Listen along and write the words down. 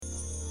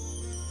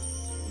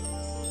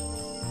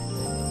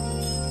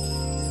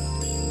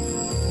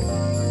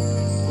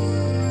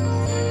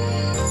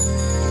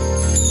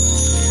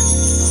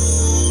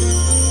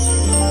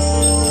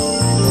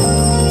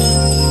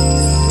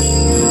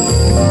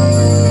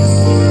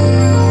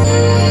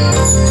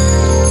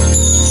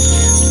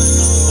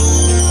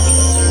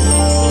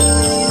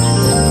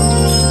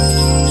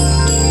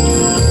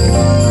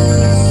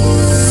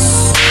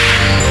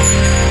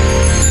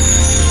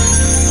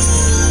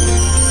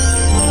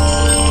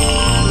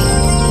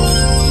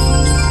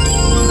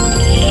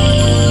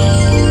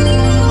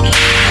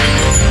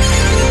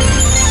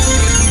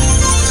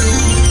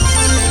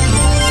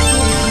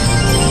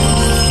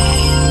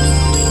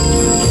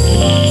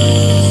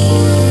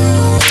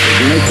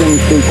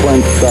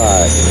Sequence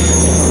start.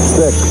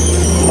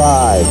 6,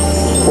 5,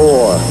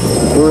 4,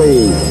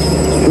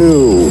 3,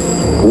 2,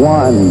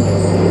 1,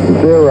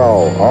 0.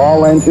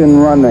 All engine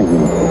running.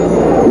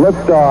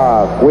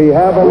 Liftoff. We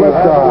have a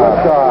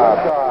liftoff.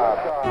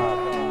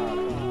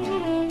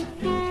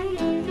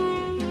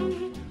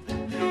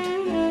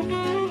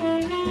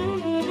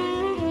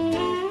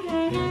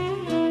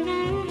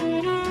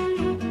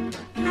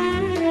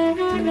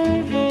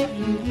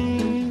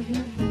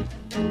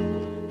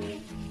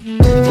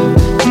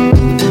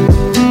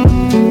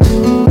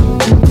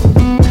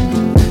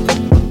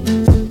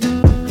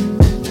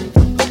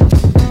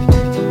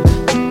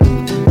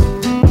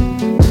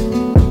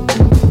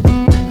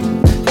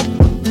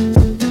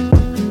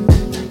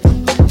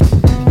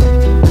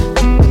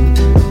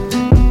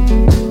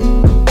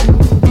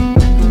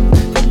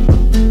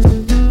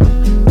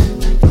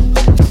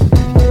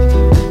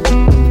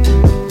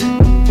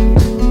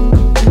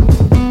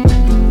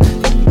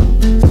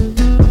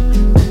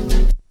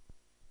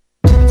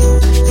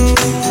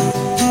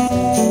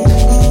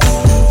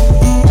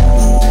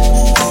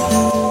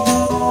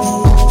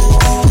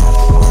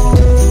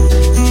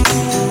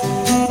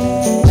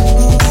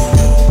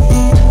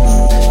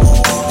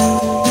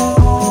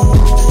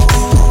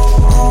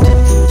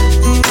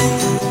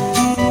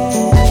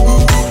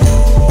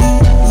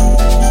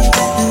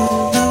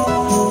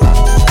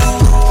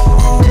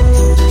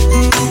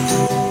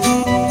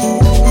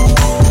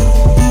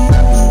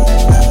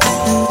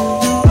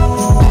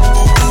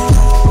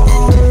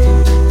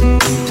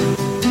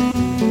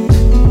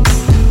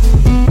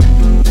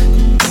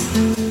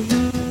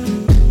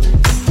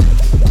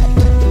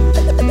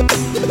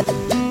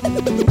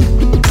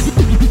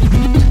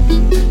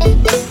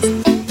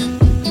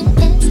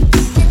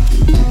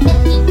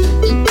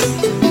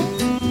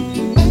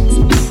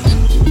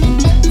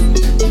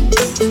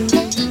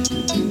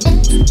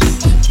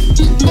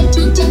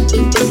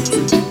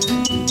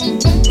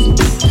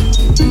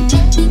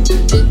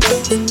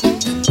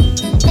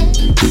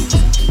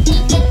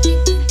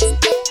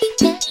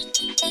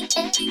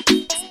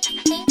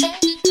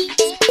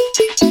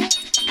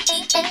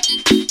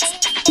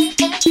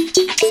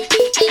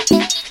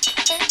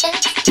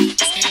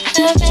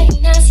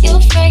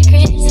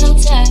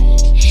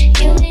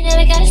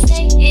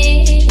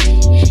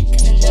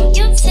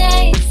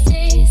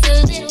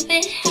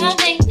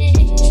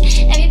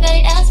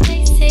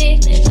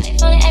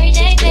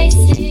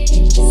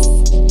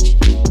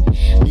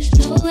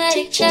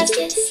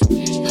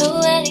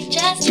 Poetic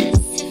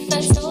justice. If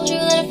I told you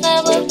that if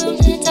I walked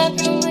into the dark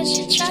room, would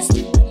you trust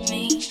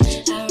me?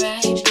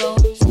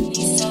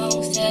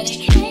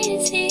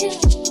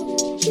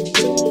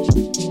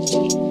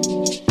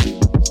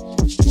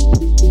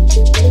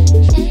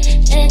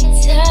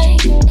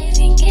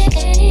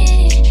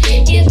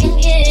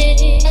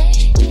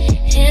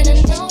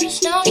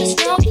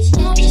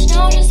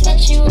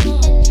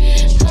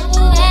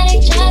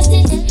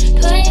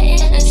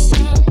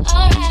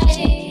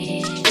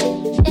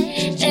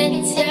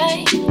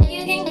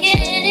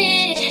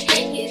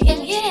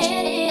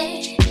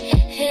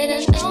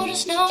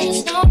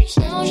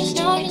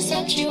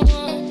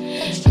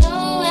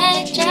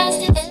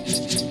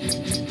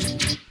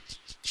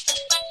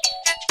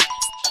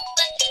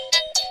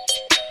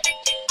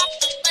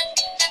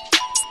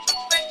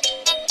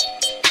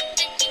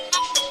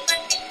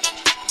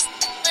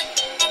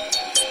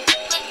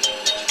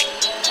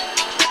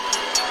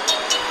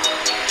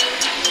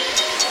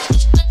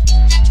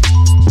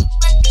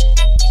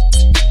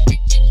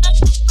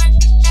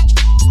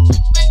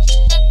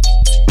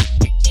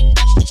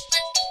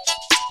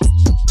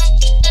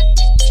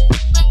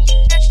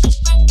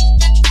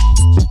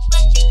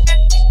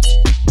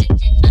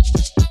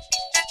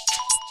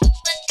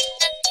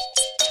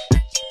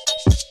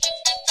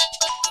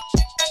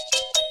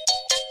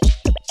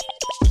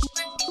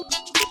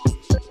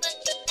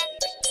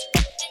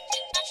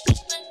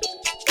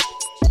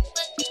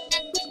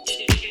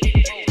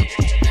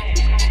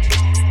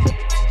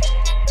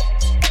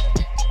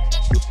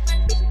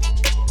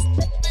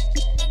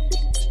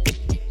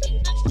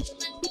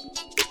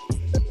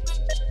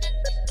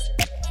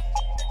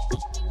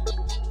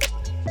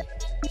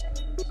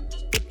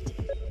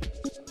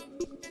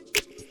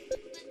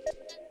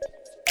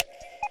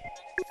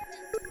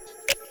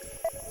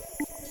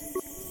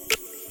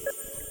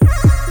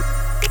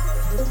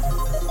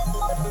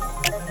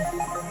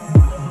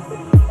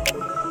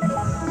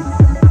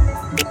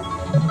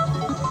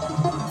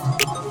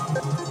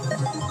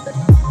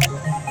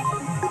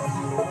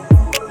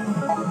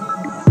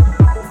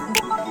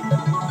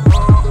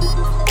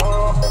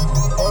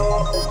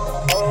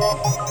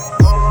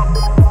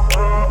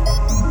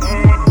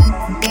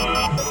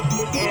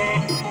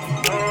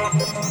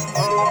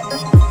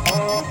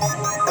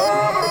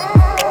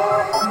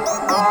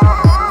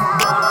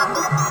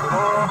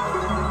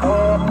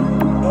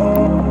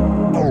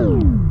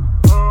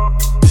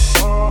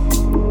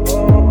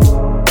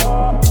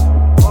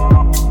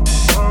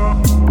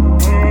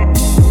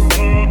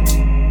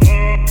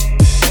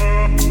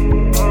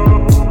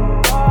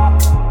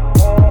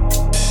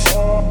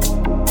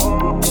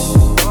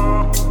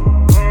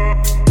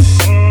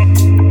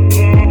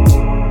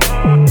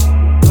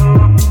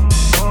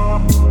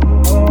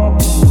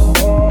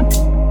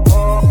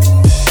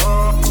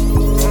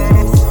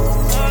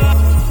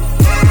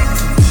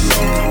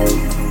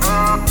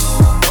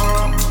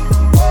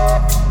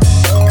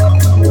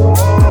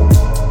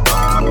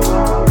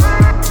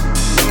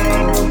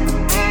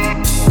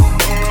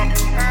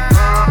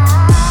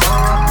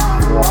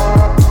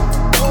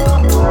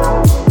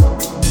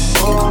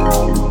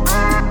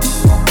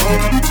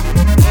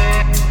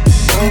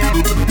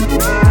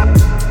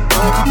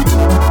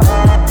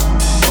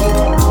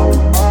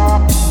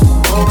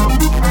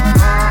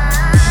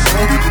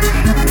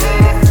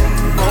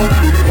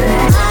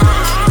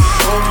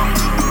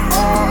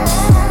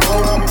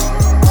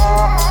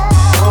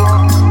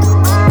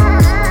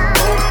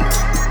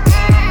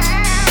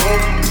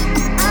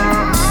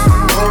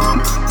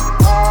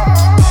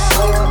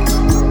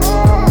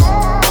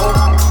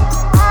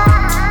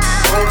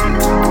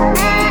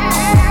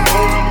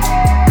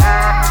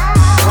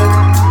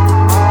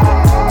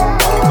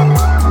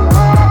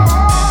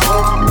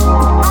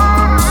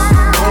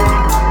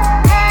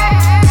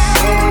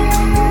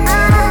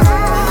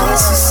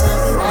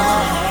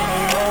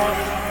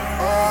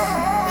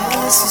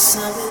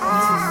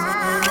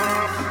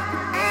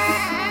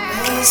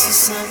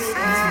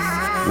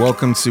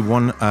 Welcome to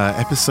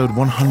episode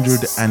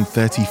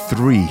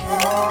 133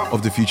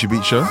 of the Future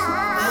Beat Show.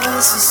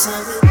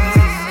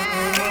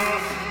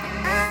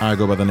 I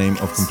go by the name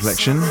of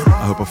Complexion.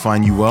 I hope I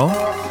find you well.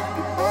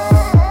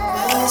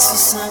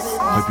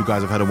 Hope you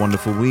guys have had a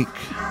wonderful week.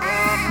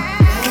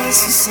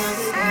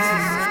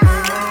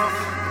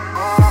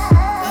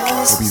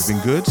 Hope you've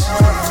been good.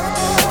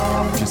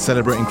 If you're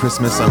celebrating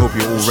Christmas, I hope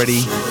you're all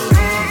ready.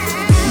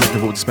 Looking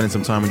forward to spending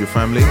some time with your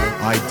family.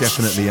 I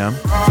definitely am.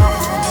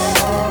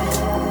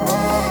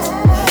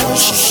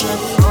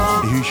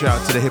 A huge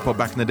shout out to the hip hop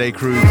back in the day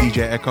crew,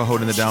 DJ Echo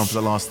holding it down for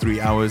the last 3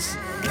 hours.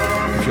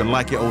 If you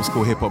like your old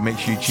school hip hop, make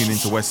sure you tune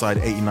into Westside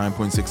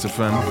 89.6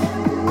 FM.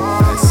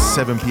 It's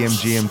 7 p.m.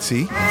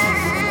 GMT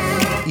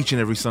each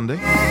and every Sunday.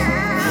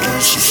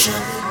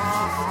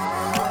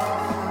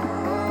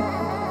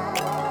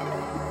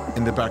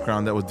 In the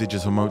background, that was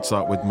Digital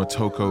Mozart with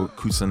Motoko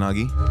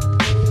Kusanagi.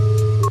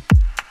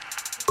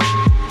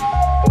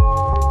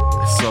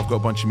 So I've got a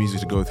bunch of music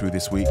to go through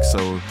this week,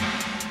 so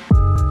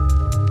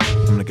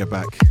I'm gonna get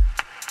back,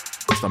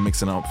 start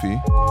mixing it up for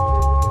you.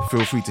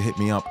 Feel free to hit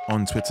me up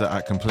on Twitter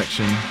at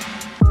Complexion,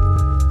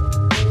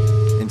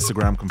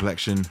 Instagram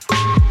Complexion,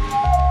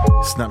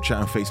 Snapchat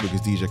and Facebook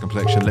is DJ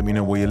Complexion. Let me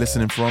know where you're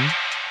listening from,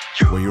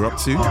 where you're up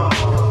to,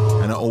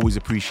 and I always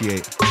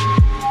appreciate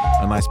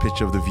a nice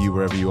picture of the view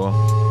wherever you are.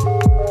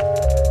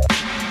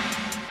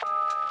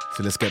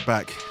 So let's get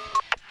back.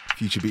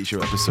 Future Beat Show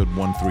episode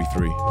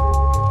 133.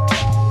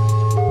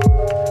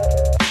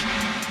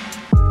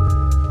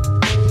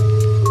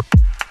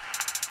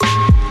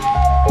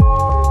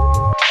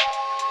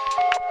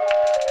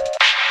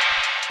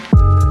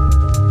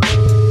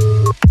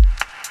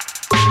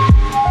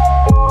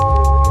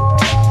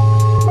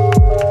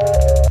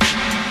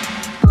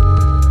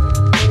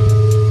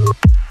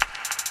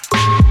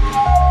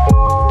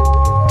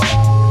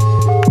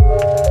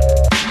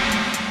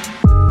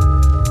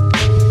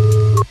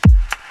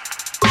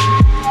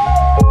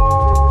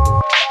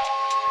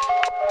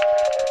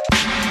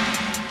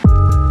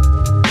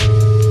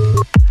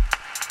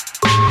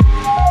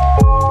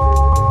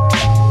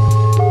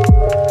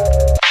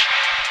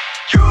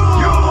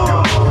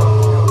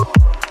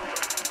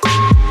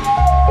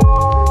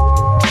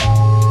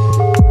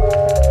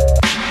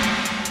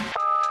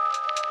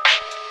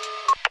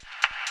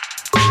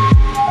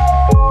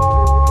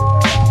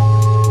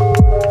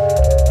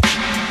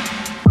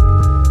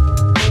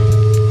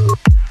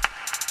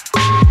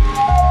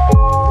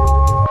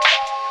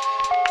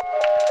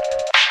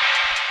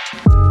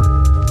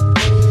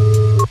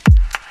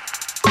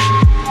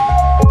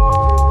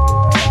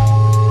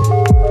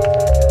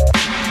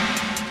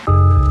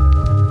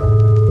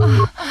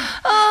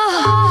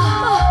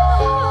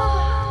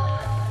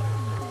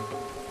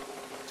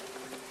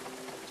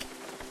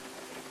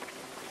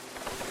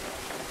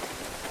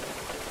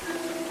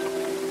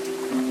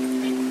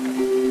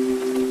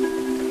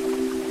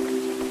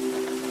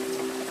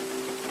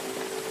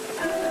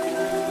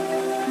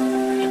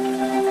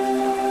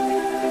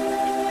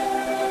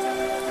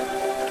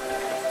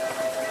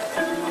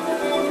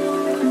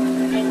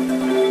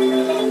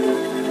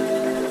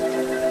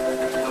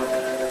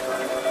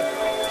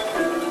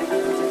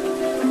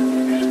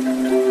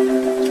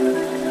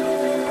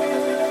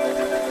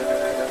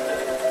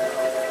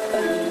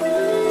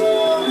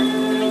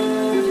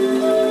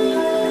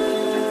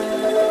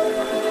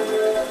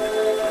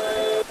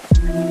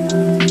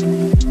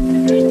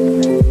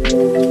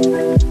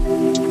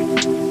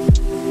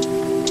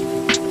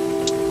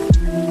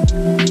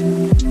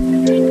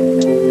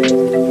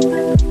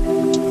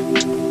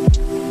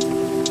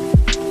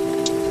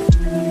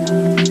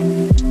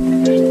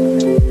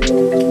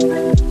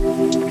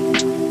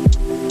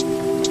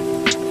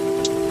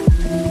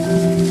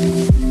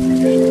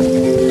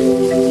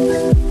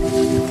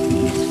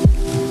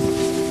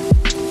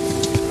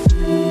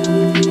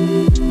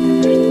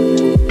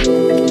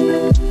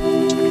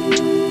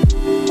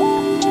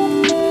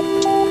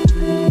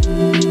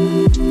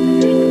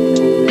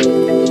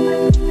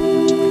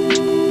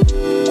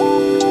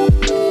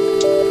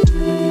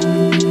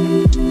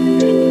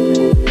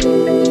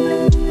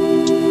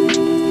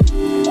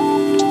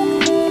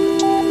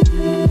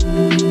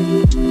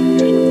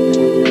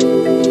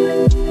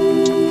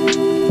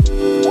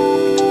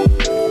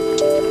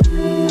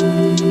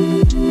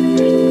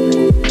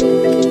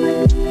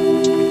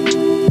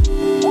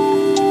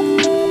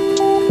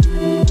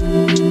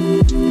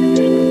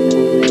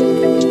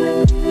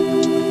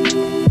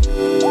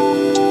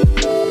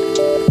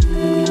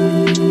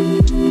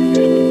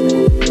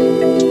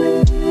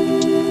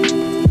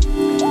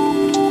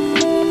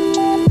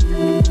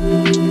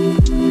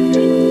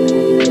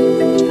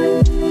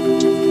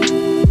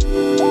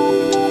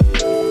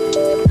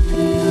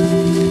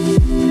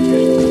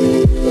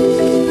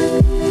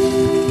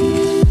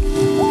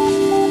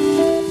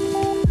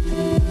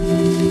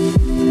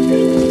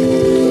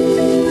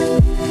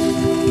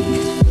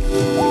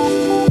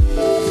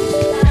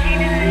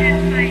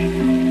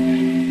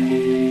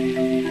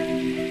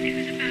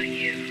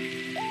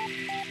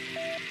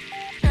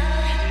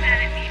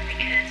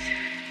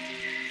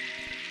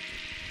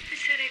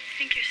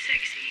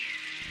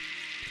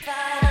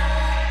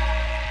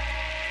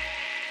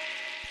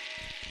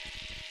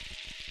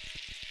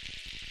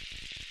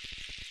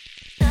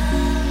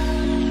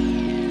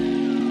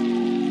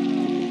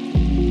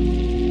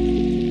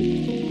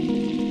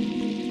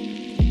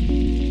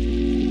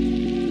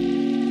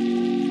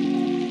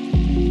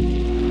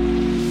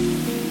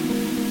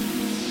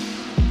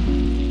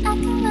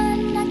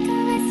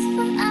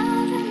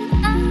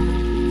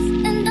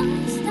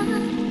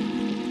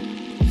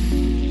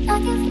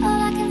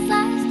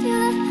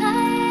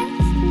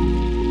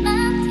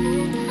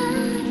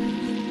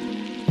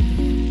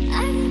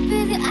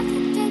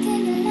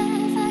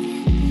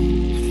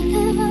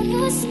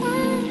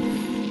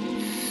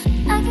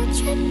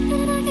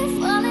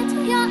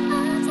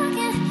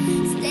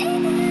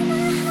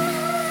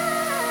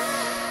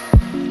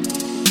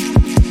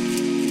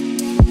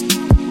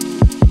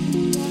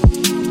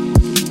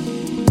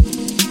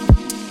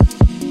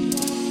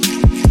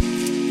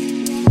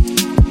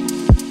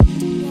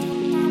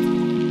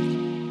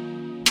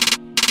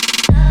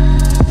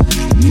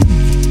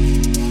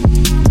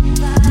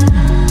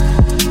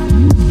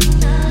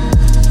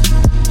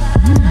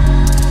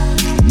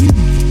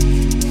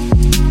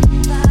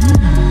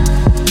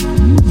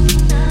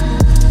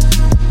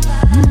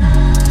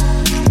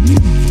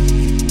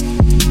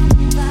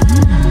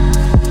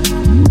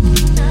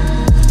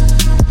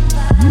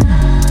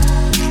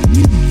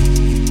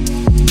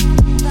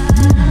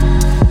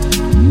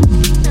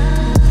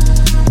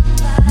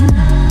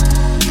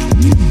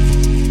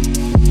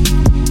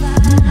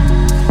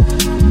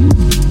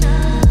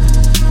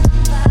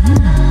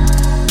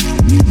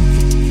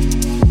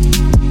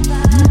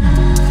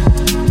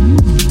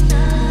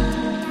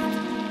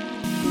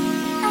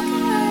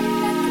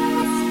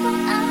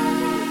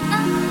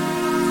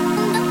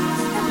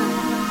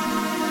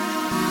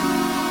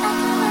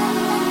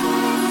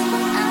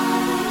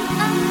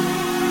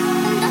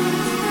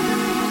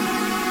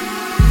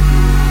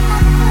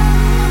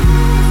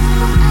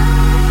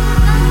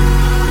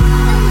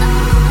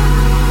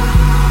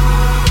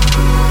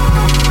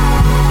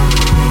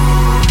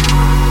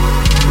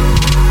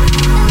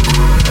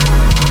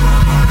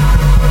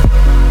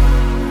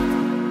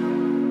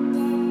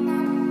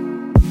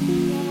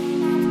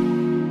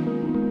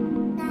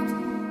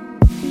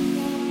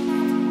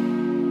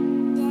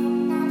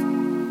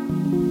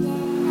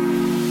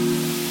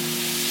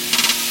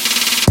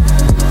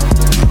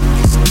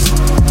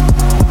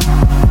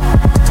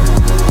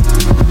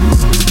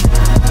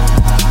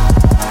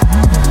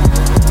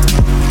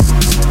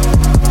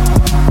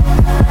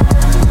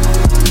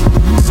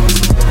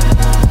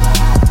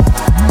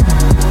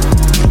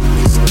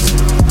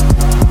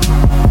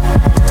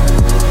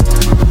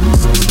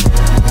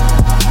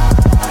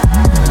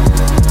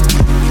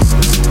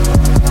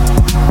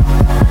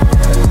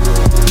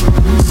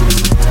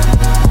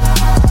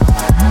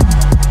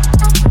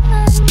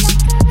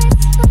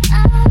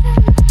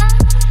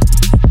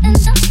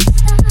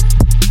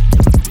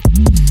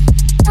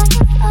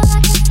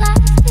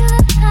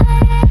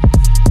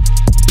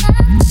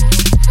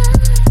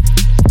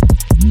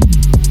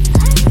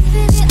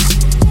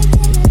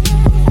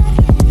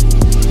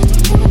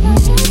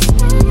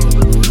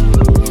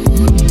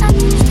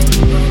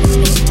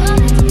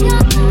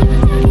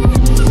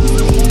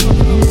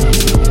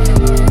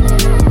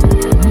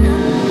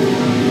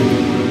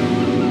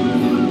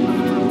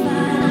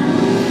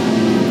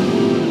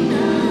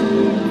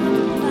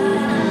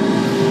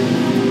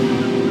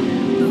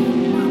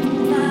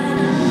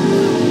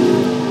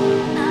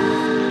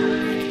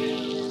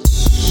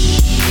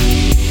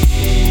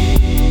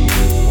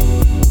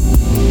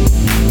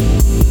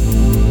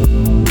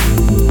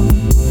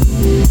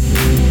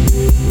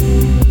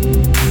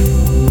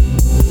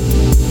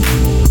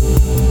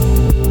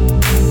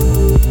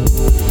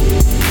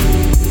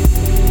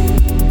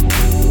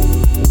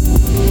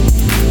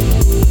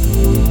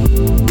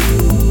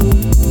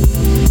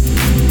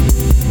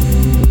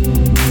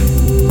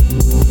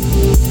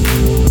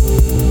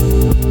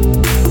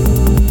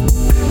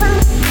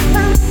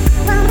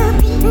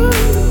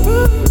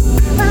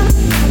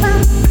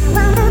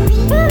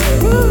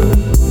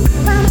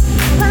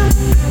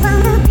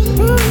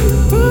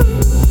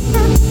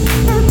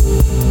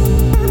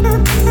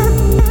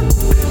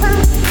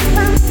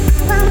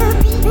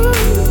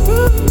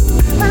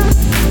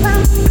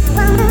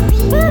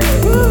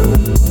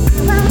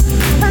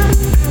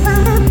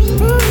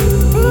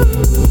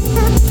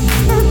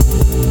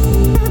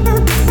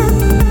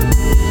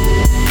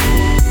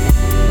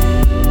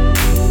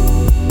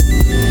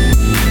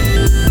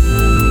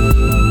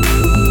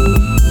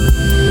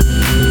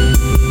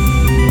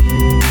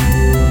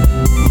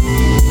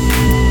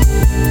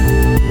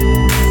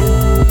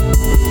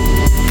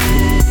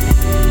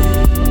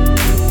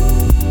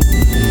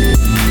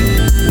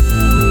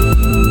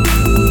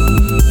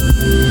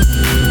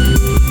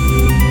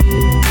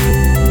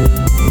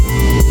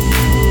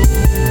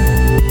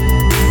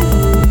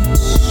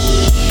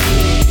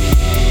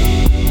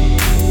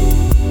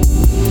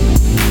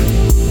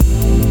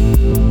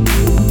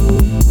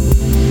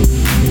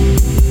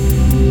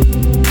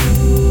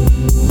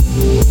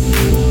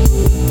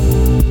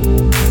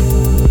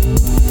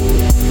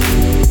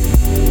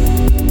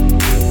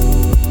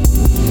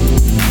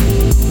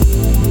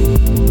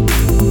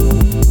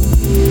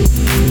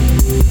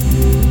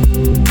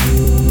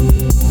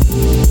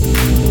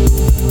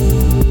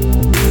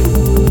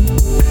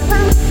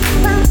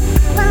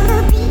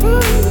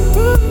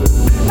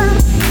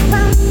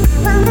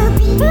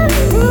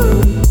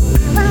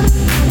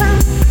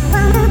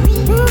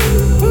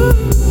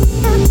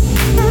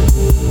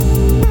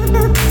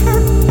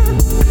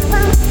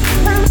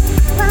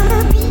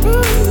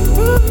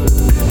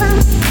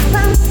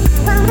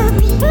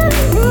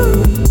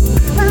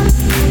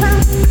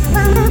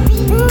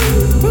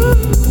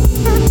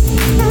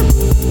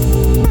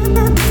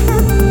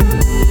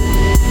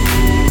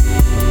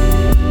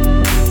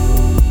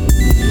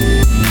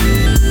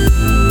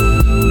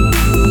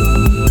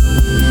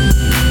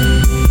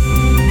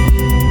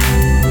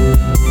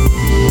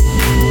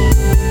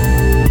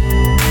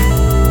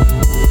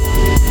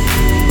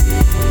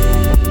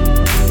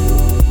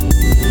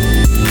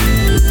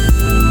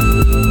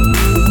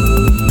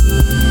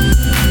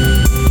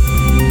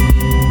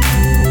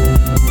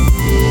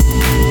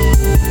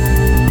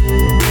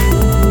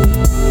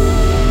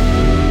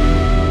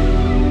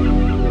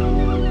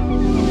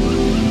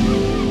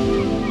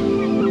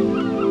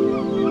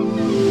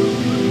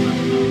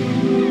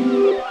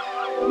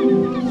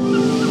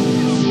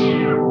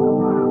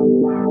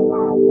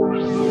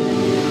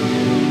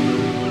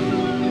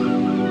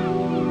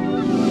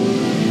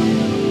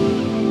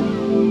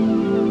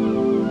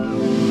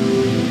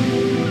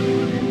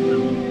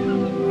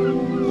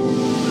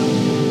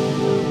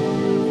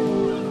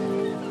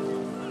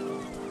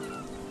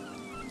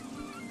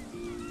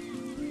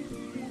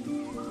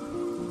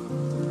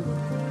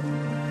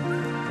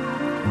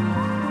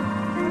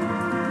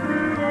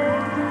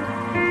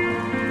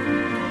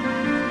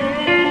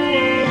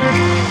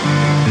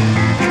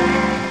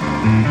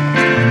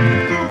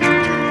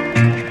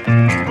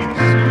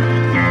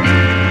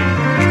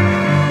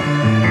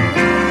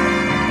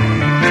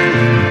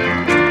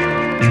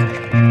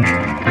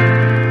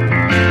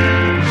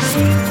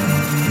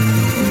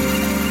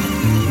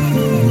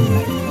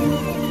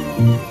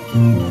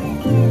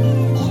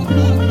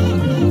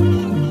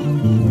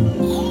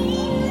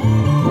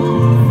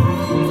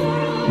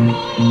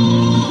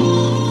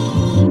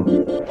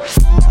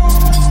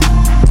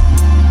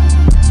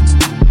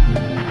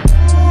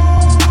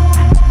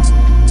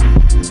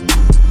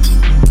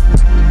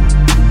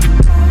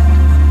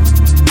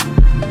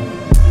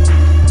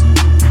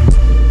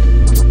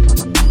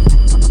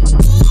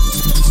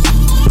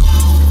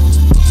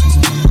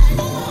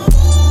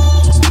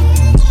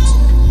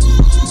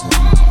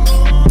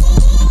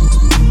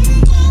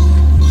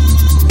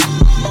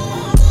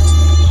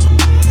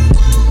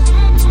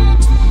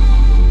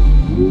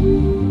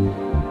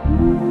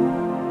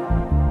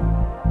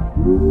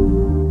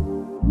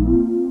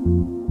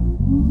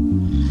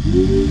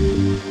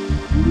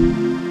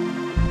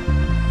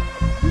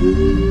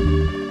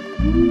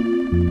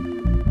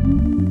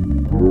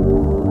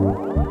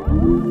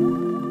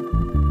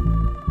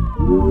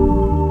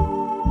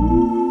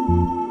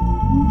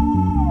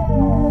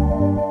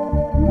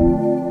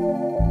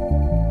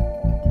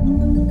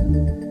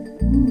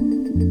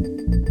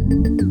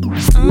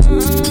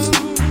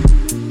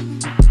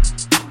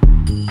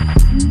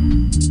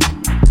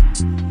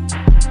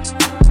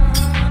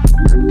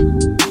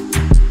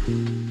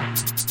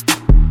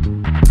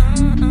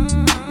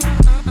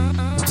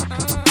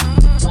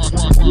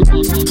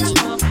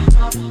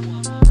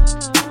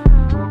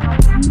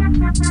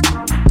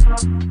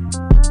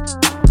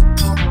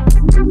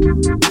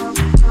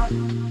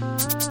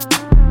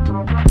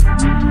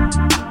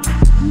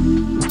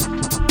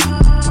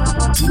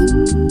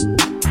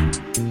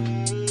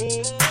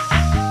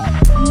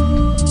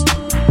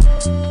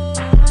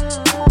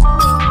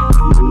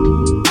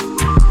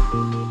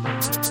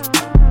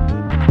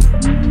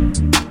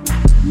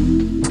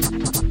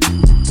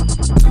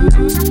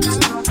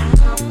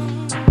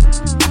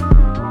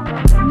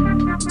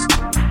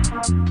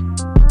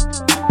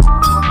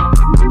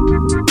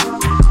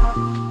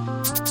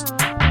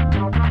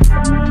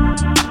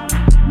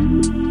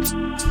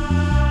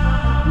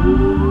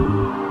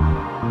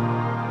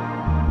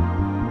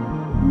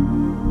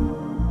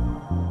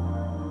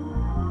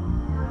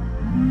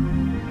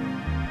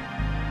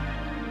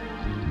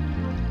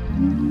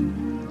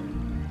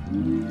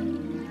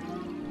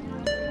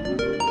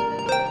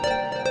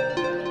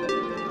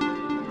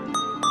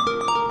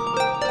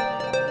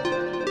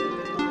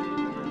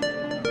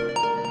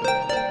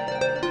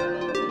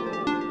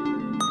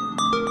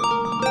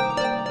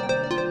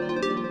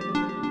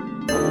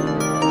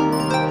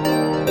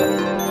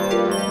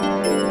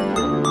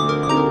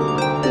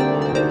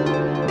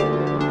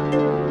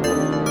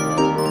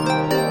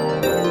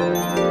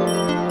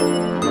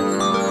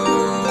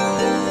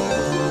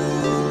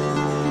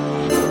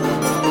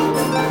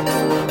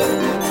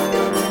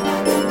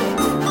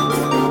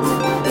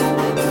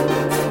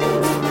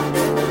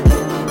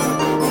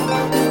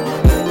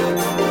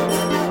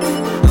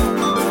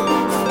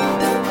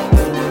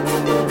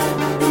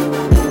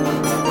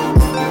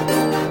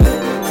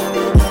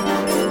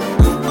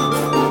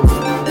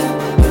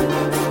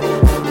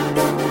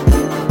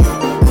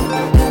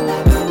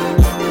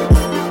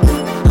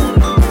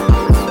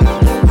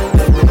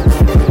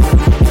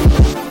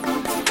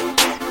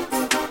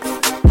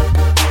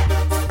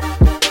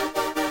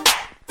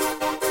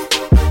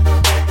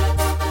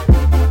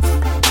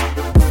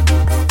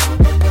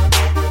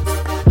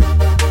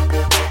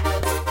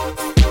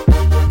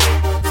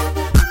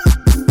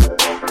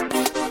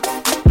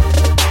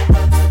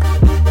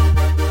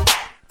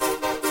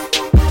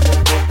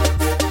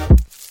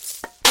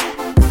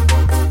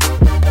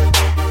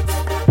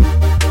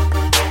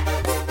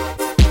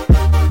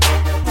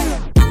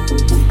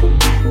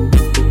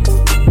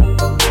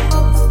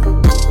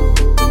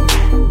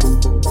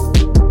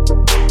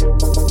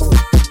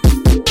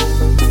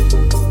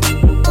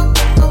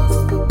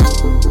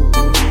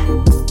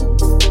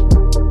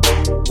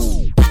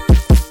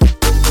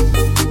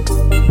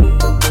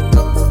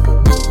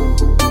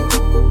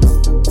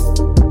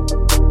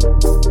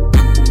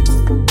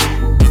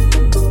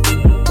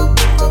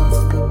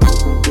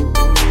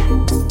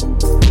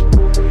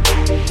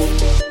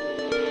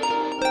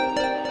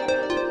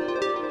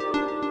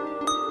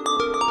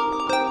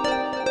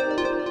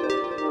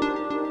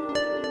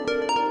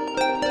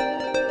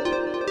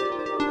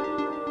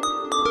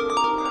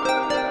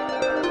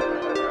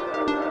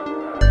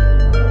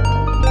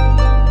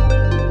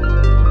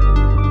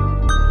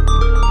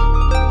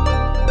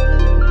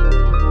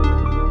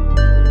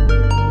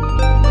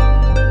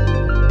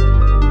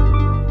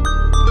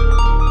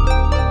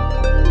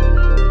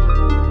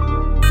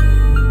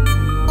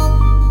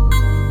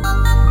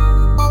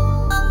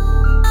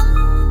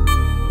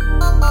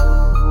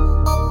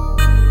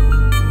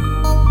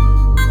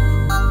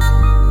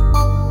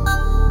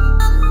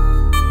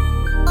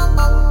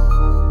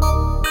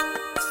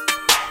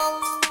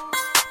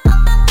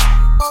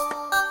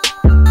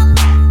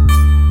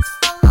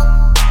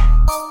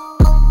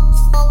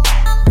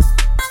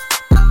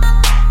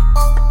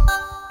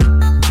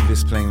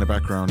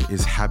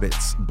 Is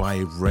Habits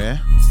by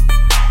Rare.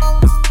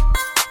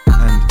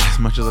 And as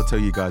much as I tell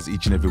you guys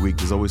each and every week,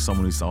 there's always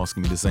someone who's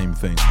asking me the same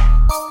thing.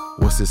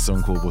 What's this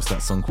song called? What's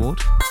that song called?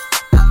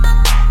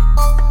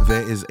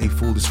 There is a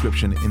full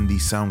description in the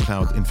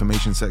SoundCloud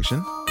information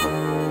section.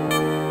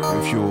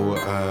 If you're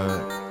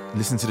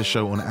listening to the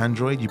show on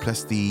Android, you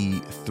press the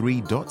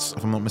 3 dots,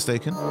 if I'm not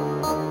mistaken.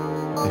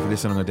 If you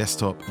listen on a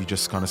desktop, you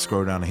just kind of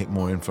scroll down and hit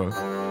more info.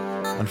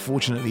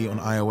 Unfortunately, on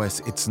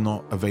iOS, it's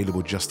not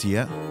available just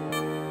yet.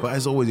 But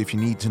as always, if you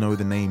need to know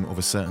the name of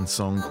a certain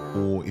song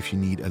or if you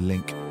need a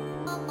link,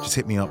 just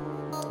hit me up,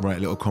 write a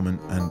little comment,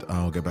 and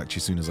I'll get back to you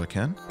as soon as I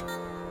can.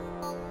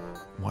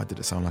 Why did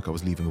it sound like I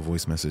was leaving a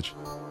voice message?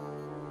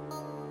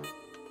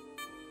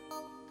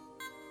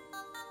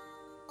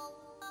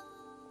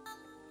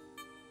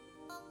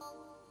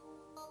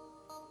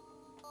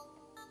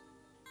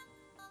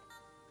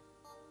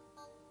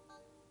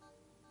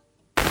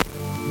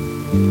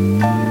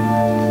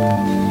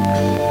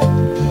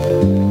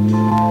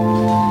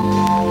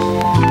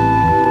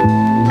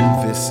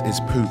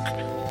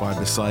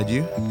 Beside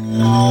You.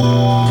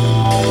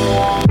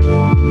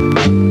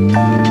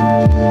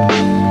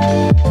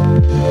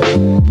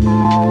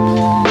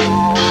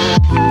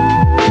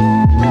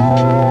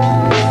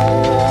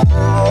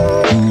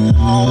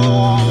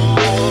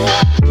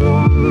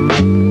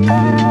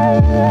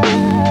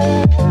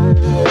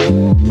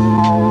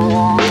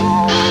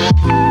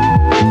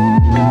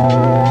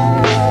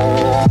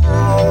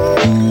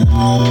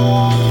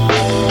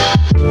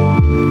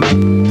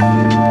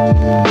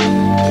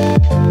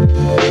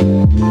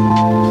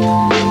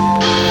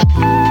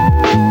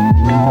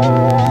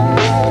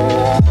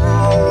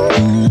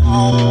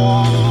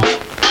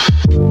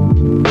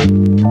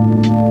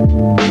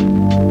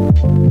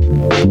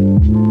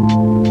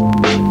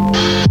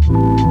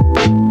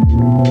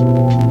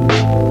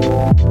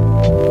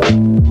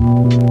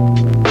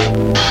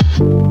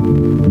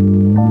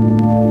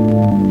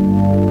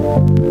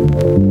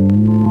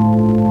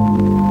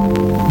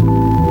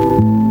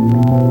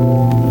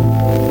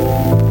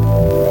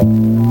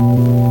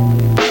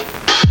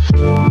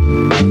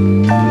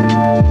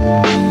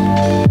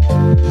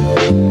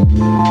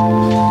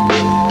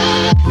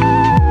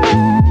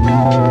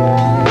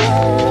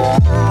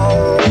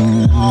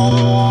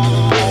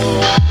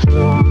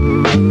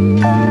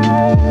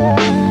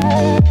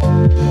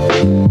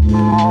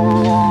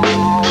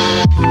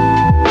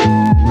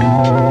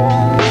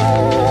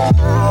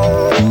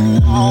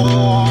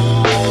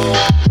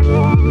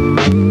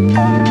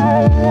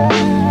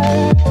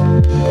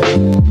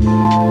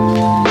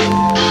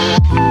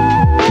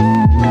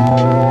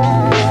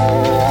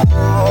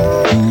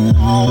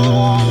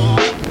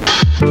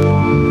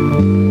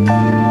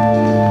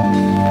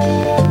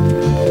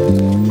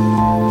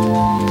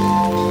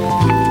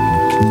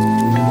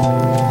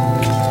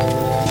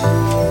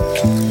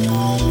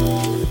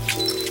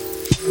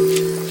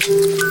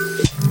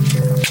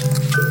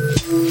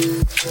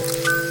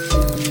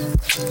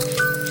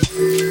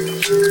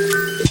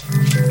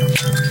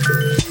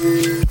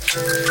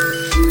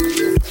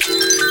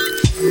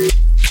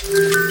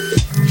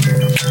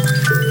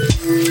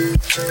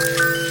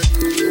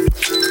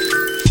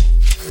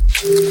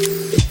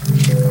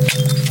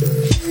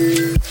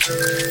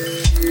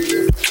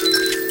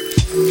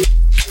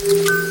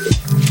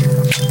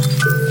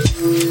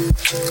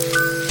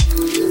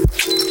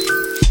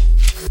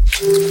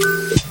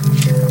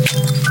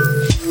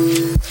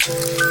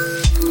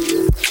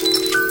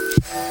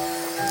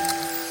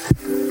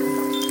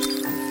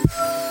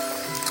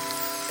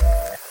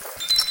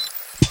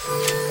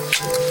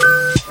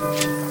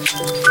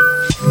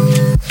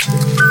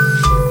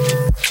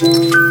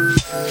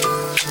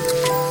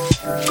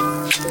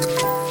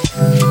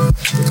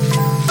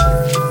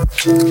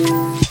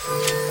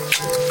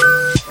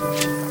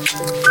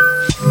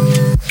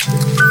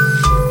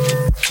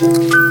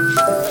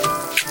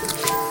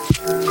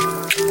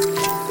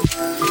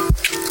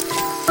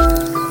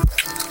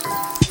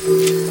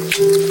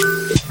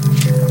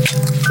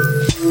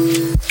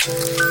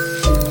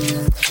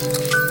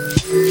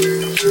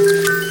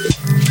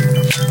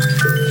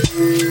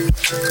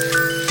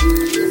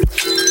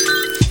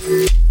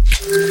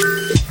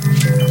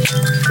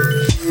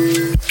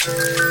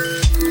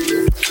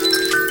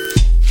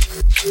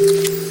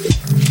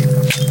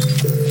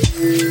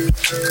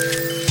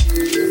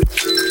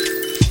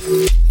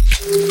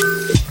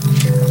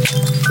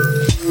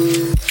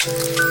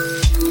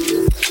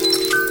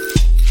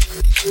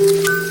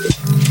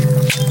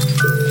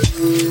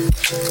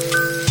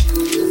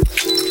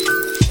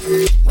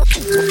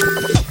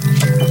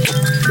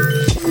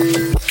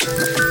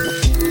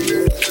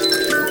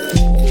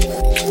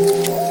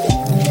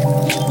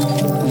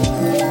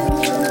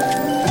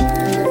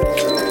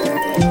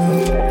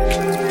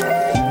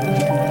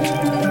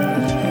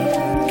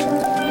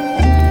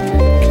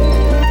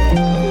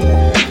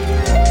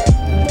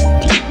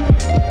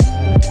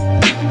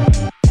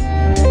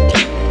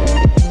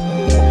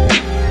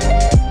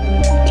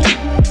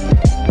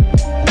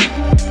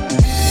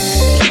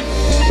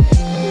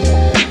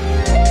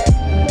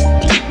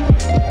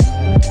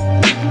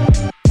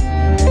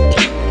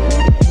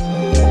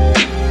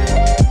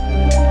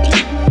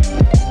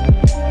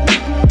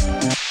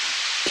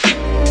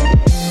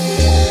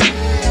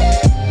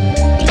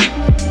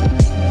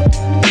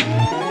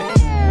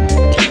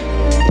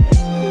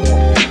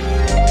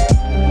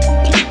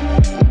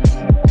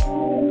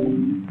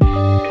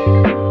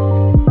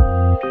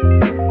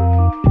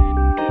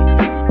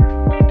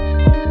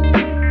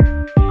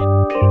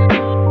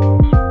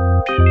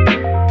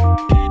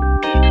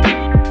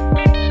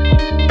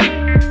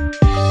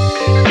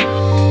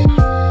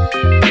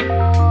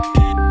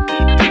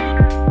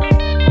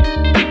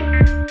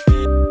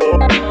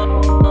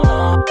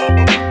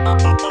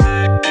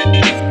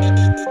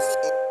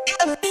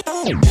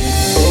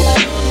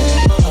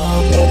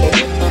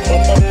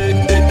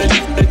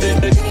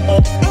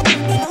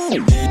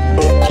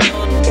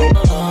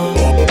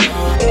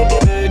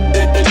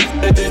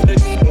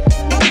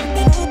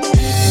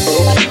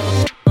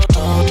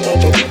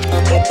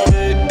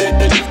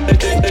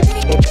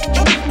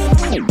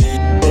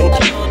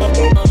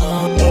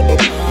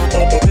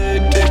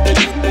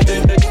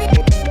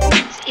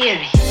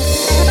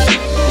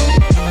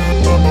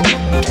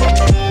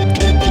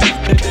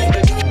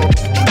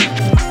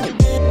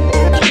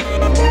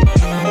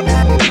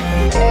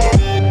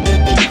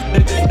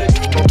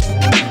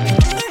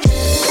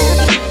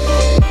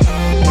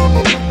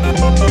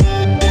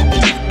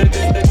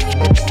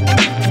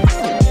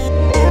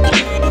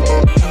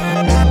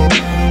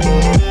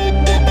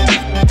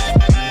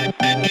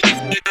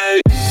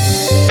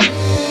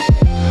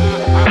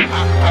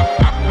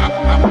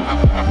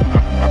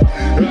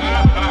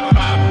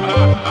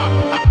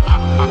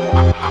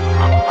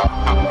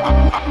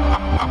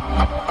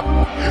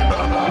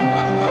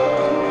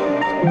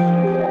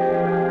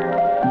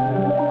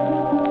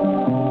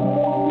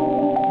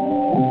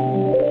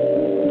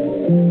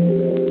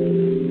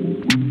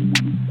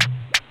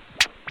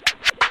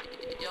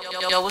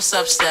 what's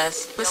up,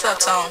 Steph? What's up,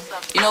 Tone?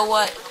 You know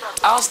what?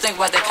 I was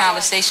thinking about that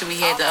conversation we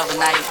had the other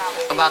night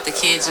about the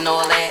kids and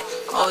all that.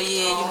 Oh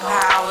yeah, you know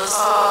how I was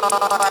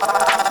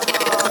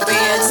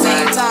at the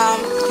same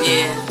time.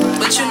 Yeah,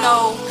 but you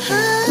know,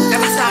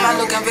 every time I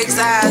look in Rick's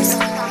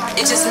eyes,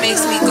 it just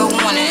makes me go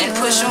on and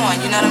push on.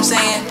 You know what I'm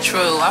saying?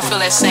 True. I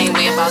feel that same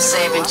way about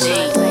Sab and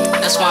G.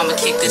 That's why I'ma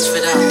kick this for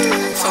them.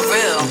 For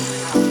real.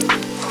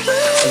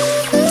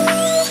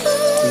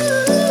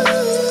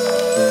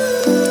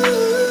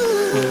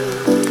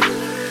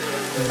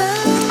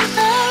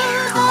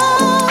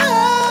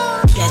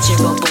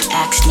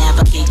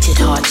 Navigated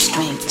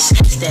heartstrings,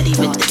 steady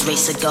with the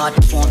grace of God,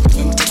 formed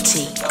an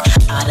entity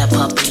out of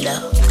puppy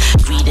love,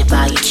 greeted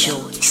by your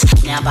choice,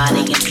 now by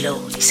the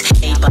employees,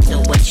 ain't but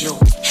know what you.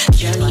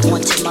 Journey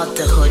onto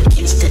motherhood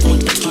instantly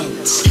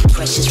begins.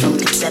 Precious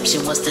from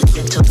conception was the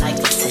little life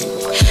within.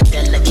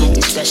 Delicate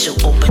and special,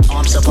 open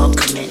arms of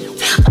welcoming.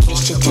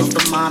 Initiative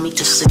for mommy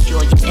to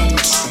secure your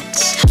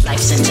innocence. Life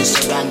centers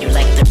surround you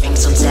like the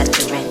rings on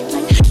Saturn.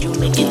 You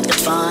make it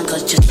divine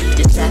cause you see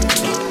the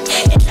sacrament.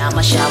 And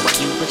I'ma shower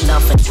you with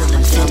love until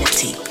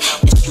infinity.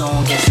 As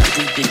long as I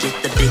do, you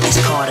get the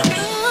biggest part of me.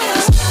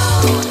 As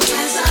long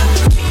as I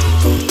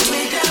breathe,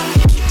 without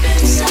deep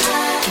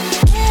inside,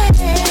 you're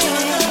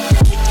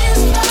the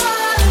biggest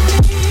part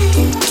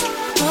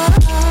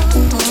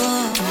of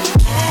me.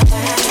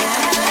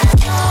 As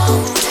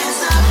long as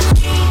I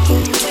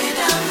breathe,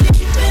 without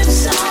deep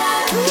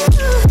inside,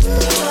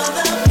 you're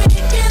the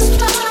biggest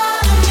part of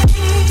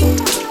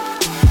me.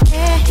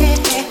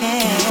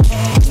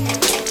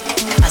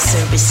 I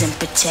service and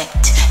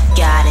protect,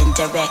 guide and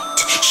direct.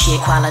 Share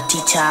quality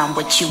time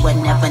with you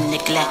and never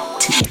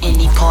neglect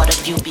any part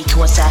of you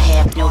because I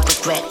have no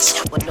regrets.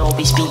 Will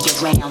always be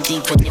around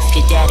even if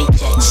your daddy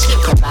jets.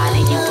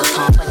 Providing you with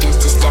confidence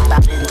to step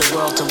out in the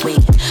world aware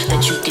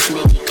that you can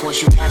make it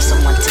cause you have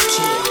someone to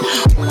care.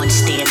 On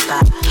standby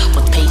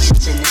with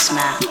patience and a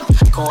smile.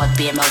 God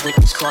bear my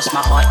witness, cross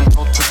my heart and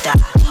hope to die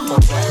or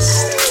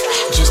rest.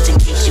 Just in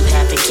case you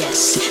haven't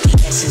guessed the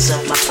essence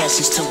of my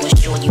presence to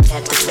ensure you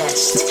have the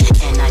best.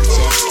 And I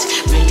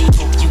just really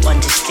hope you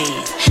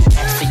understand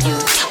that for you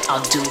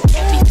I'll do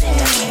everything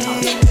I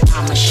can.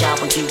 I'ma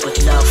shower you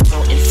with love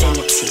for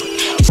infinity.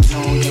 As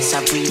long as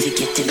I breathe, you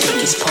get the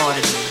biggest part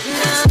of me.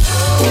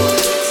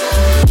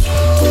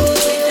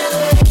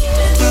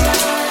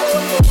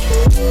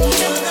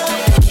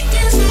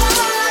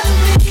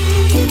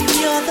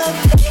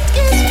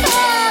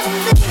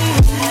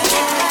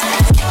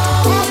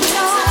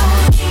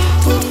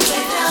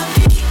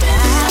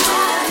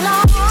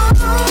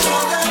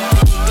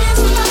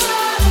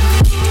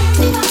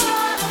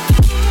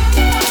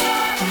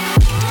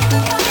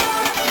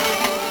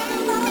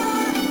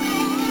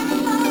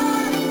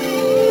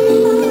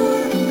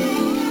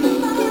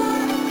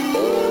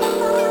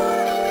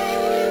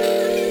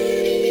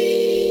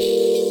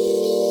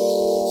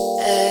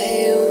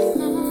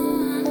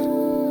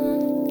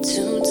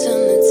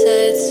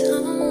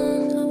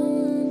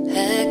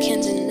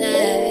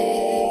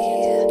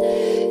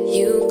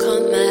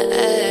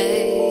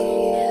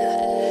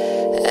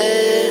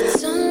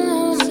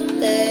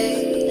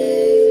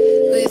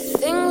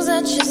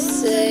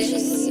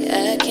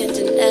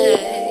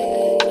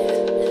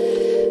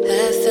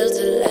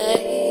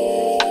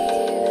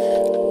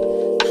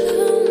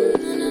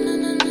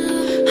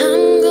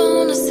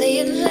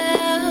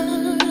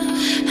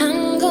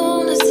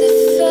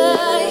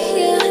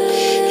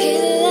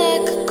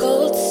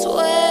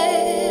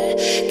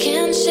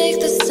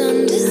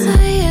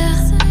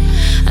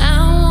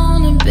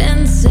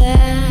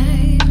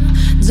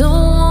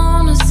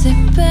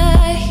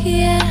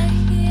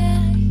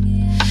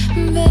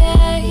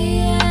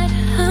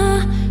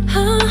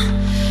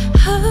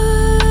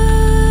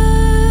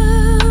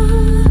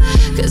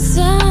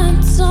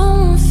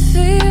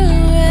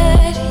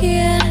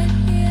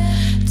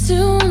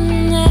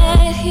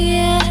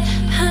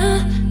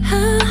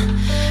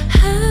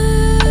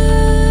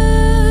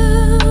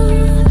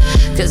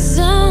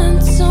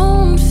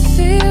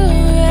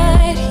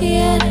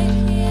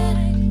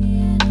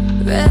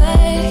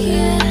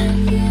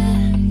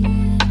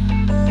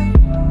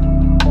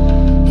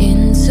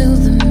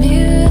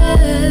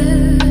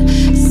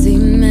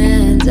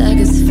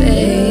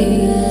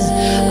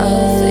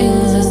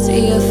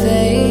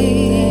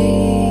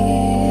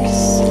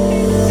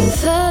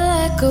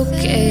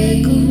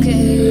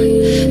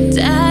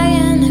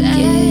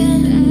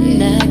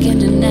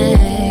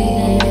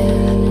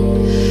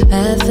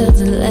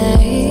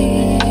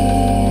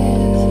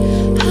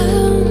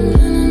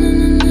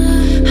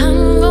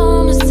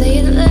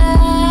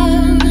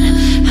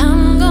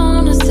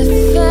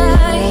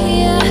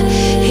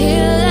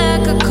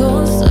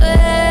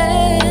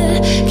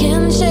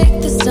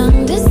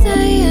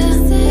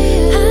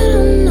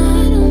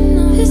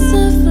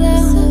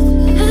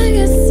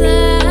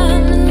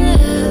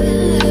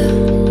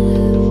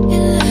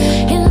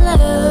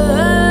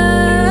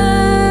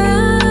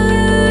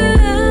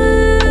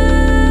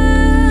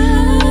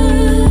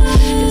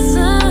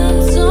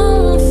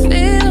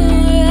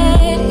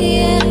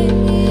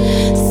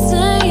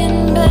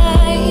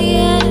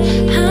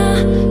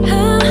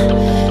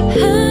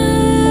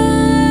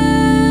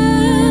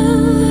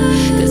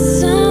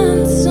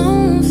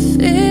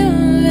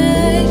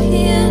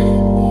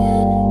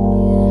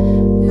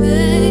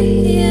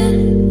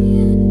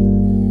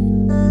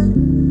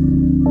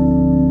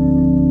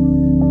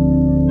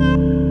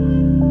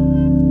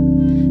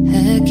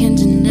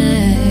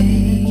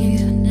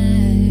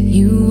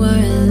 You are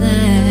a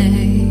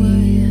lie.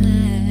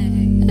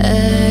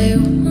 I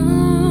want.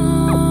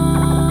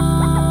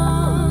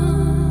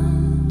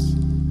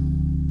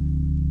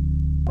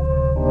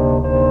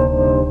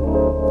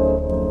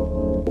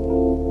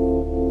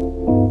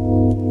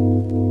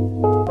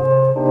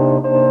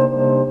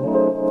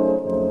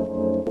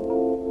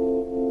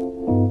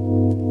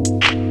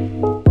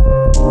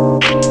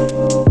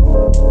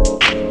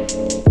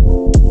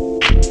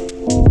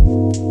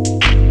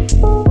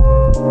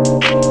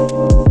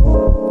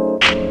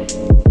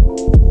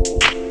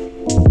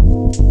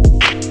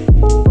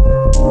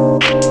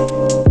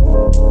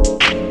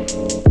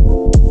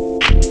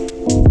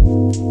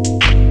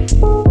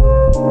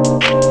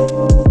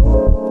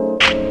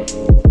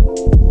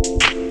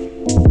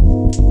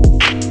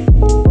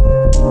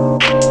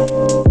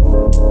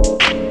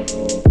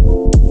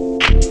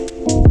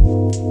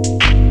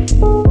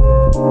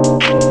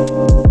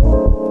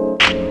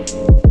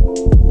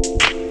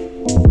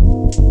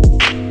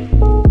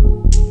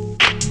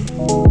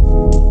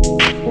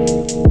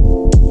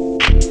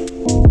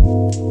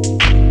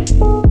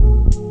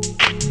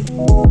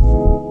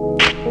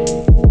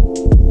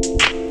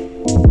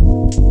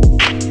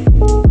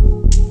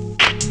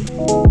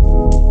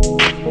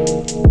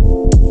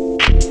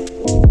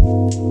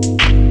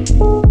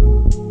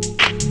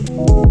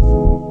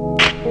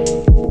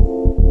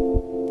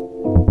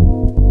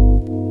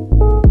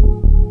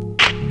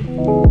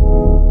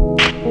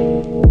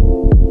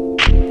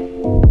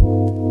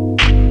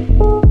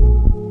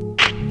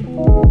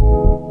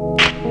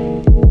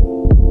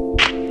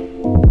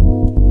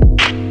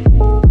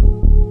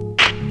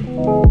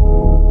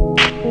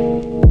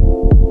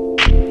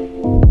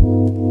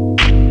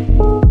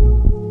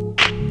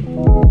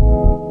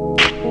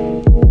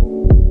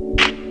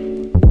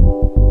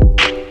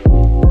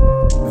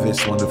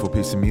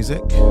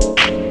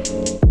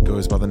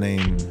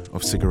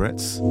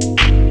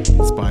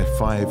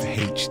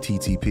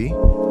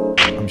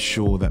 I'm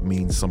sure that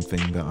means something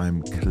that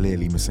I'm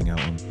clearly missing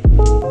out on.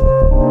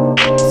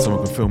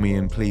 Someone can fill me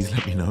in, please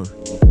let me know.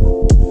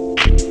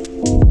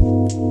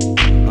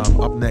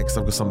 Up next,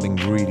 I've got something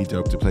really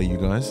dope to play you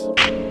guys.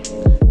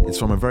 It's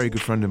from a very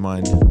good friend of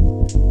mine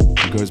who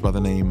goes by the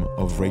name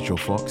of Rachel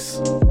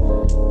Fox.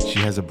 She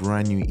has a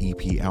brand new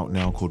EP out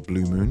now called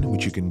Blue Moon,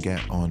 which you can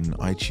get on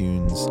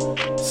iTunes,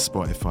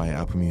 Spotify,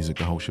 Apple Music,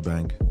 the whole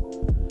shebang.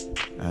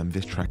 And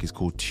this track is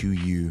called To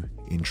You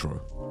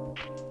Intro.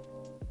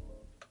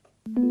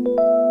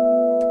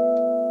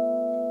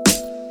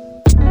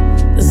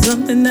 There's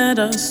something that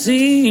I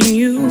see in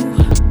you,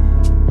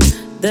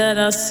 that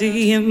I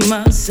see in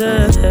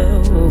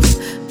myself,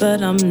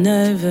 but I'm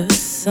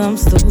nervous, I'm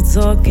still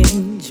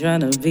talking,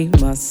 trying to be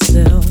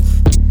myself.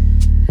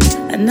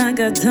 And I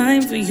got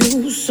time for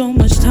you, so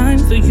much time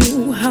for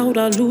you. How'd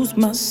I lose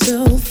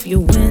myself? You're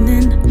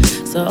winning,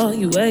 so are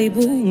you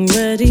able,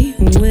 ready,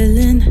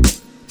 willing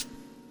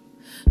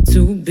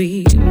to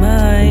be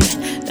mine?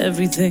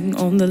 Everything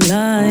on the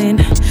line.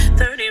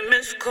 30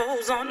 missed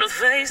calls on the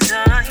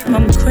FaceTime.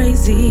 I'm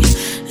crazy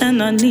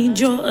and I need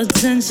your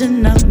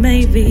attention. Now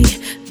maybe,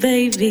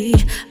 baby,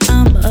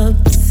 I'm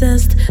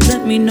obsessed.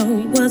 Let me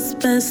know what's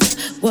best,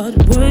 what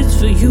works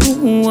for you,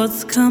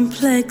 what's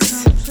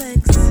complex.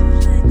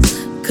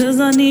 Cause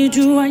I need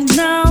you right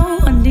now.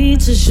 I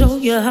need to show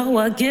you how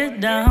I get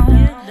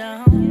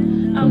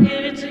down. I'll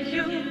give it to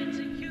you,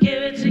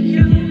 give it to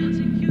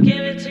you,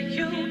 give it to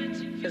you.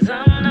 Cause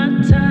I'm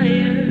not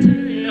tired,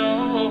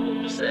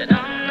 no. Said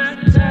I'm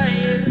not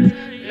tired,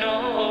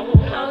 no.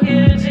 I'll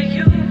give it to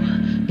you,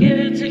 give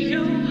it to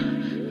you,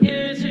 give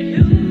it to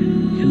you.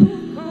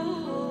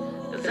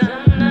 Cause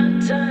I'm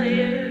not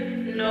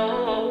tired,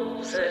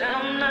 no. Said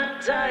I'm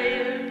not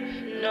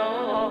tired,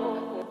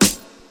 no.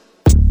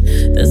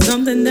 There's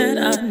something that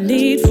I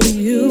need from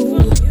you,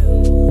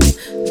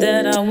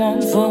 that I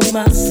want for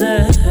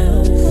myself.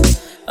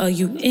 Are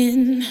you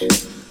in?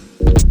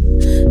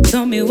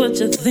 Tell me what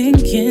you're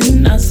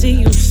thinking. I see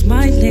you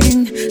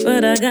smiling,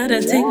 but I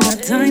gotta take my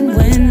time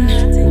when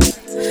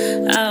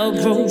I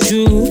approach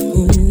you.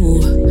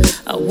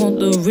 I want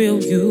the real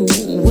you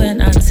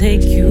when I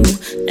take you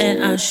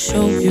and I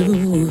show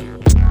you.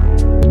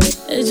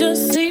 It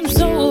just seems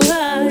so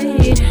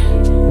right.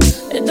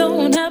 It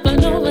don't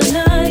happen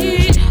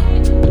overnight.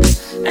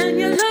 And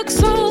you look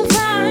so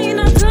fine.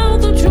 I tell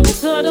the truth,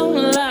 so I don't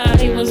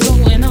lie. What's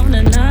going on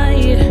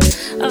tonight?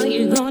 Are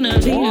you gonna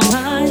be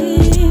mine?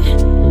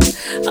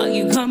 Are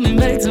you coming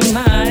back to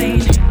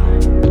mine?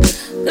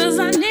 Cause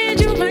I need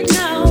you right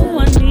now.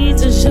 I need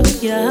to show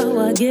you how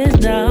I get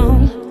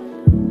down.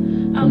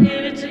 I'll give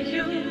it to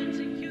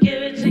you,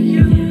 give it to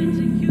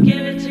you,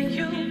 give it to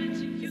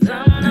you. Cause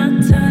I'm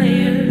not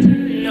tired,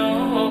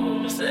 no.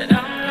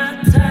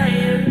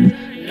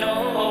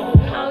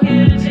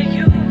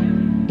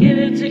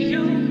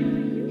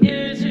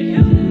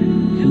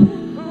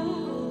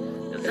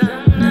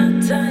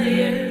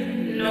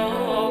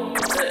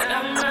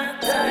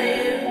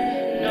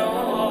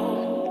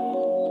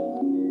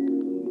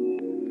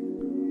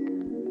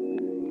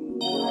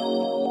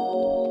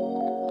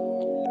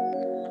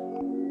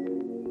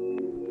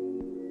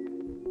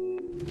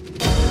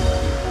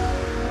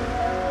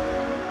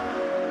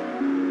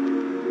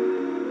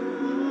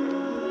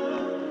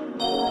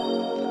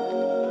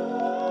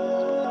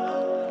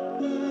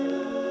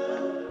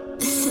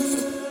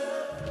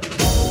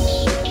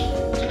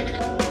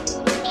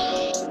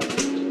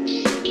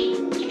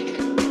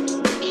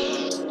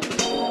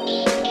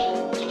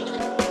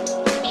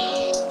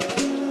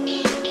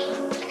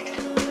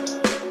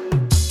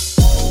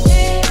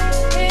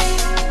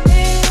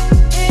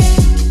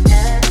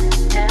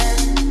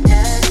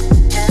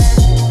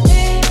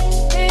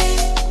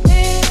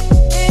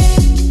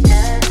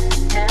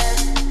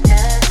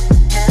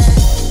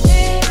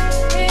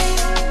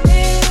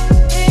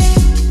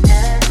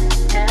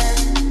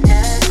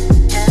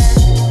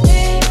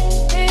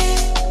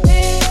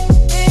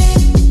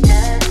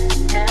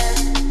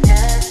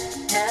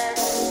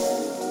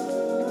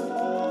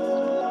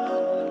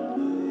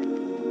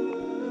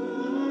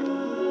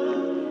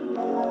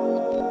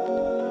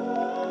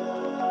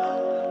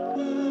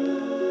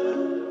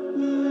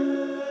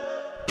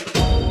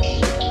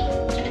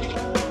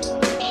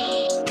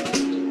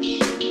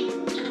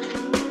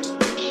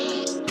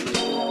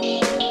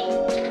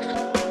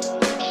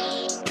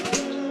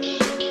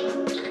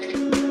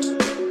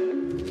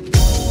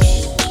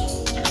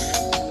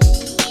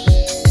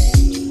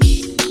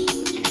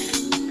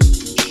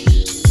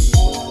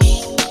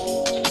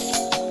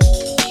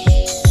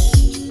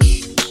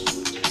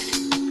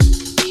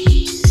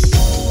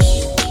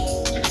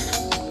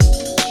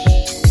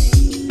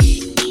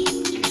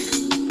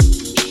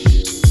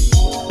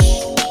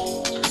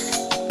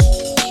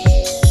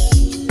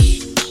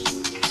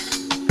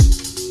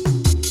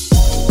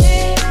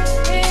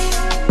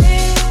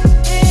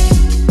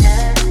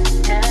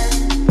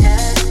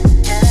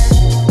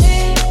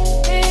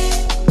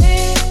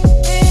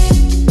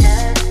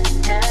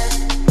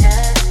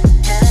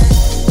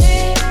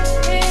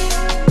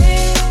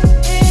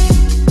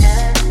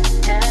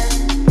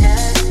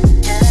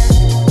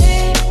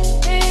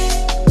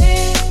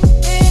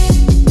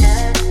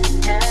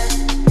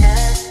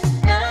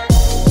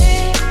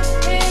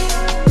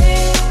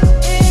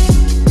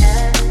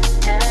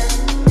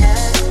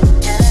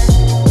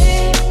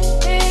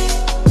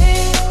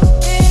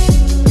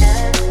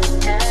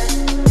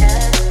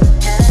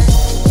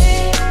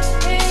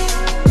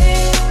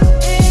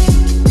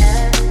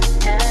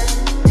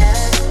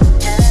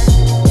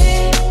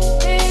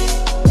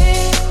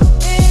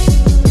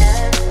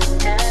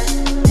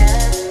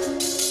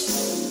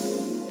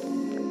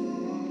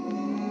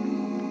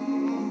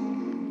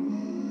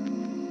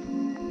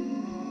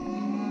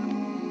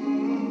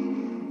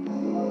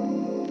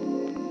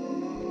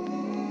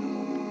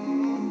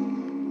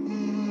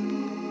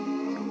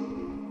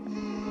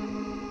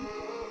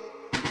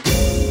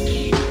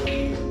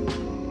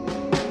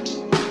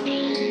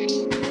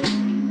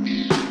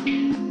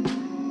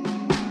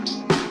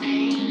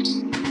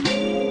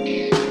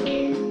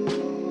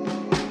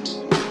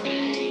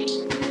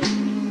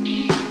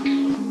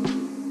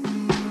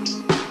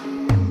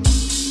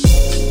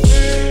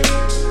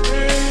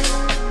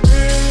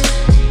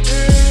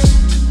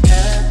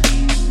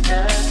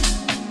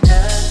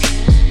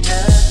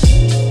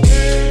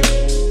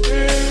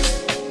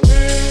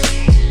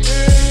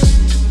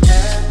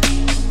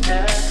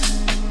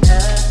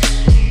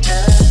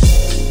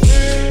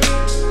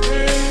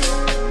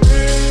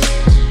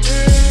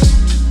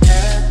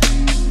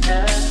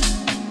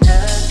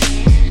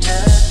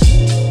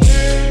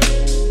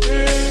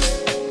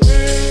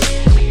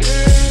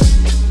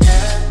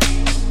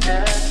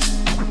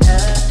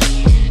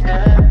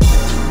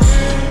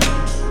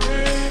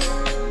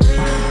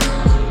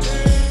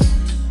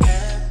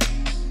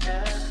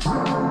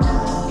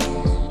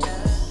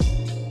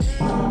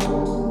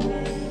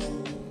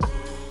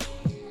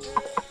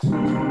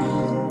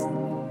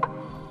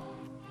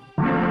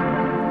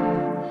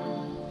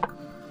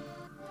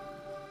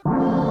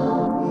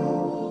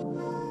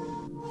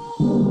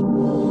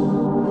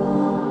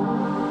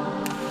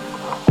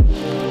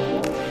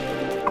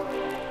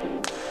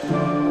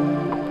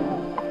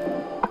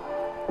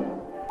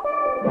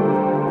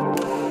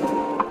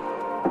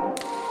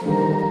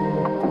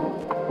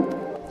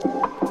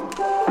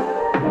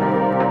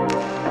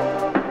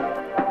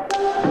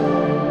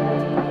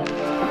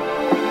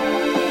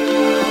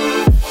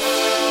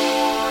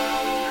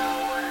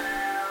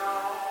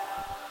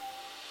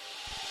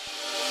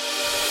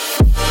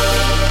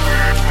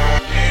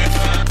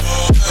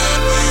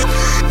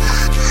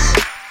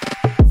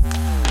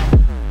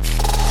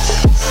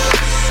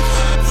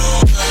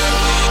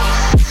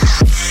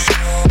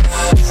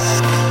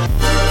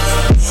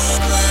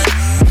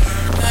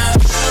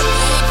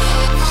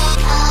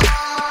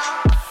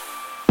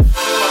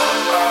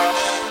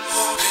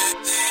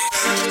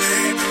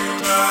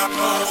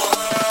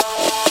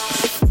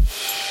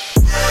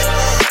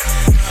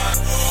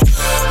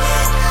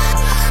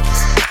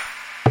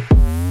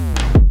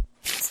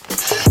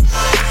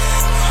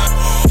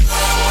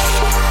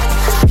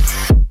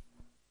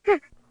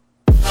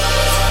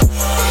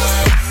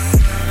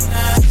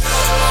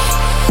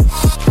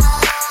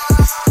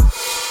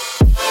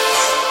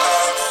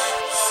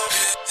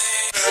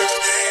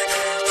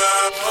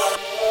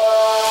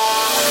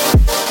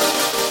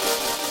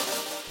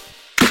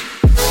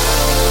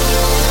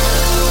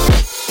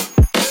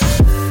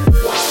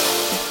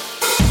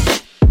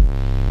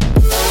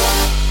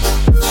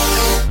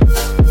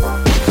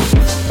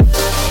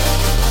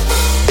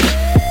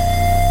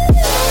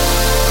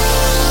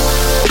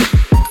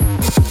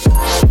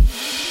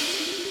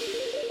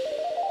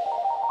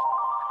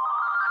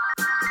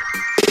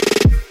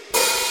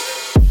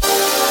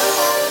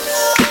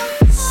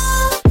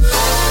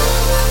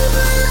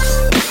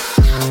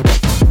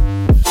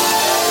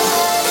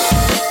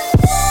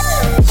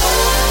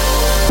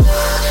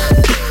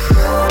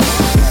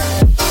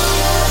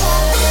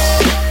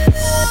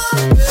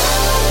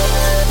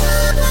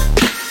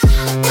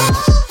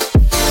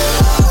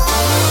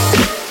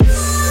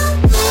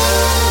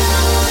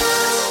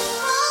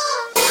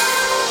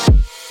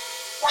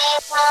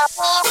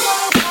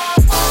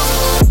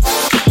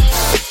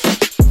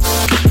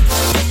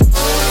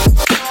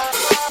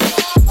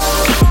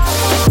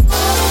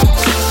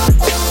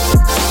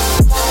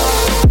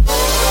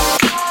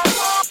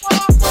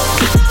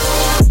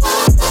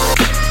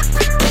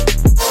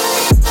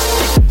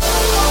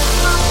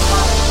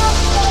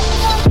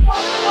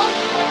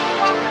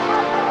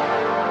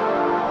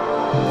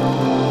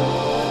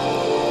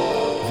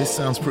 This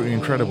sounds pretty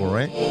incredible,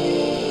 right?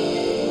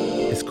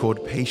 It's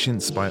called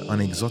Patience by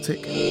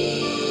Unexotic.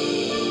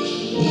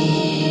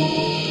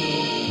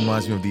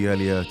 Reminds me of the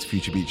earlier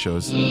Future Beat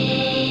shows.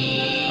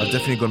 I've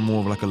definitely gone more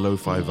of like a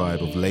lo-fi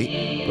vibe of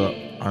late, but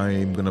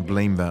I'm gonna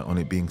blame that on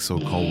it being so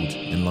cold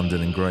in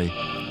London and grey.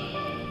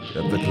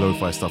 The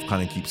lo-fi stuff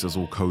kind of keeps us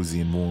all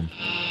cozy and warm.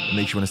 It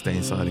makes you want to stay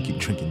inside and keep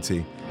drinking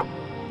tea.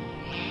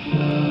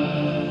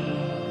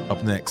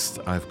 Up next,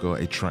 I've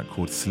got a track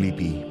called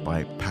Sleepy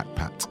by Pat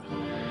Pat.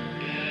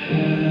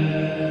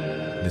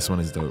 This one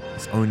is dope.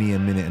 It's only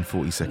 1 minute and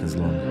 40 seconds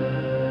long,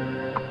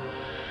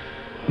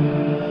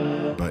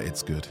 but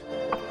it's good.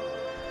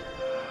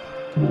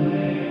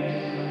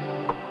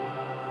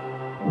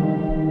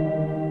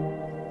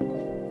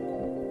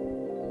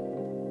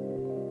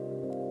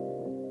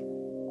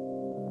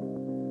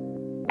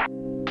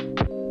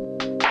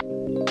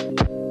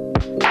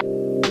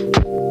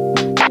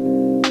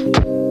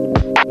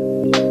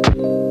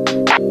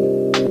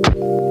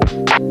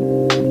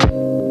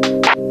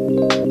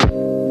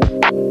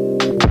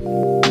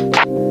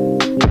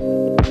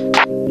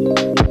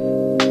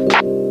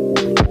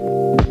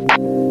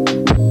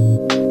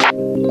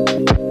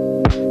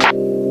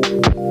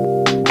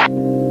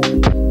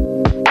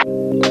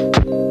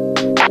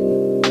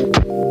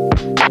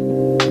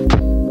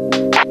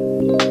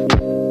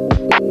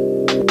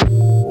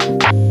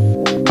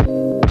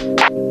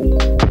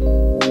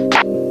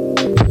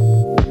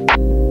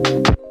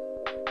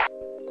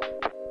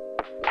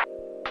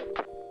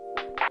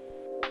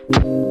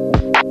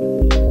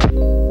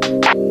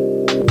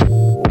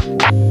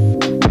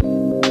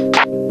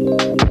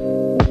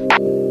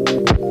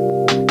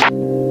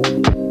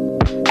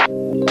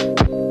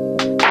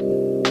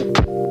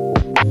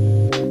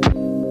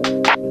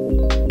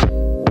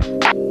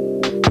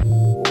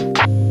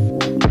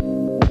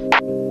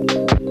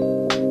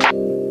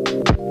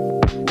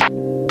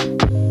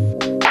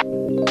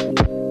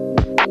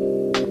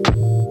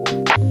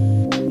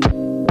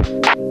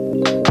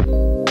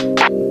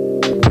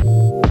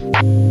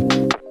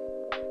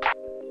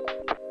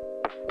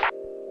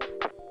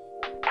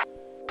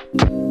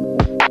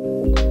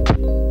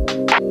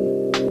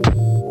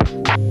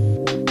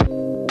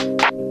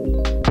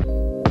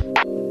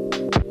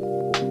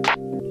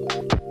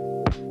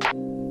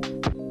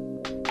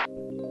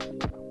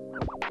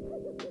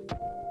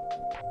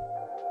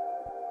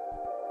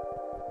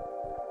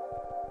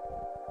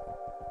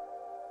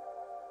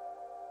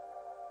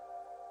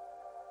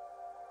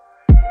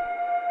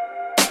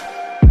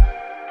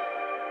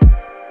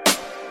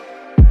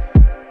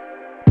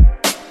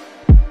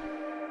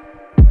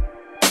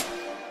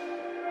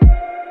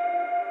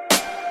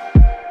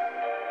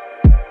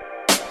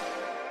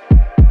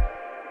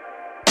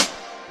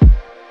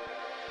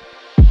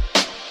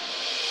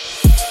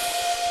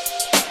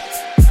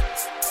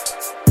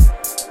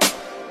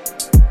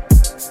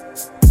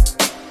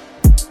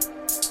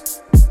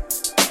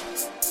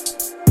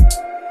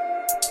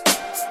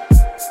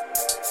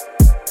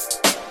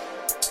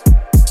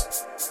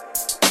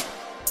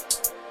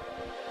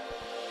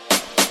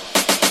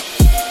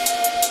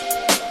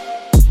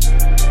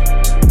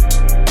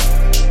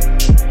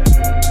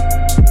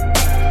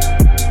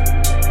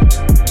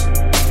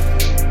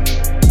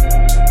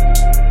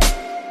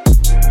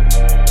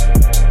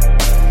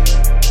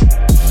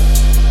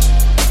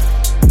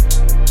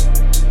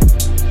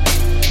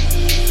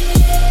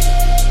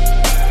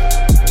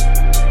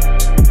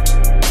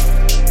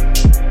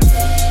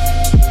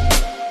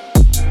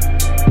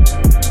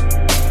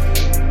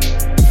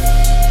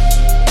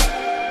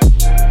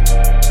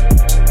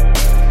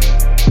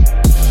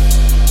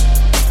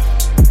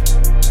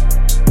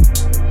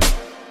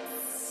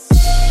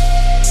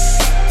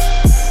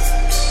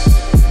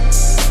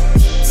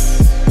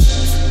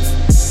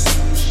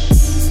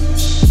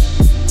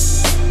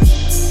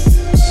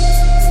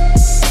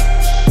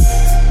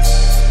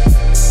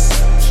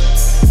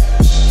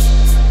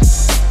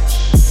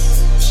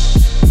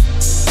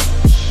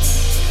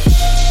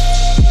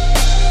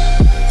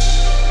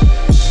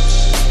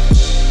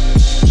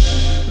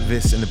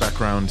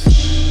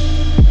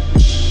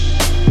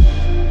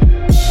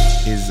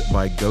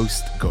 By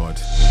Ghost God,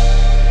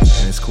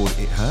 and it's called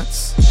It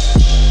Hurts.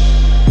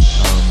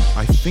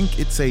 I think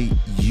it's a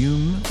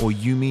Yume or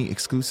Yumi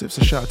exclusive,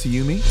 so shout out to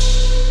Yumi.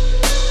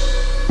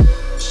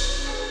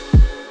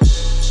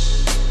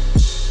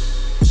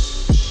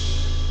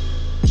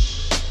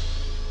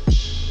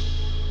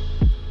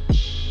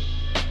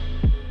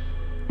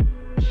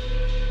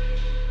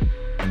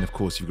 And of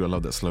course, you've got to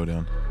love that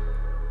slowdown.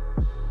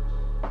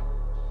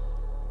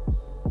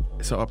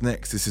 So up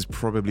next, this is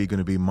probably going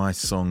to be my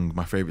song,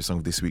 my favorite song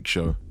of this week's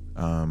show.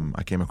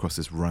 I came across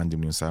this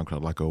randomly on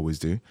SoundCloud, like I always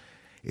do.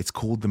 It's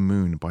called The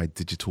Moon by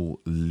Digital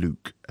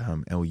Luke,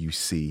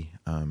 L-U-C,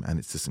 and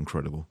it's just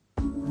incredible.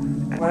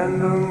 When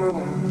the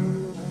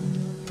moon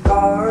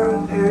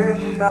starts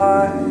to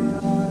shine,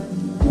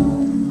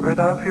 rid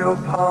up your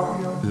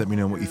palm. Let me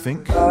know what you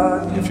think.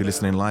 If you're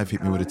listening live,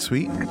 hit me with a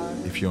tweet.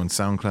 If you're on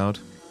SoundCloud,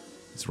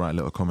 just write a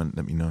little comment,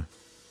 let me know.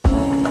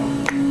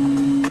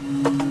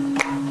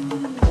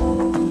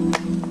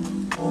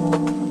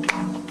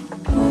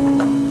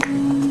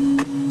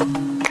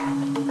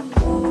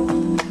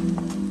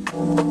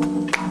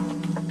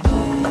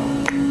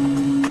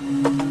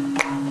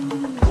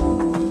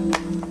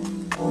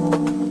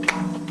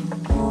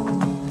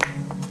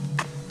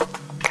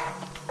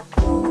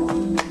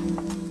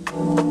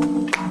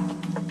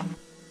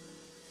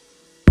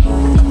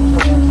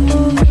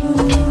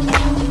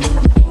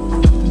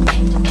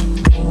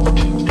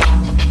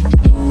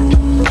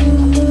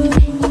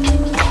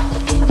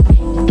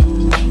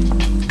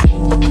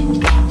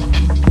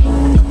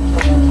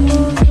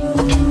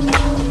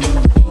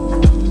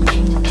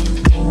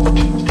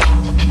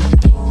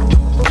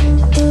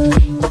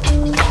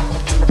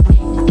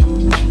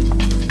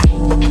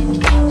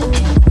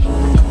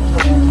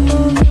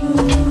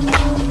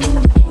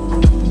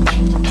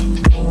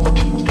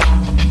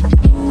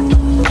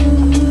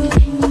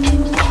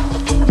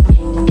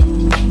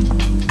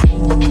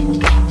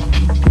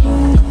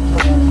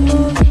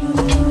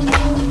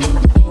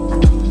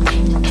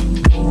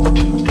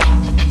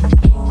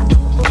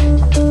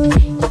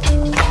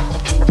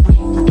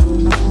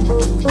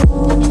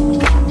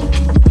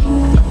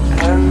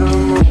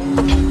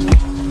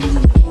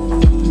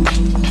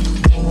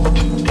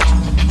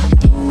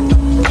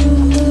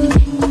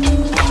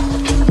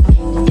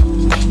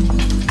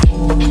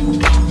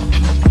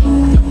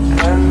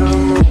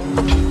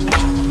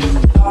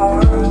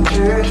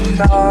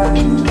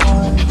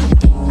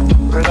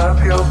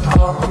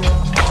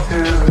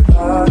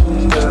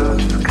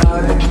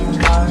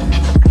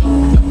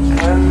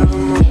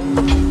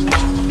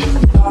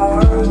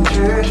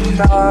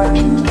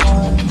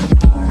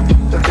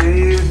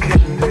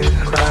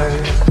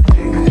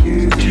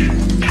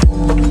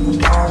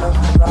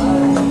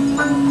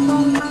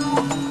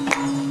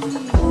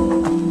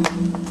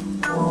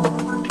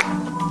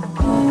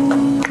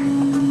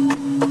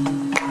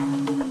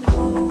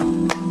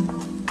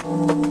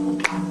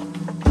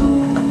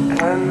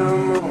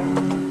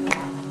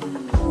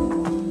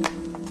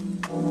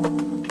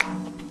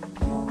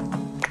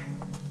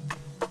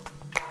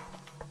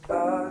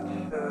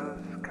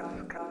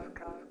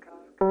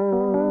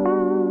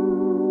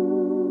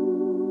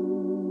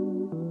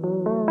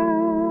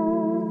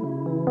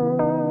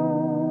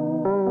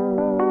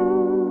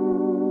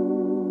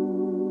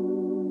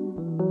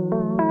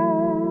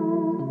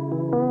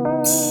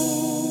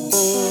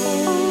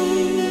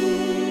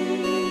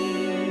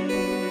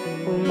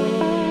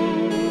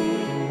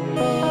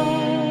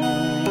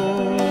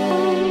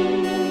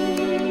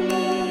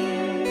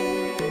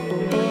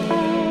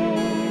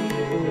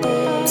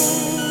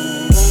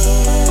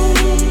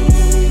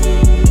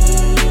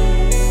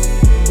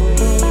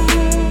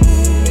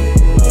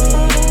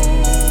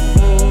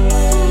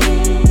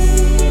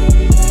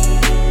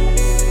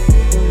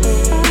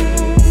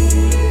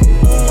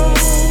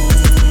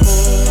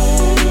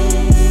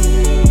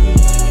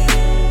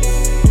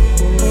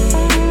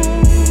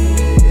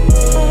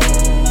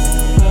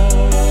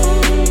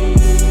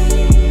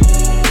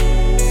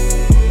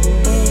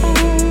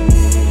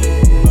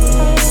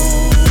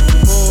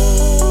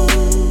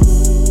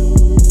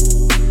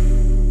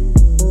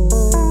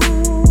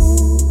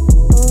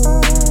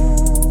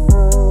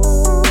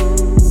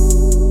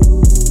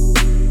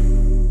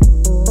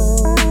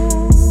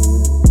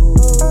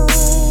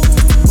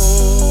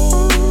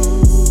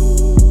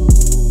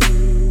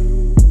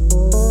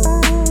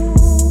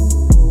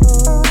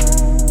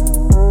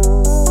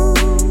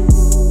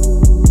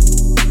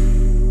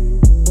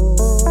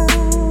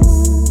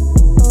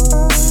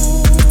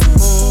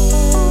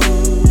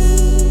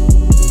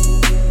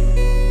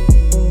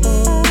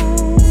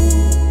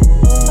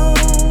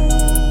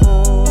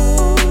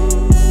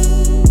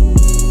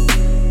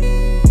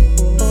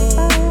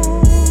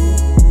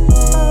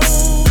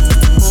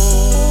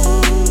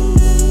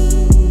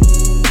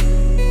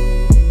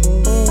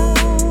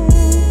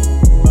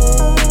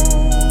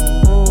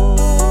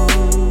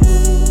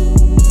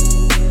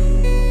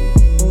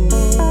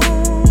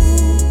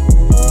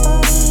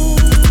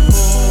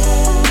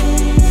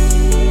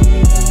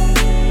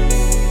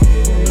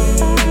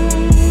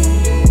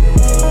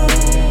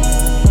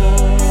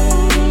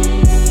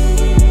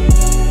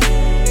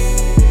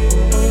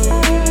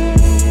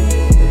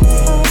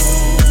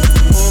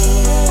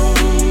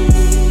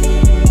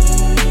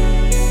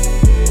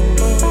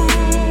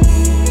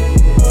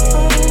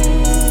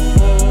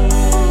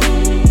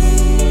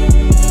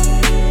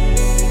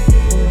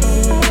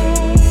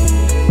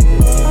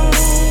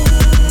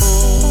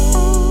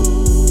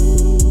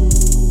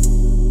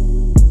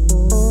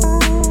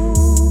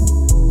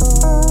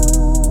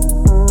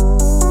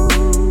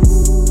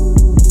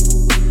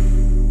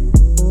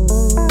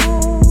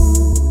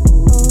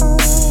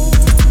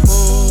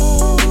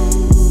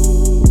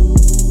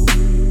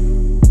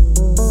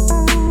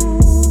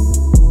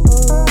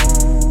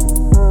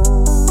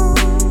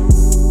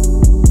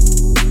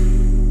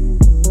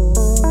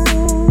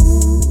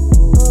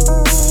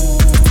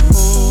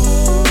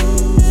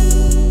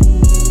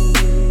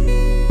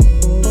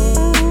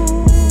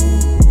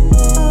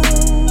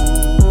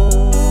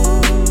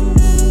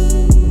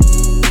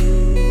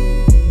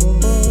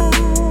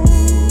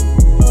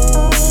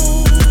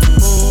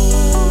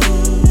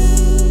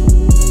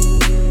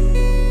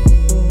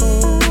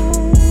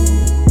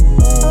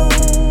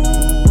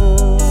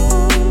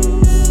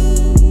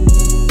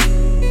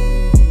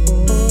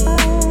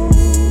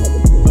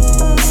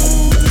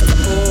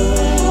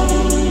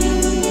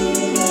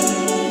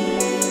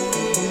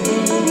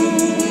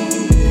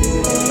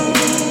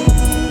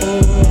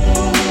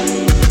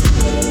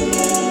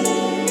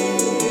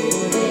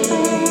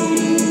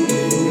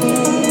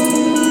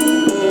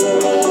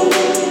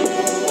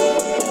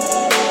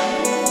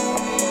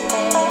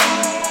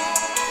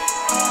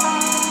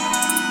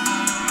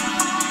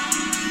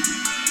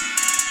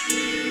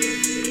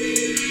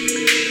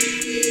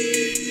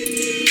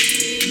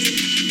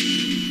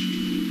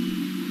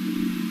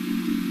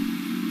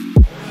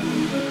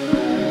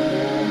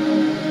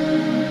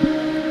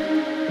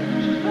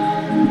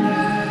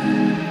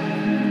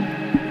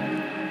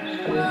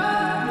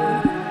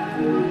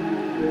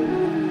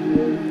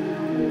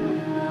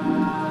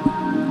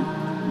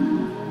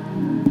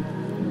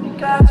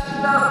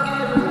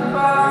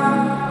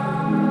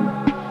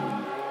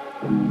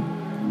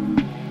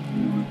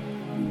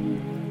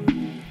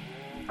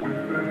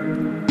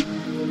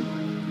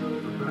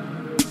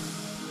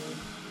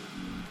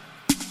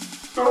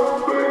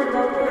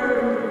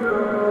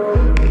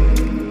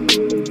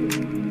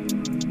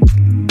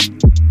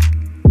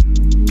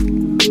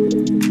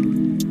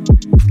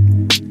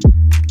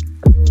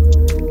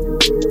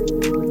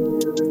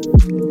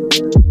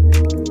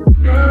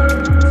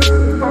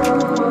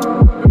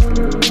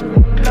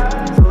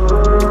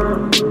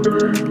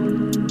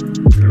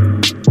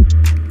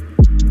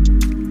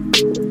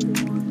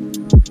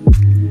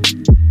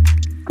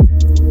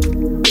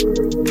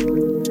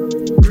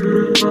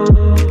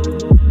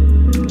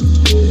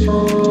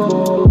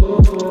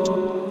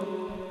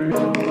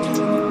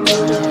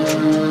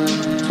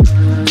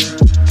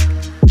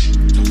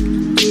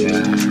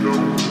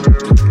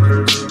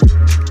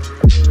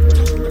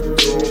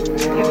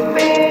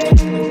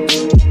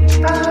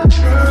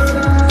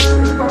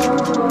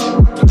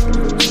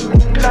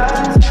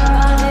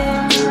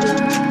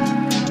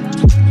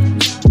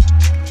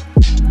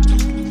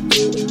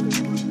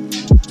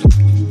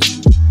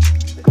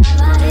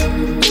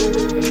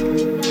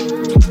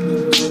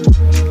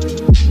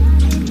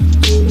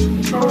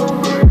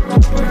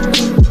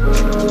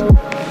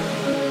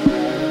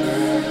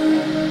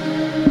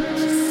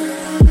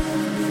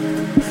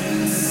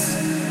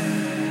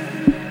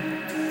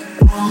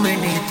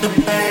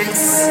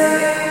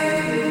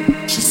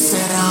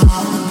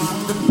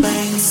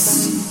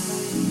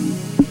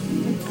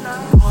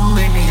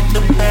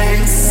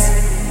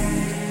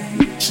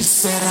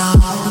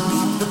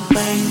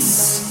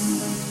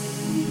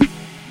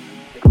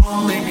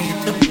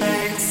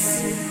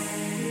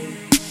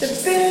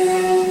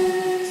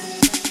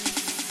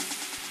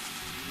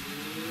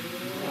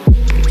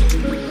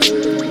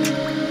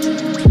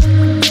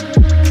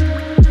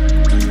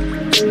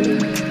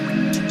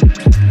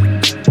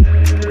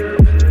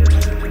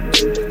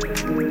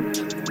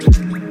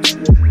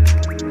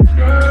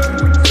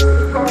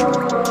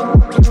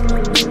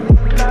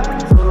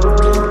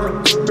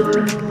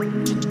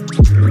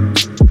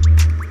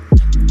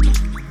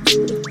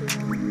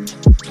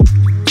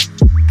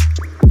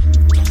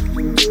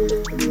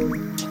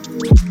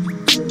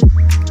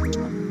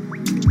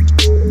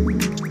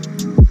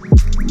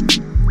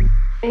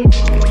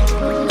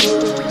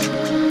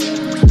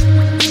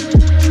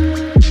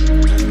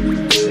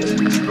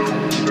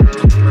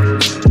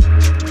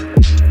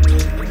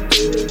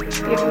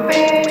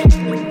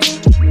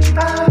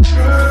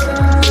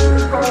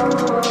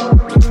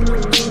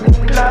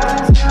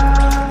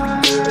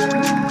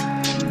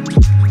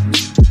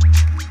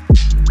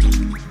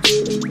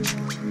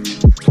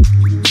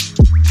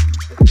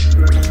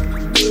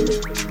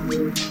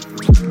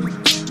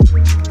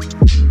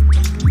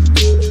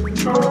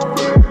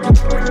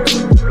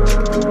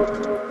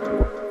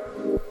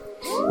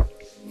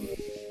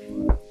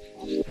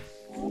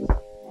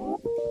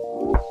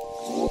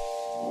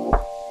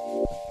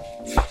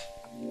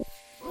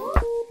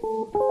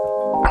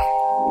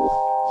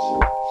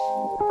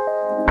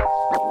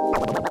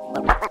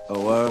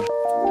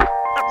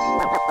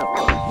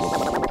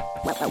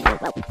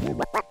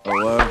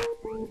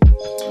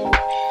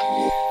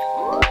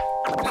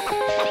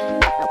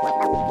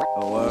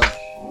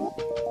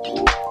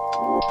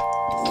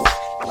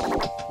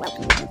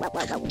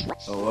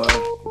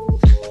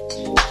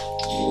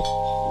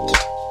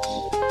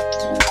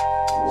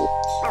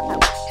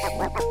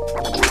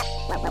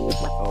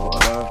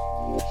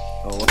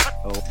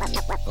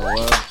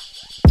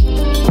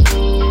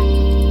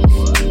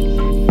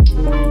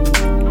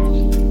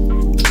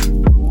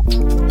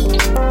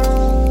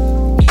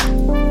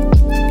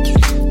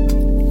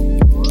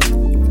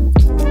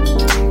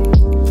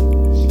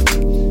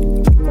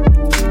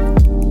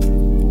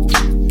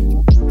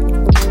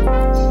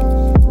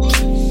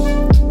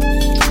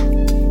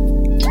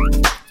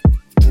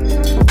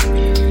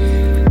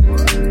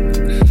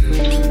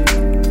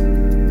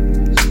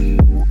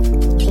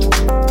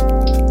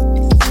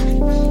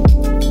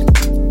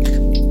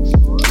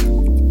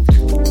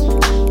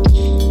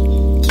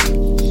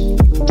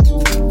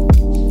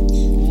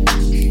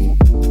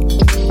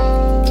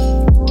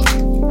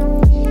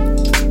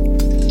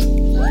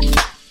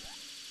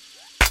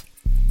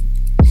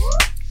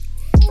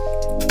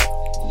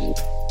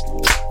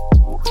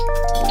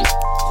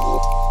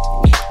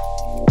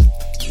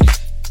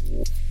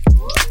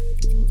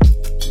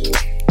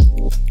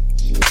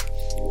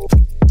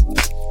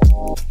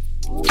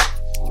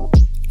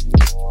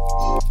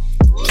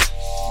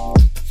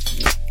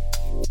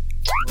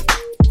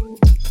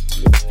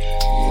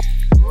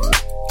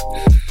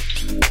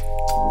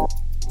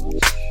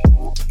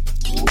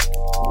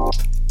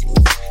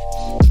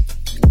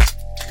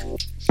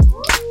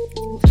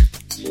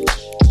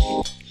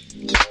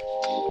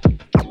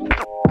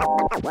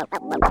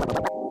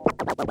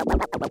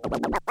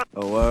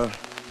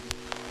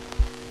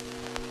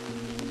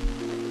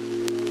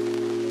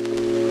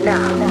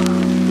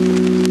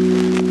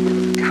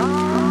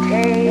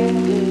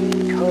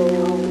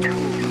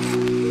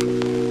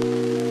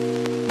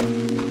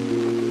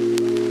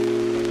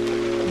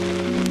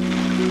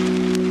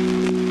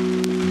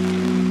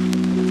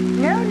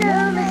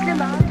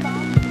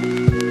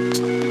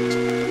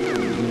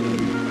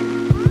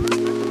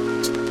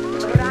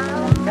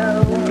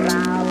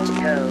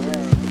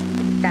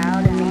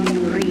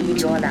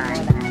 your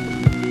life.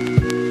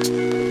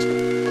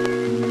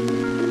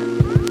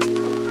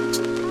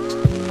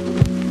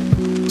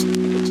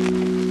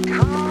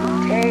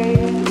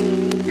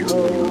 Take me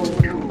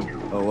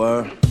home. Oh,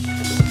 word?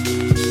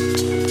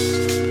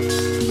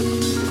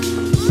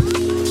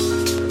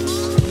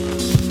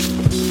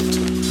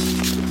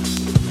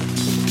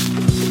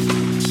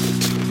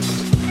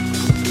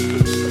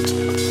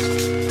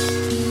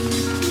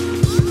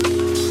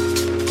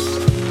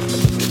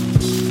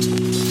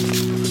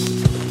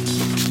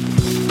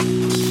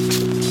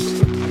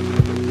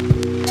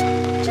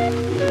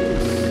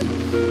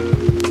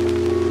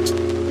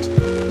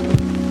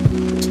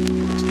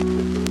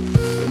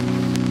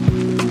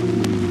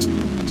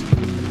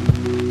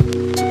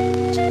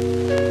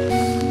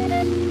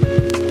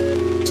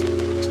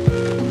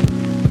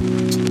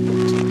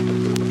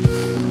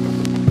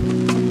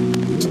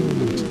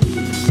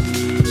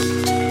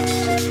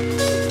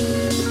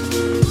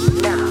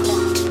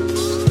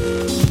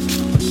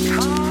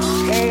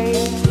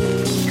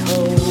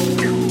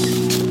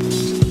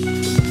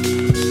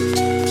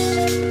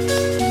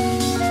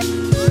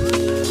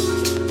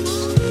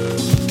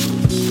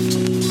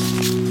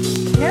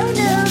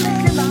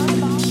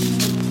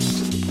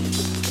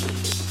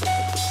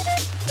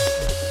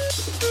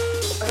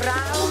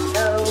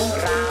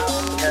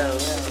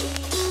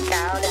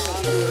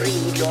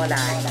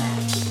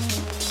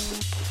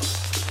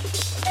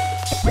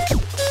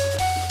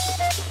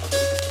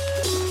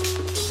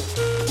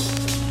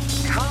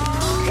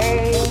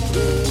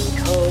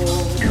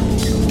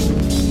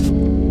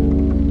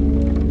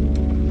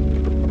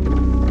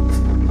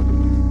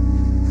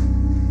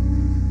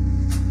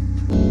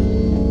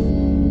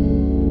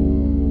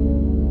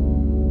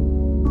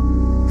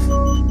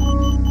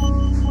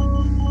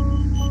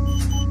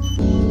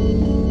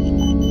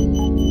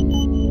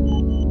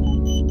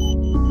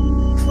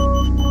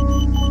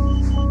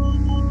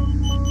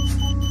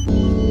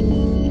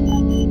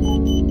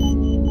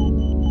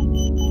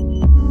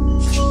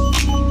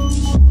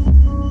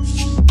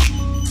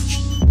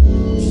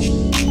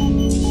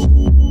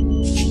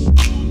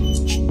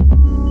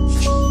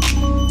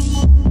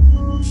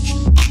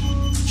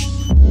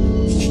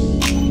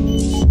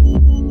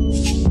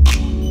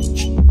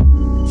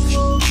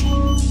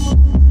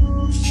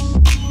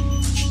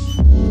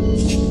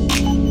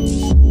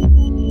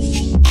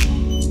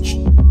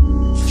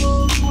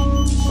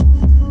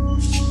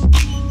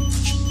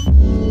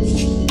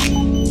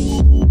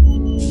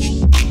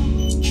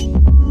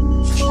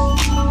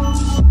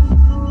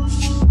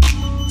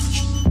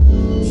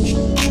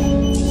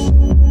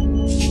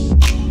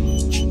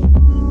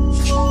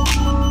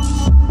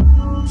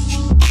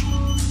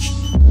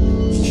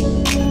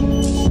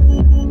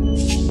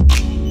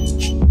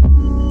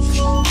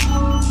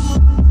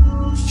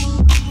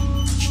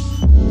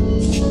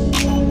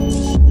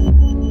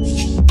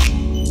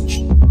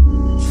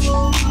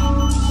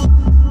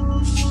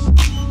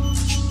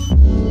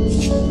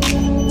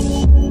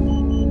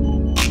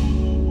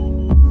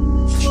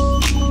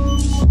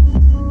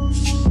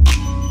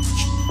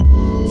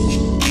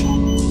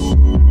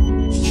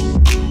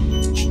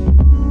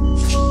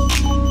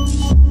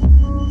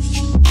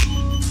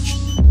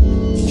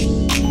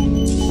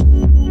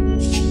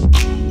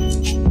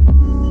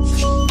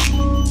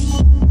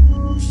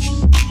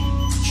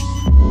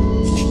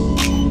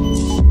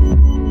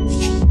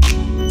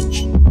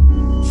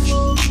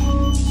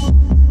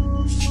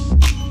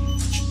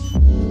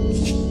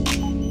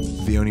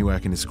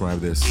 Describe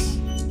this,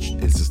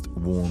 it's just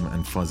warm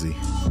and fuzzy.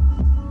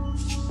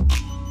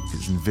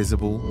 It's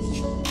Invisible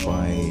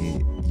by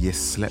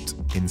Yeslept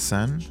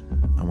Insan,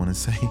 I want to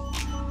say.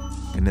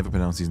 I can never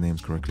pronounce these names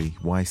correctly.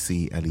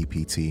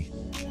 YCLEPT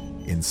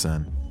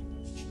Insan.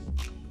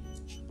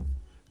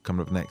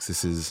 Coming up next,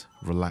 this is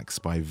Relax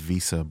by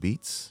Visa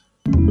Beats.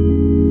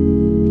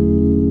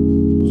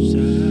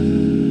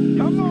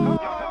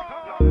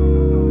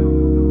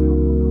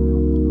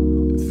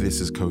 This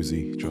is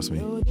cozy, trust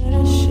me.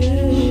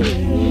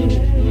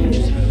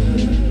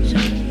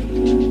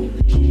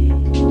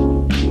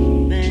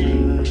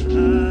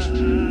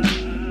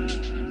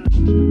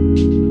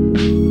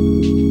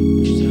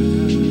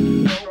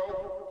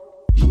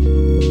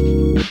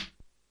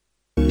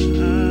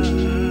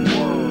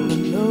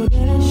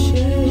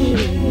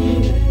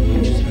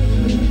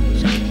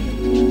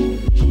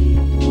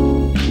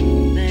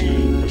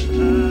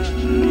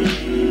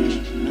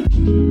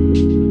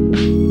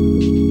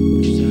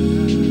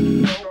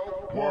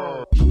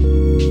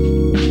 Word.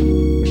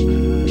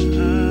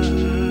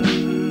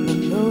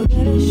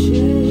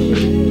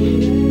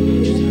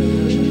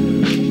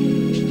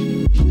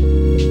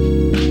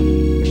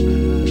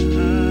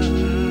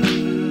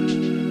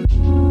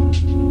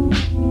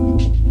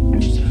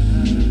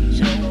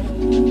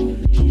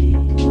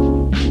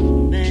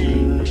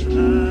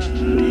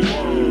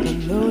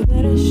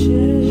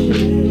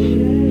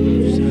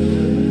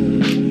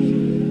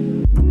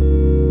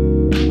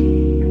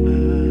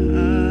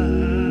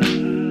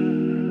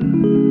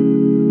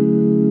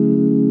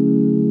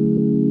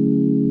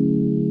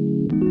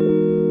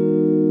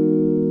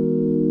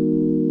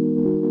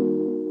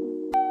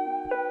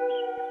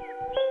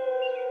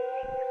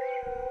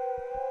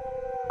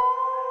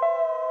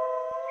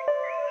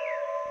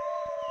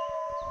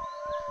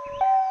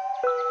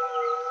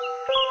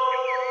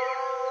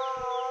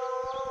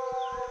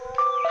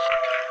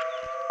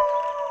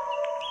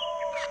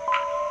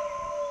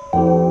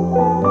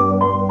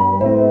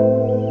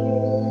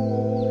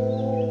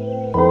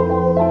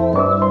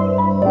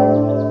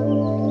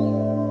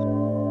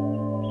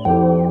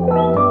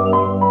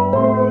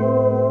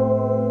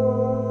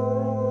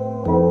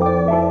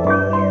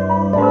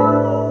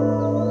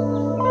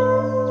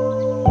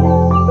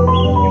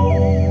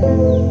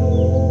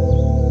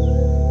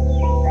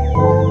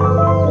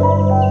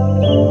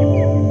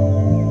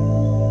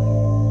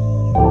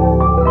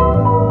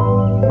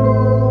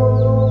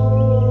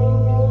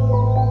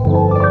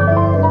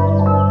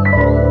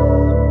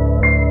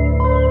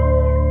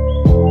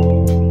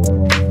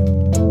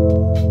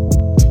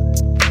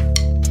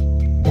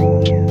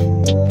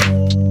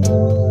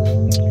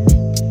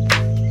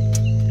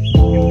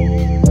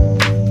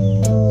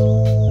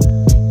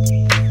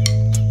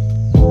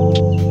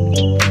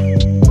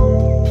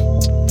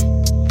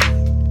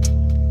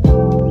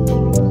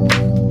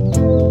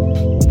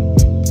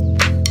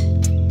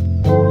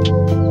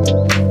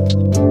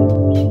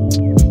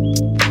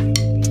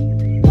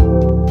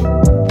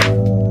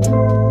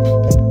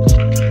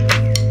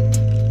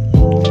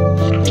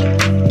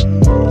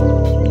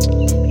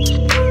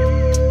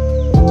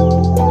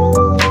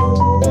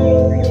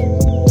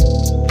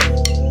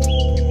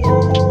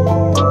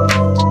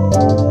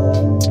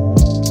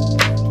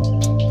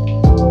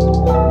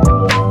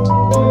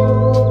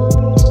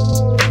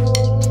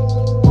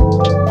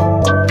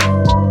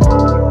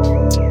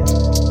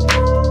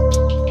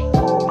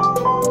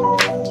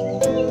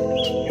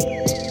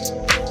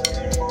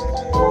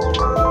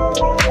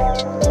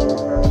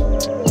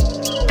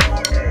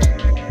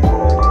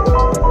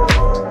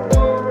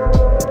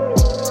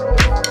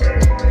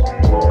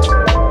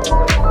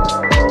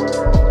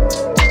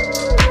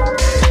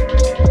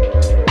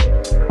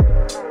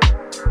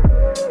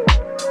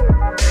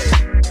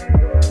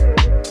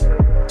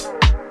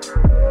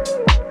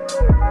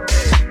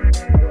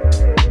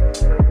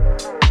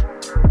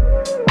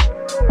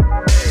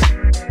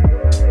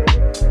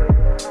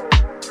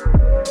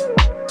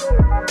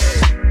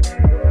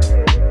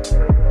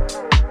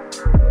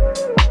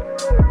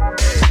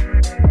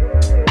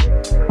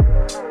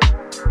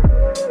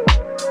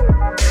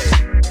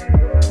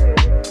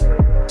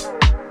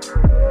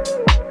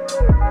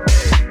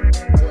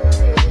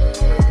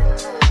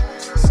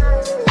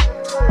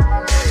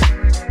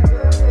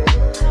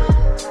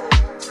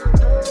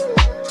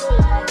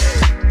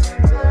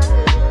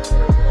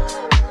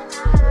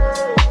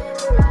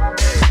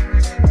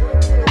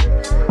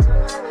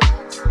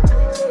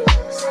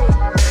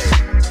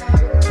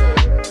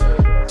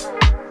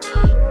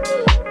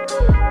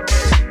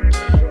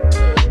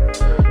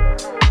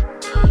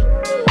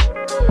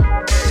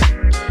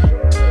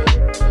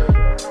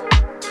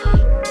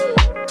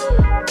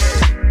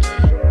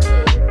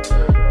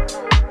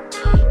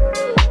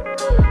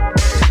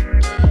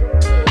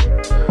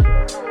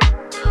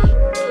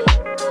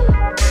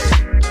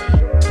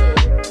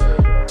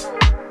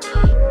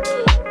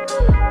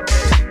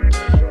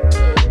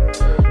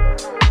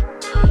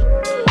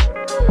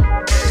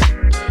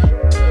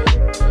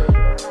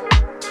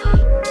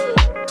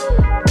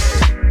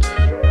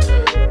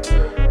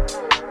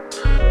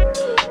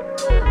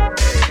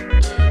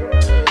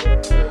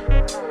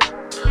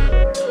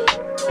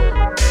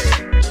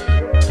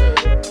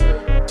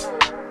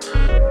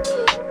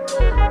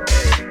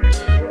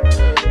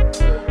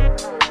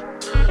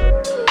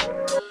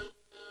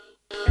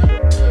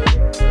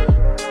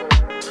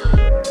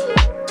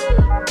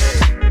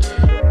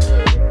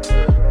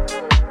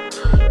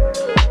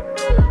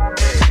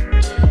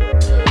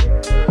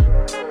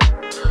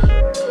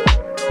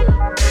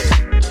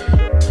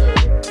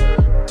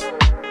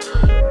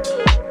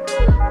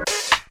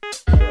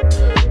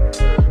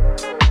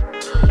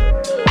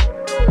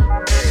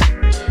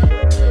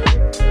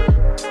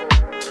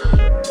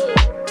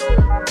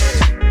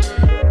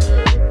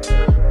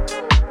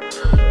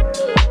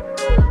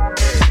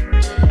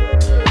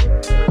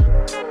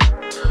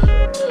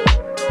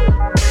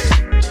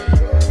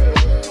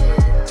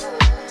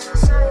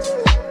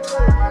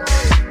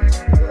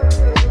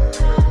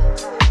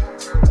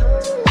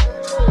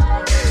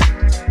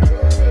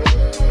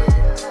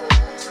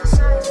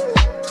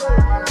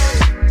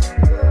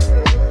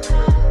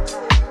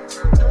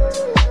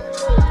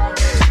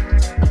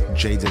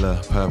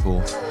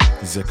 Purple,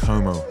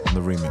 Zekomo on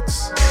the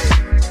remix.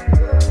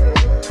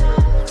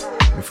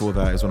 Before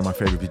that is one of my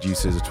favorite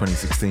producers of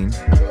 2016,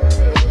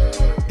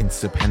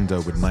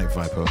 Instapendo with Night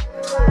Viper.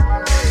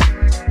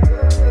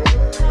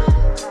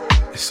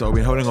 So I've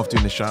been holding off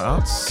doing the shout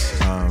outs.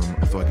 I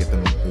thought I'd get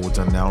them all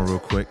done now real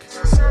quick.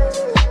 So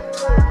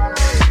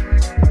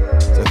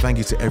thank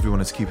you to everyone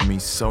that's keeping me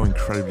so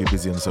incredibly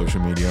busy on social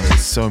media.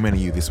 There's so many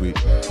of you this week.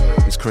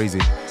 It's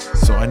crazy.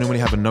 So I normally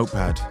have a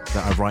notepad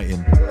that I write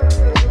in,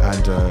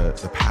 and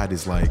the pad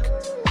is like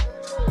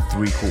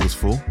 3/4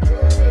 full.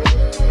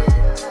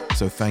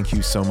 So thank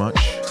you so much.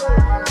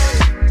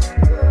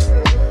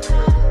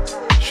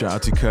 Shout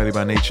out to Curly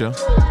by Nature.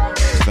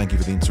 Thank you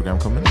for the Instagram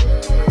comment.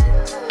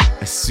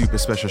 A super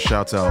special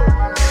shout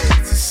out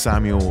to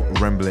Samuel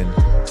Remblin,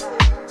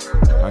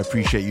 I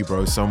appreciate you,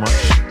 bro, so much.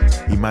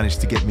 You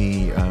managed to get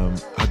me,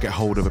 get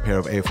hold of a pair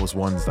of Air Force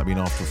Ones that I've been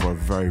after for a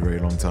very, very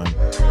long time.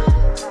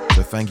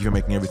 So thank you for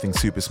making everything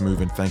super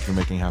smooth, and thank you for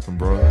making it happen,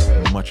 bro.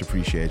 Much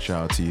appreciated.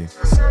 Shout out to you.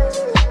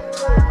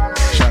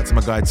 Shout out to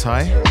my guy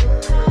Ty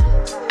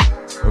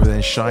over there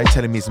in Shy,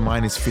 telling me his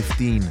minus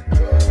 15.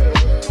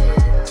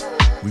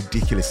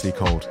 Ridiculously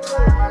cold.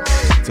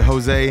 To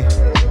Jose,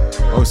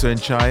 also in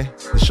Chai,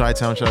 the Shy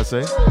Town, shall I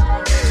say,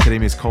 telling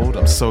me it's cold.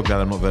 I'm so glad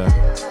I'm not there,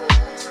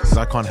 because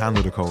I can't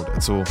handle the cold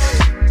at all.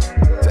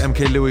 To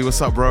MK Louis,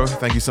 what's up, bro?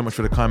 Thank you so much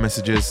for the kind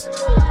messages.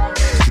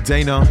 To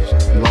Dana,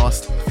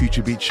 last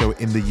Future Beat show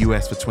in the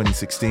US for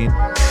 2016.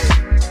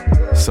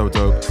 So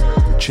dope.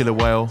 To Chiller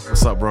Whale,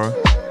 what's up, bro?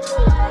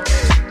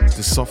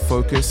 To Soft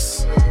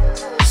Focus.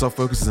 Soft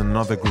Focus is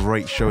another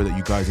great show that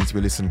you guys need to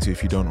be listening to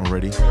if you don't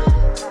already.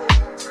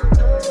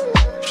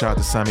 Shout out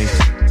to Sammy.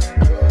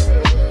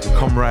 The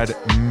Comrade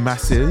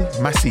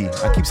Massey.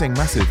 I keep saying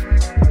massive.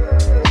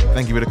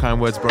 Thank you for the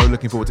kind words, bro.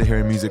 Looking forward to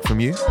hearing music from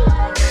you.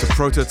 To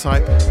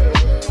Prototype,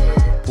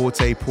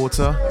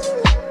 Porter.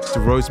 To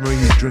Rosemary,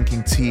 who's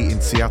drinking tea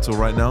in Seattle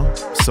right now.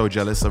 So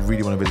jealous. I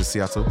really want to visit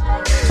Seattle.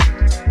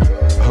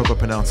 I hope I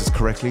pronounced this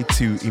correctly.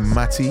 To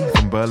Imati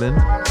from Berlin.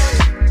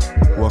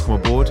 Welcome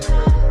aboard.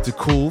 To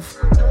Kulv.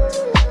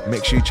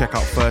 Make sure you check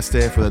out First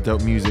Air for the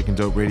dope music and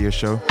dope radio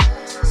show.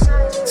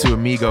 To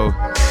Amigo.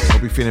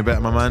 Hope you're feeling better,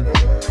 my man.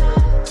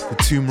 To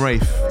Tomb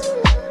Wraith.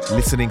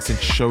 Listening since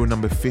show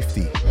number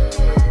 50.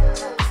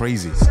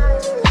 Crazy.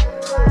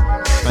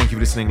 Thank you for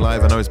listening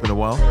live. I know it's been a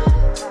while.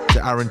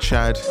 To Aaron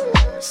Chad,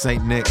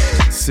 Saint Nick,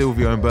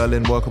 Silvio in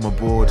Berlin, welcome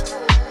aboard.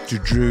 To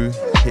Drew,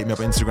 hit me up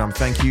on Instagram,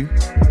 thank you.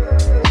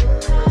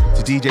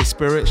 To DJ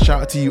Spirit,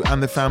 shout out to you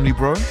and the family,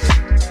 bro.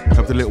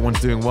 Hope the little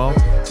one's doing well.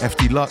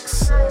 FD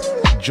Lux,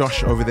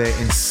 Josh over there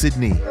in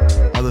Sydney,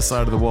 other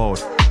side of the world.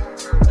 To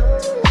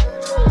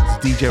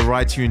DJ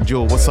Ride to you and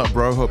Jewel, what's up,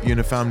 bro? Hope you and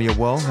the family are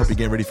well. Hope you're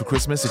getting ready for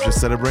Christmas if you're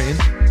celebrating.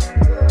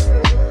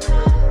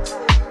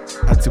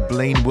 And to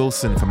Blaine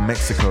Wilson from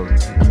Mexico.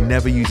 He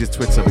never uses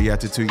Twitter, but he had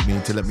to tweet me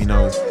to let me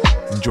know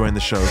he's enjoying the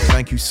show.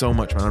 Thank you so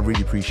much, man. I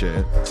really appreciate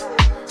it.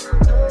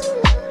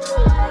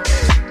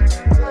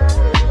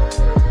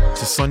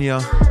 To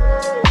Sonia,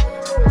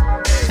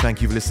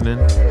 thank you for listening.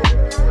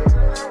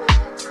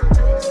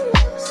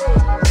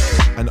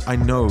 And I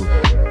know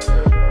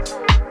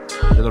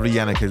the lovely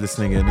Yannick is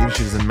listening in. Even if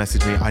she doesn't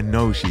message me, I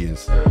know she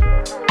is.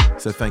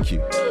 So thank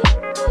you.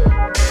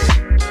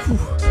 Whew.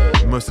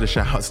 Most of the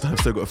shout-outs, I've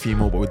still got a few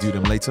more, but we'll do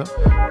them later.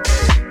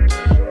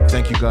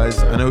 Thank you,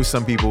 guys. I know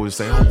some people will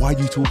say, oh, why are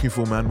you talking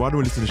for, man? Why do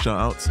we listen to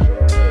shout-outs?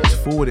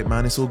 Just forward it,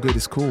 man. It's all good.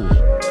 It's cool.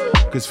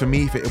 Because for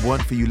me, if it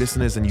weren't for you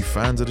listeners and you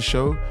fans of the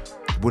show,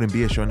 it wouldn't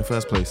be a show in the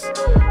first place.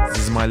 This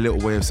is my little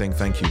way of saying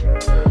thank you.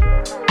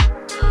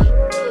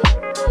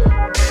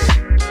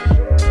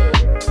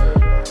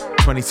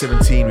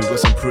 2017, we've got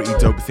some pretty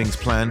dope things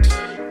planned.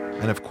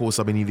 And of course,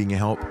 I've been needing your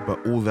help,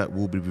 but all that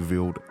will be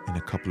revealed in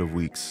a couple of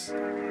weeks.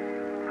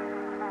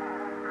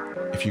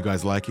 If you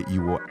guys like it,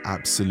 you will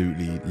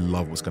absolutely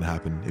love what's going to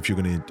happen. If you're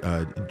going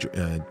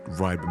to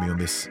ride with me on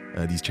this,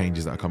 these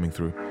changes that are coming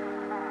through.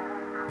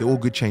 They're all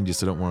good changes,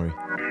 so don't worry.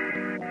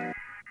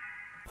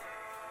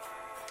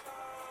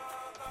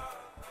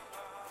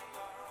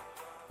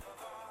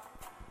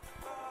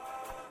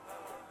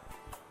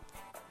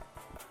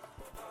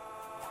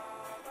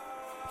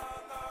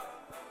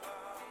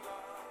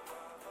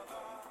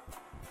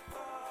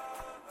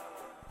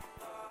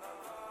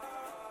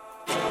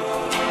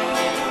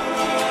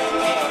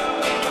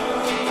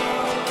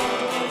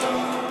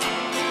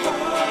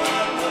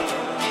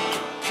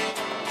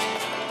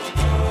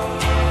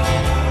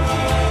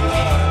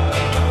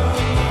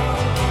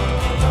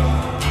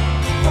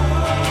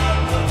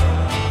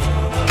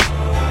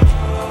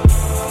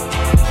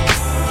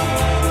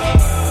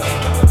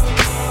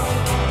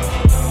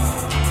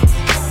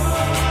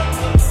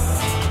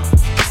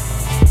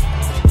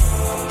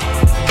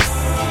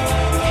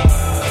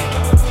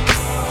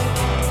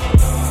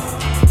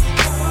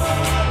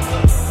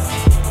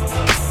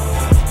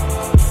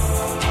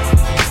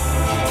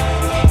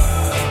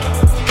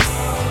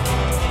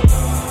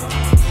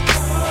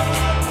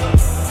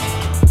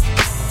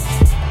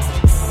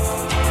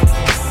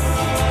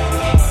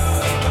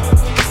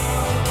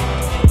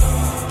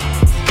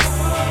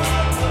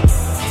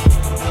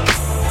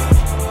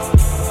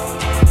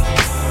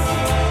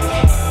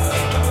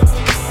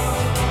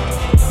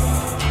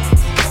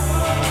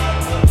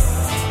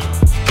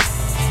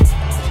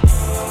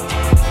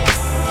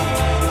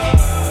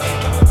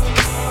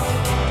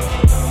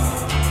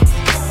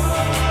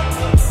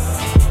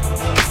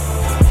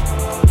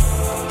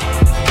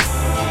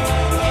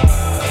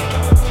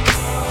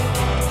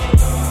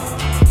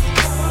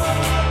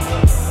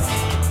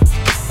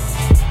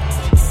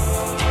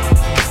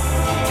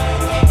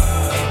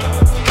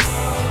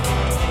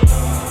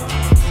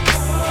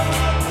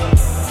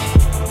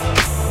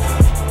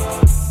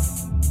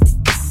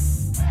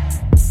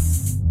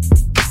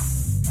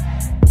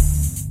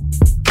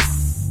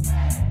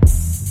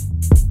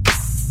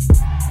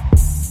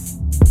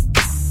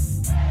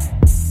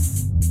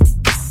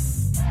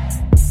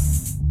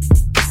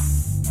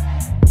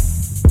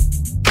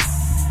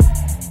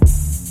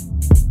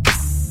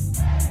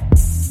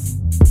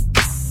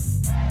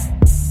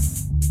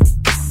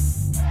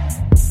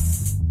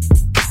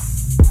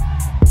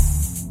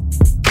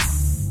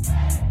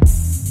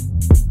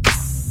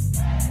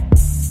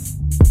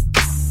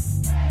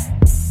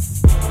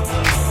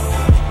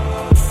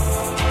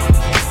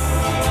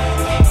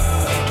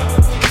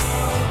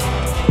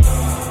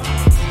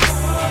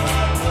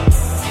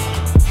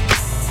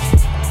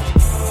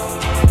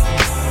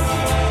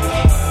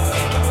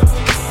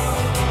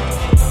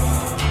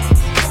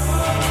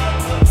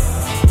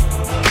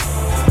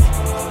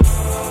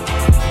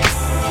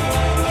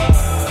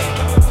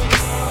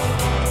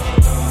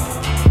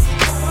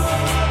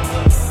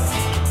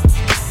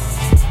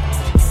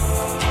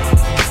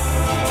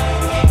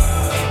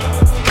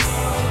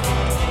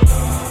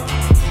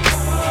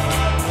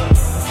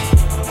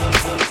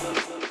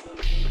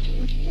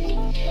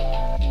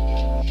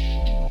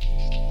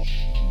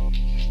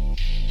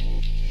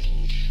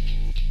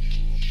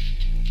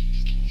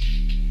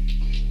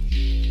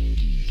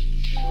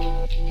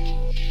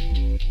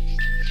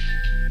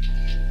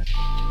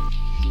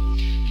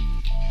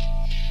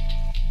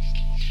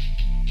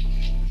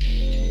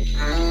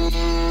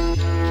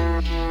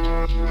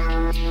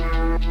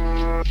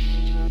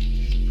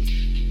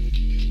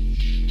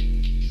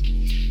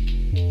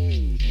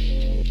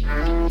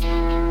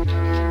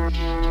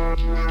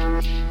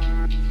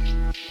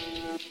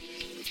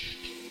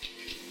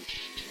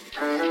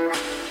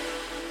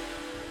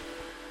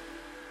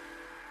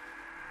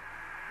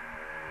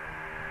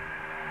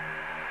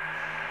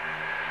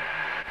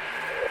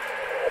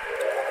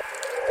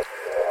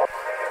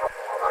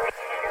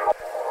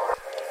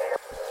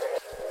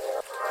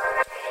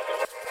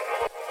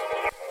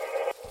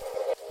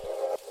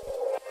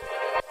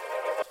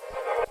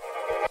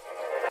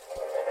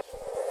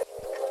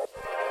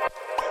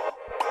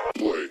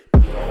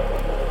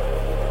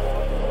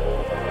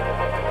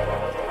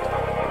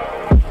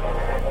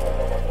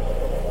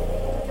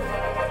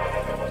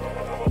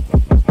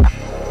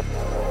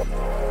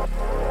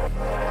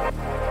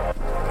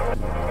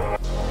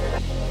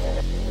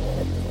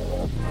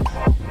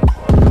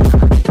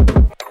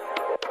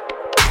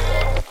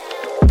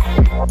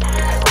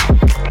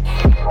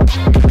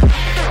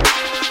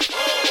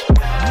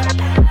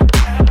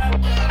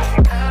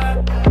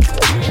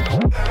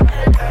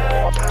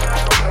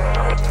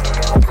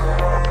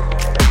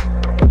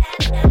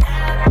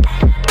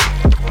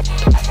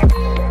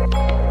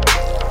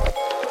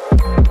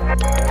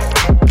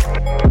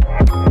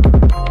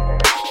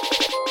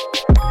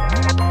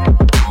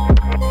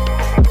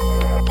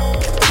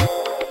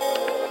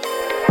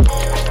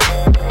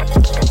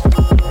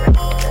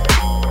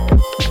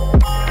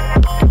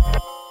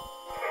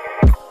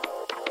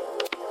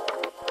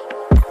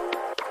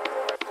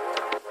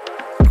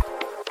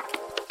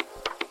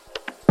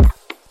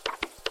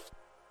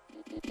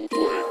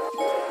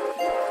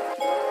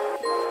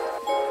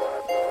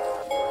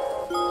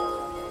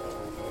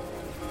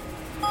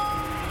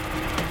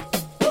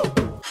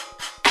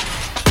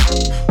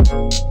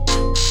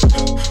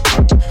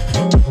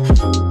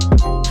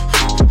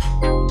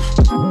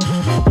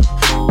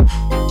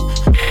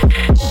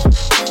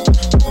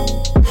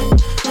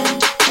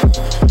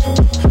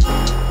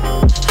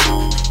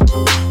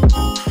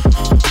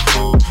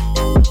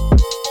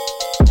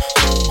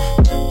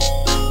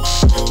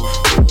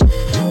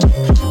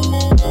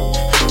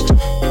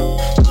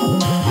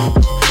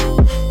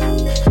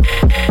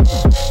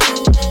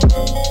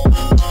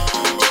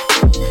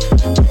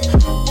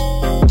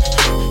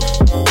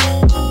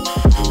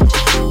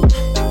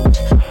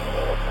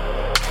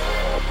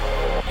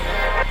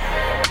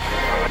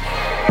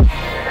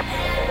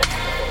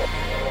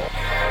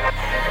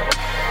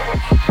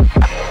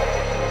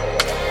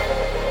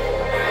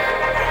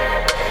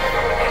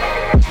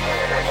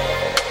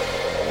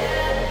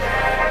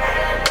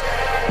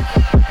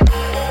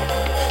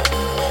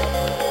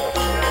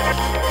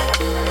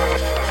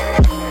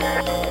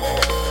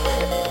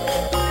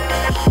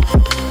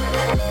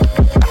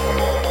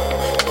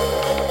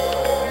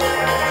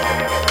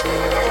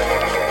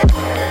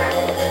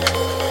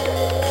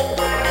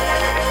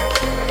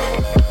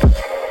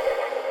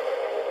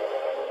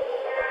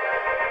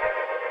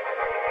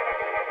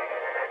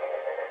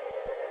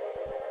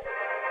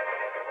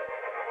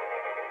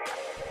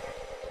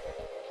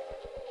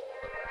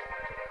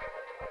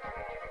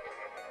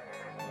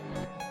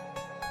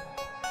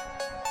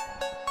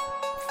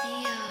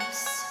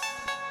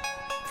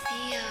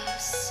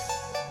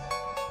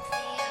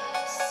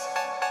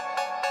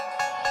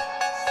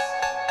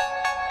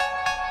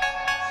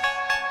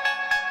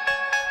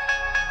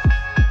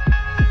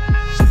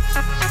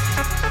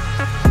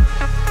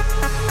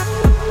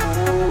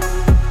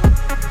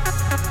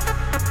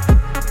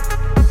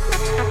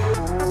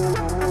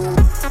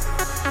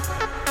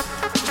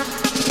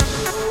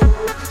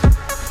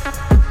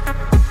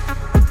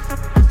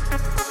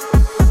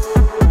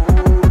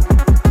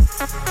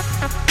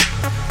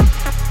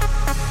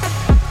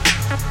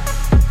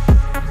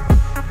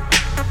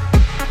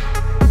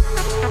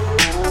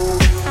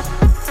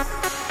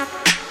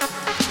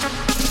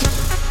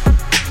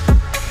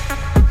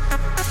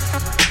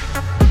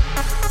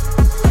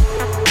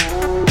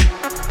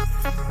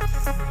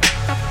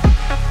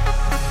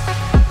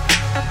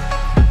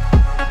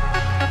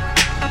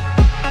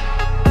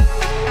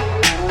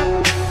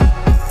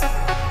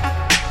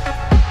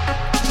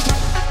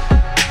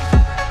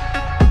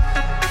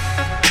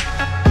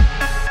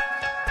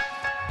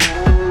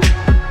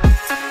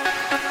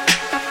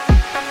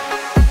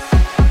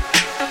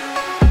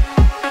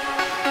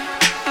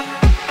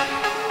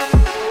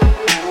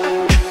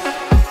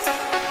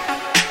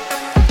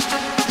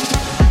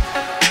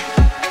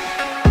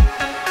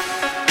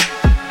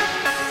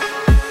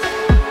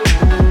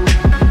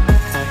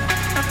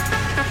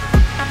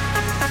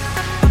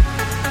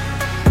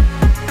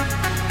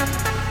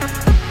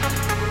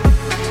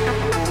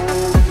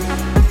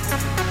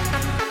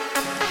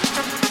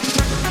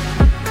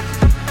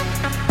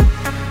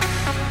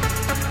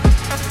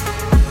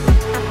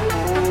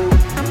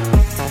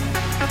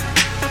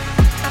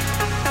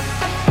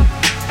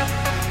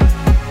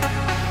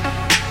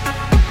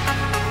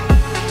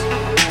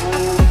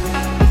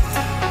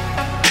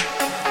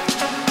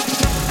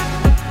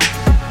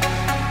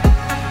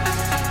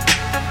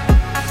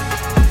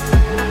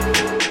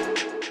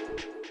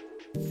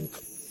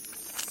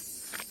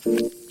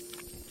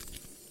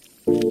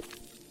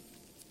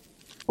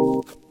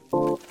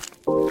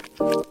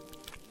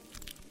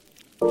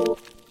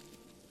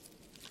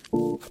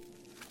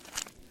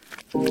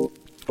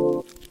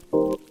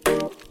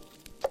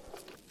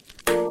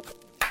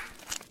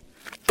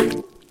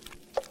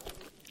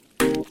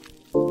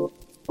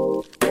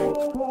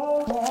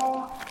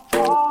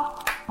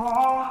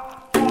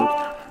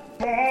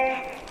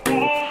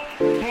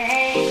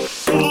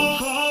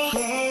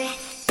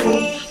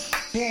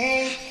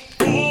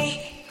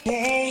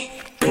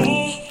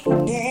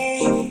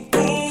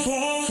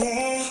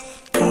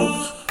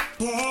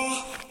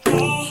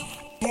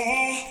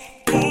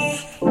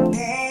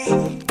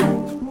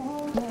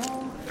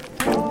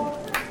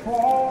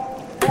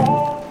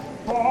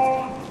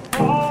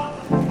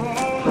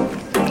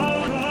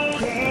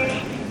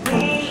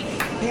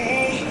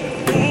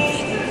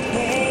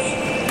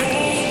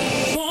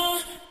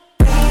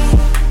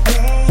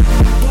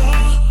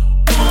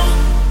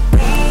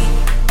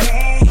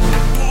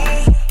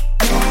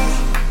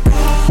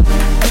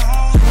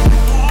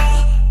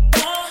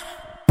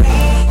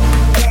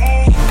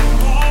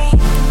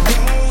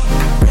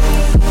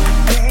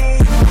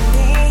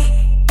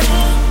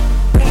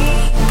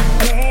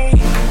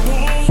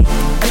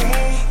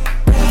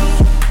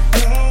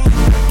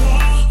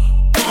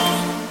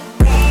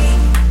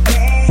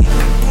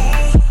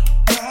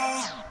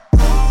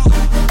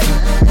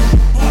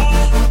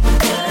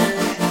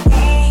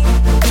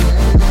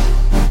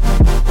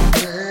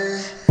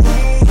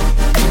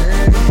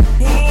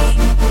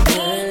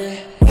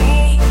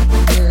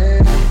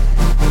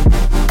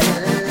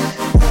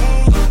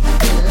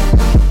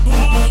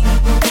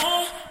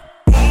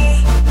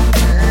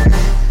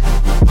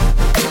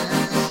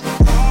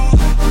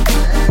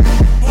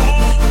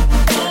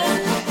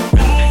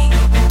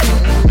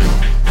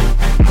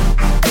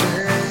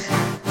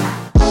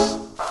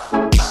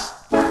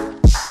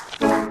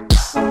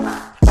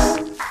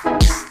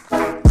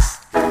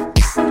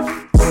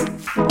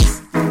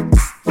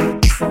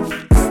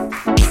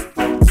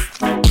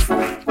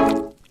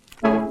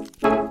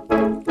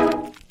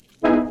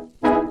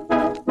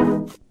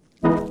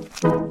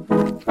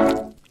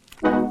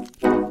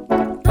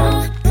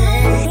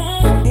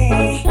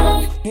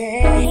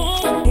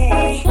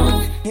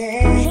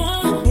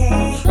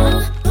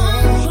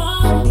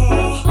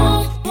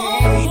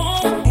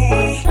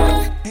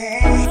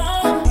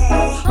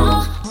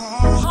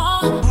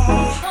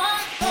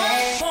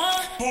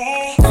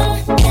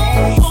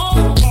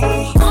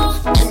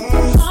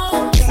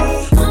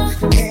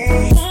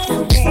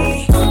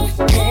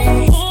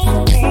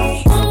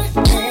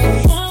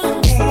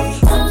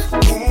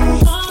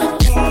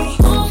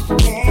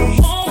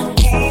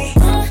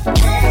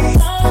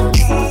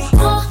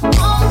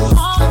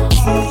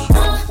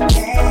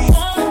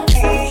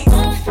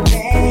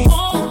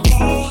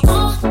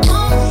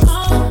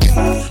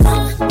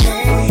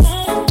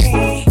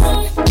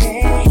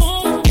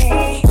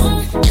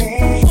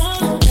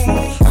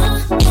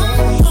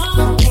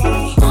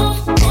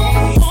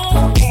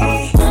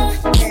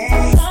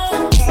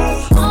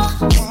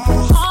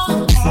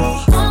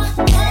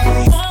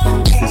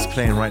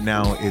 playing right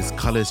now is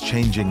Colors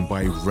Changing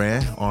by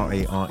Rare,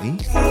 R-A-R-E.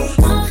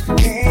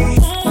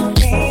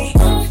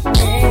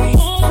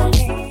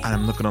 And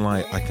I'm not gonna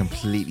lie, I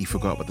completely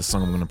forgot about the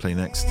song I'm gonna play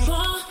next.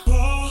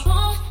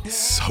 It's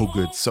so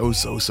good, so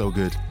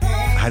good. I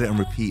had it on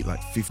repeat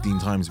like 15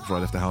 times before I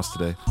left the house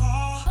today.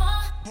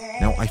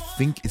 Now I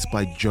think it's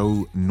by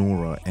Joe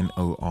Nora,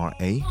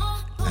 N-O-R-A,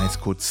 and it's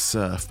called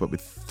Surf, but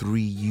with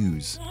 3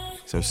 U's.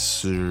 So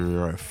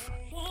Surf.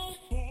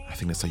 I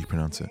think that's how you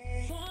pronounce it.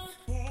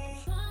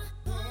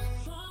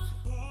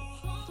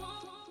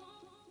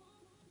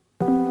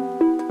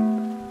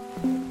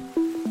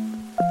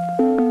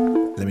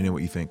 Let me know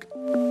what you think.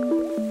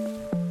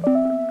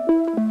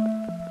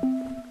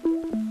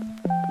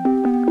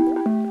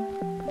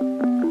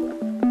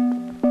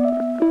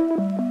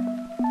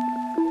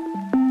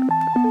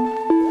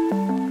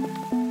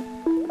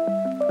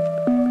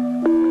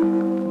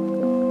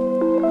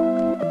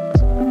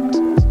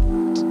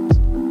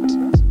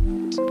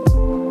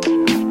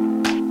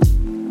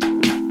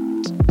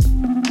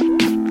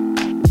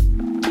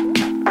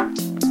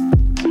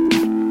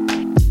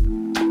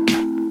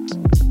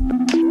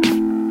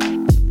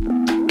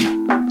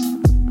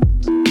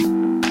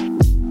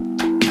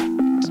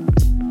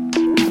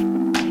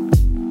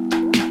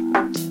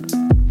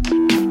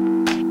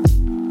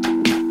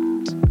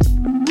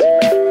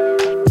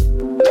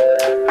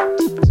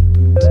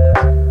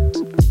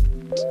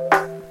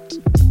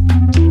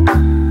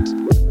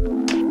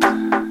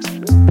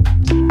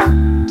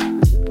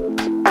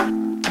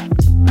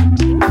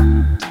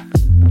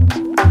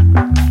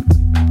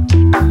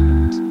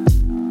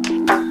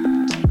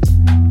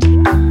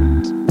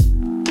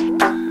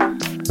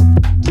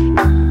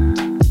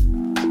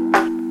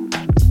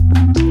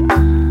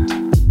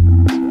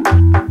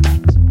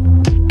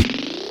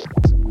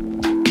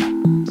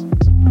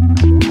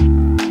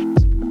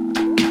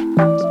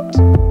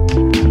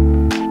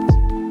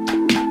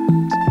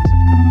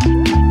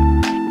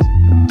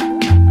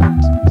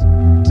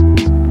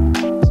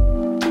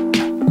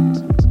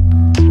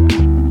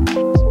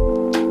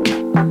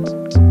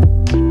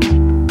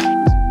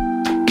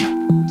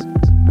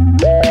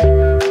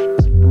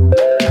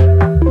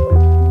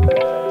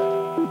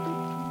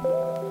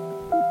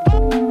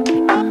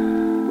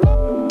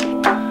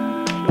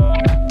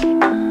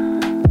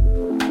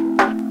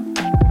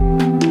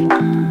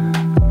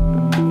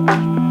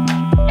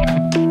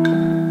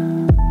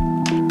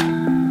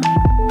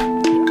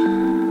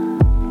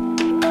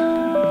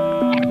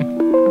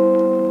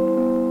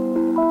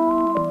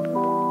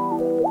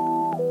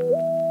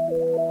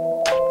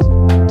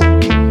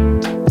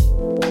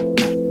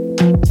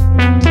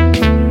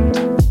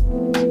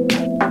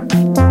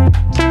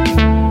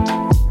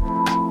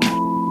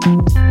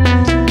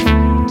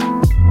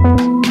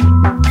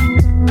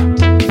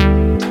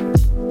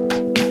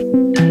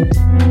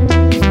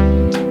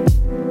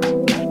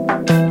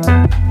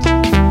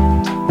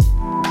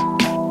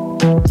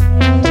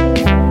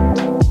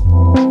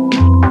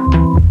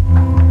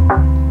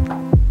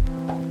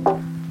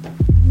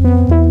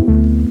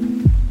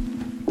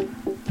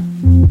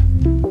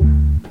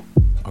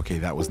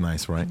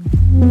 Right?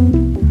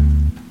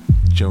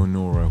 Joe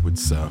Nora with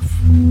Surf.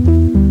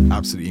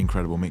 Absolutely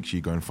incredible. Make sure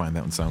you go and find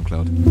that on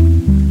SoundCloud.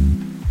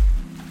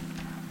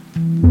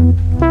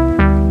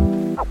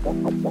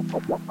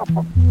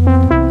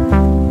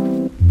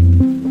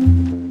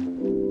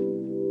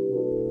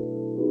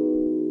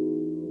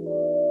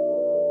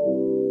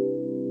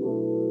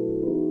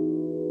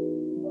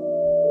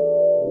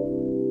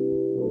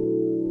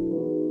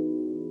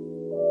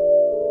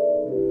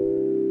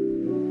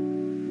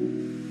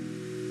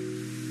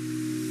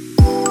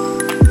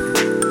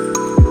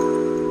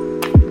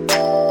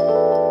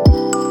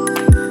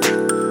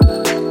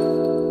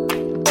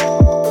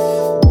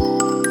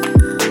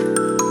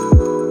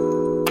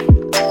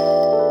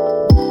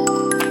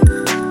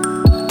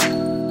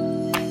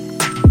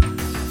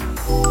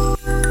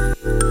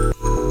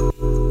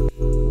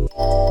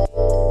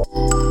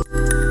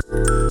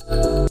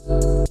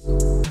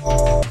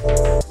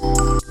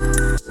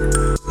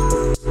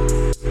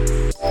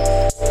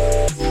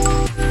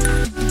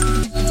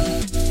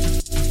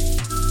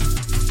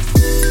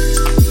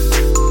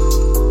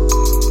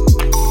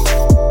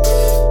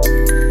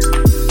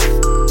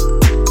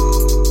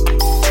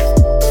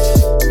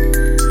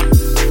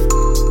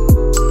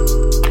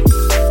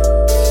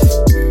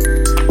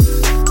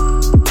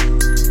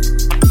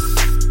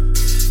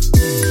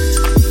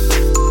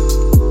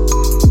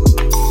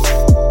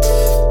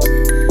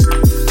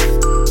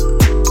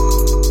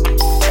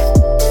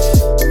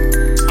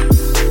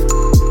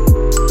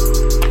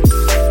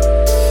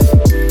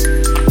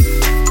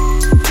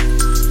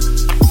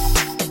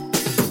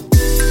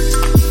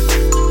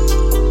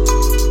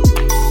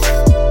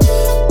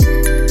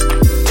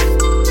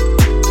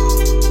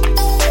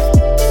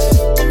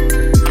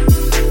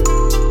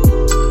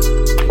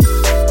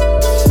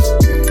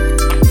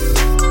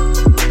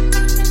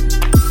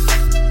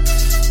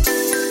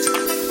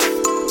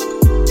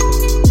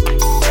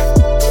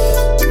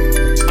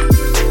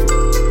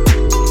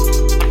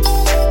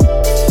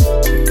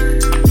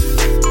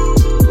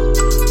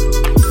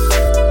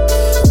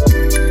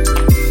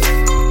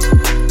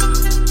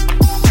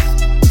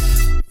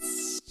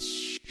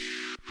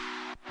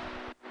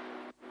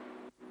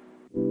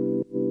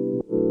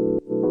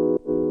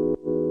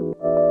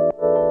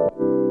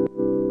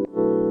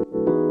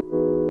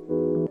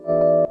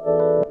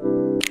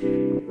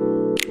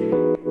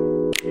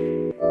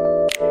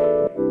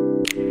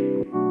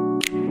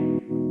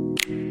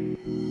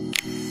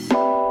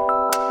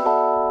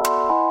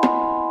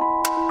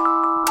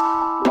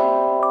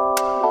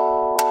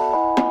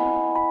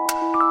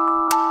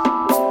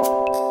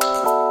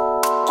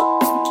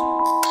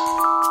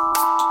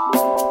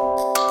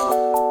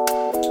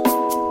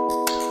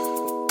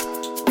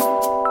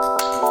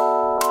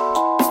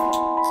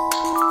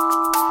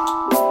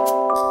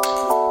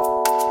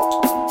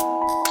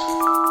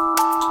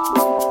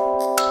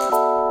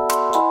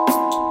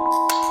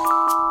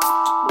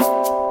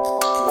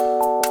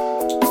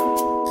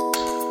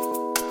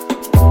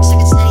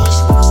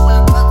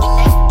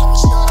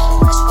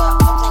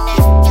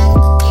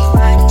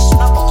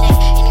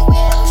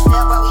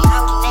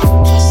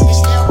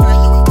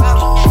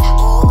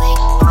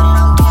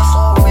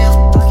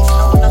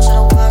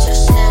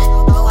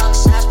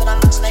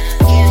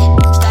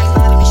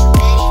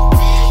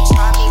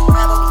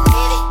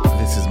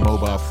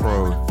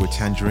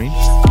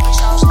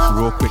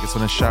 just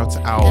want to shout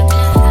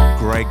out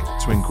Greg,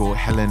 Twinkle,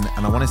 Helen,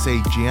 and I want to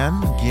say Gian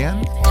from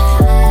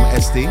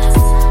SD.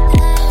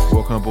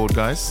 Welcome aboard,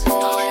 guys.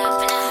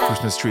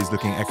 Christmas tree is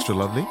looking extra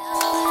lovely.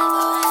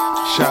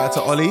 Shout out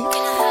to Ollie.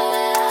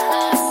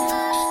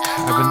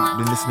 I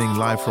haven't been listening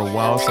live for a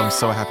while, so I'm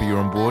so happy you're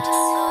on board.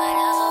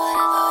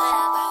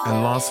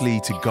 And lastly,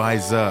 to Guy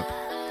Zerp.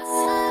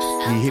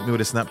 He hit me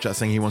with a Snapchat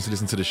saying he wants to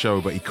listen to the show,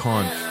 but he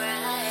can't.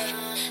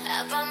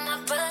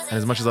 And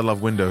as much as I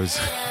love Windows,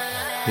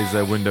 his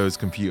Windows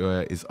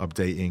computer is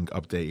updating.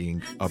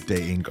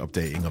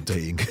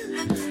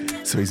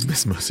 So he's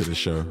missed most of the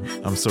show.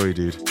 I'm sorry,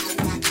 dude.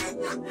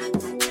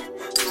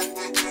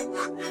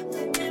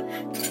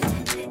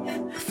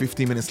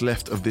 15 minutes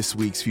left of this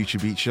week's Future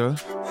Beat Show.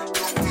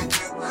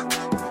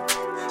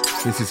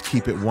 This is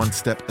Keep It One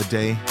Step a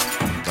Day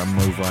by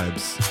Mo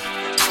Vibes.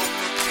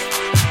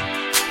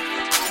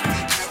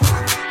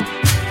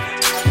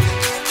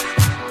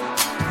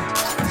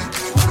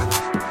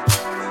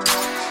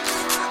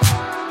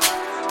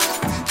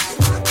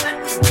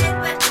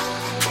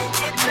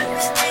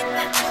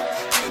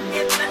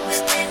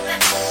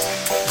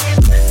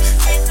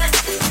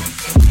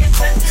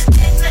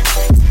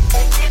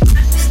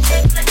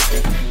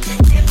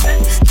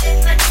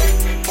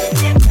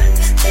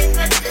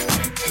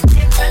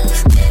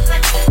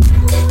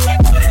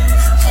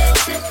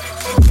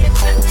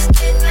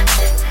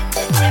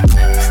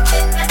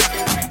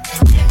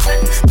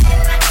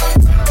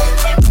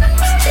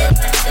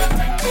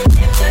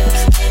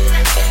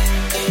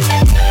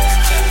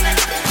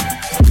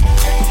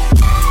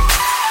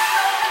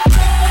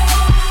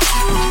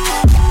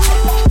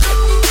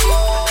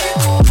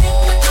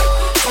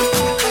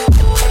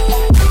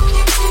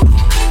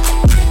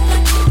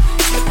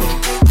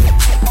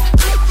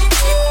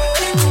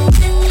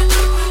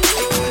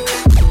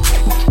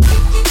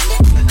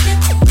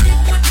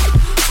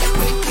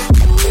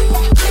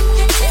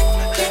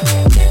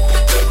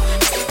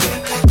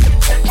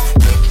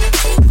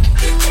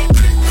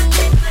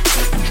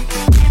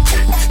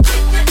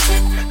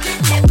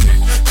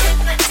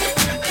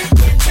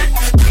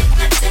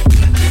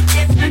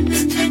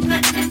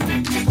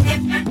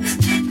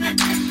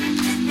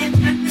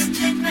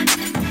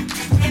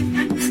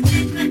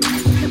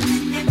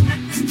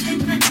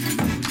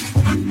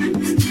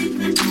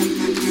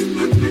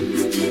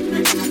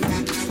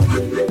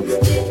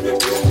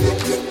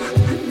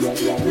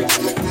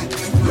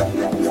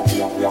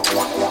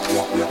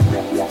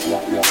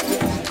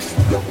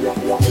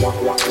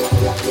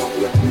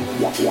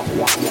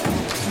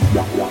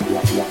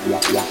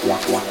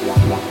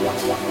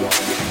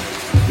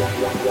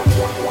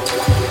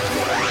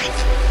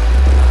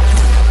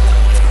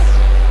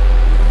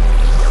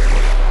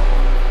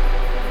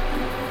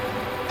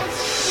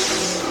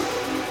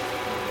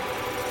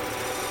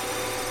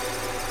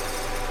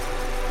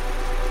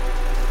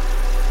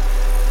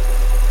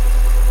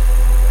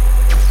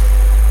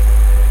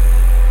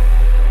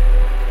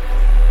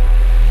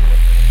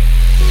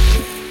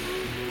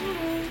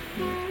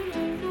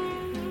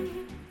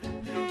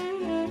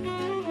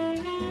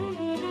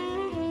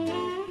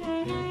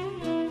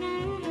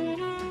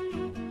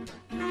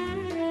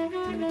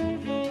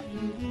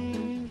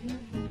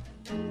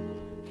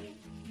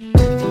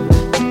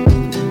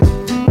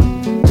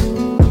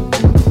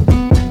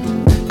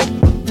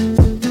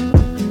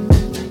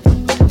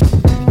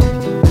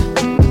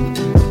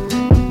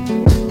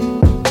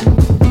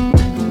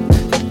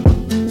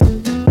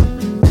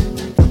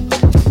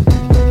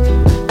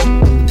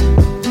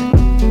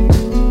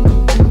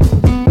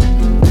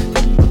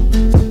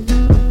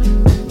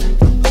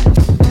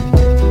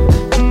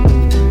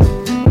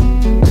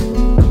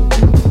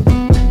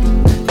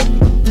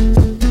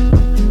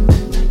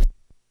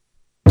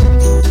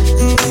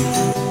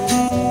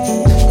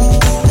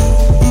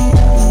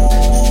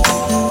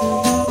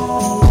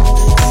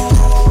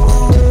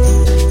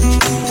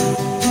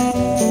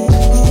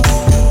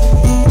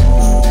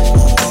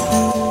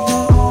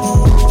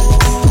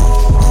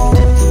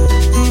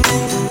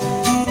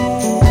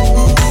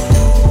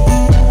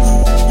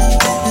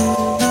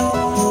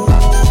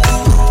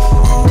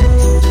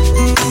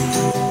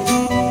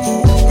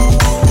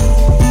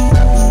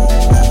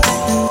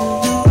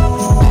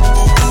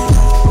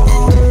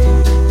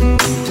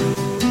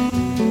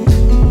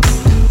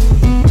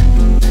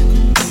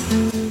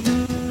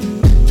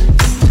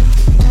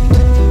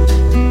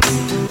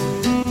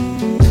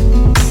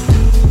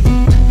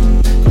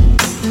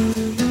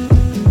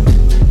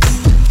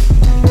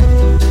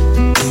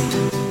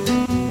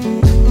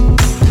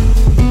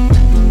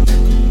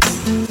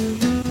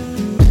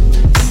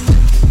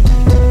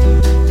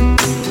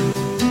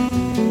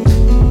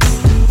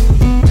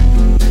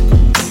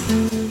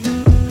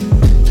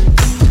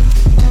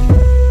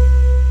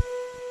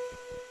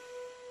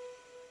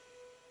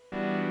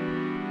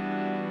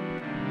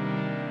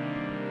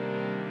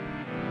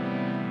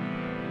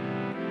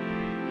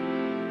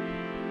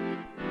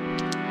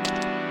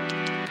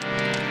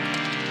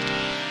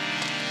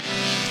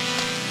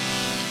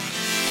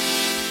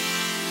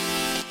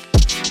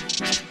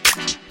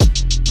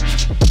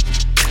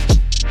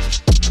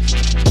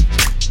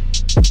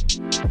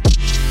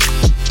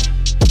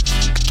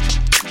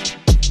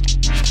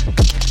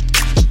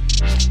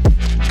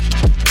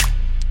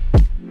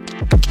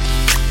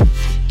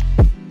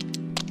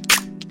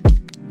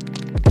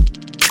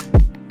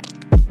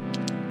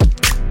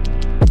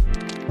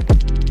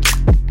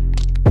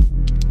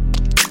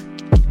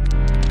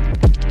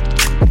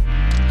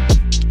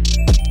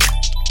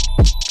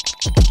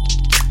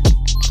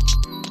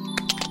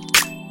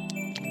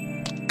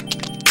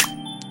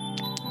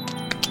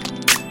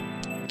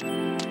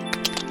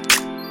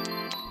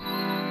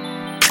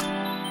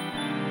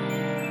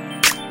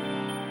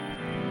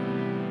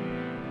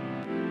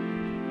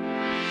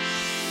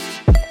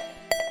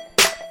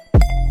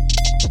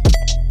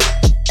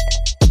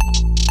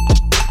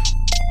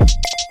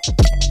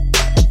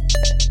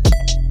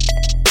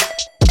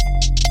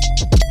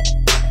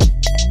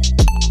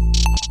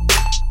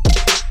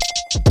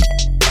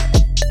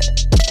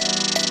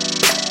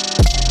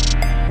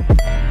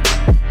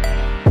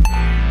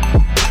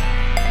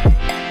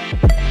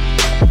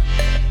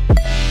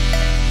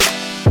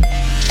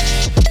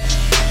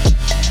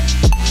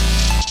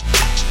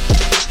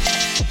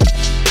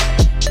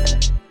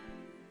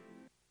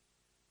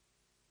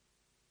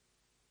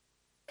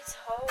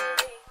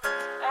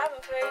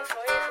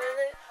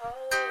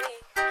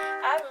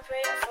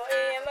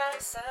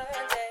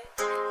 Sunday.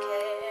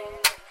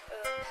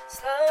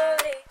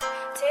 Slowly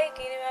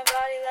taking in my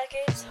body like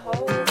it's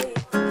holy.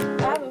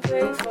 I've been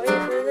praying for you,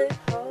 feel it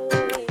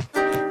holy.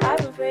 I've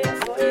been praying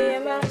for you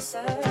in my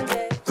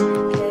Sunday.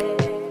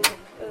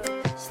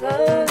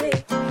 Slowly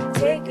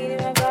taking in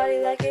my body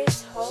like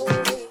it's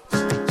holy.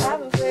 I've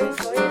been praying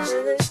for you,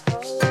 feel it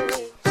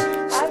holy.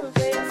 I've been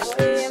praying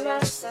for you in my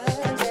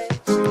Sunday.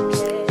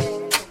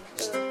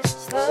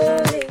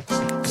 Slowly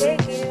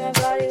taking in my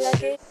body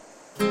like it's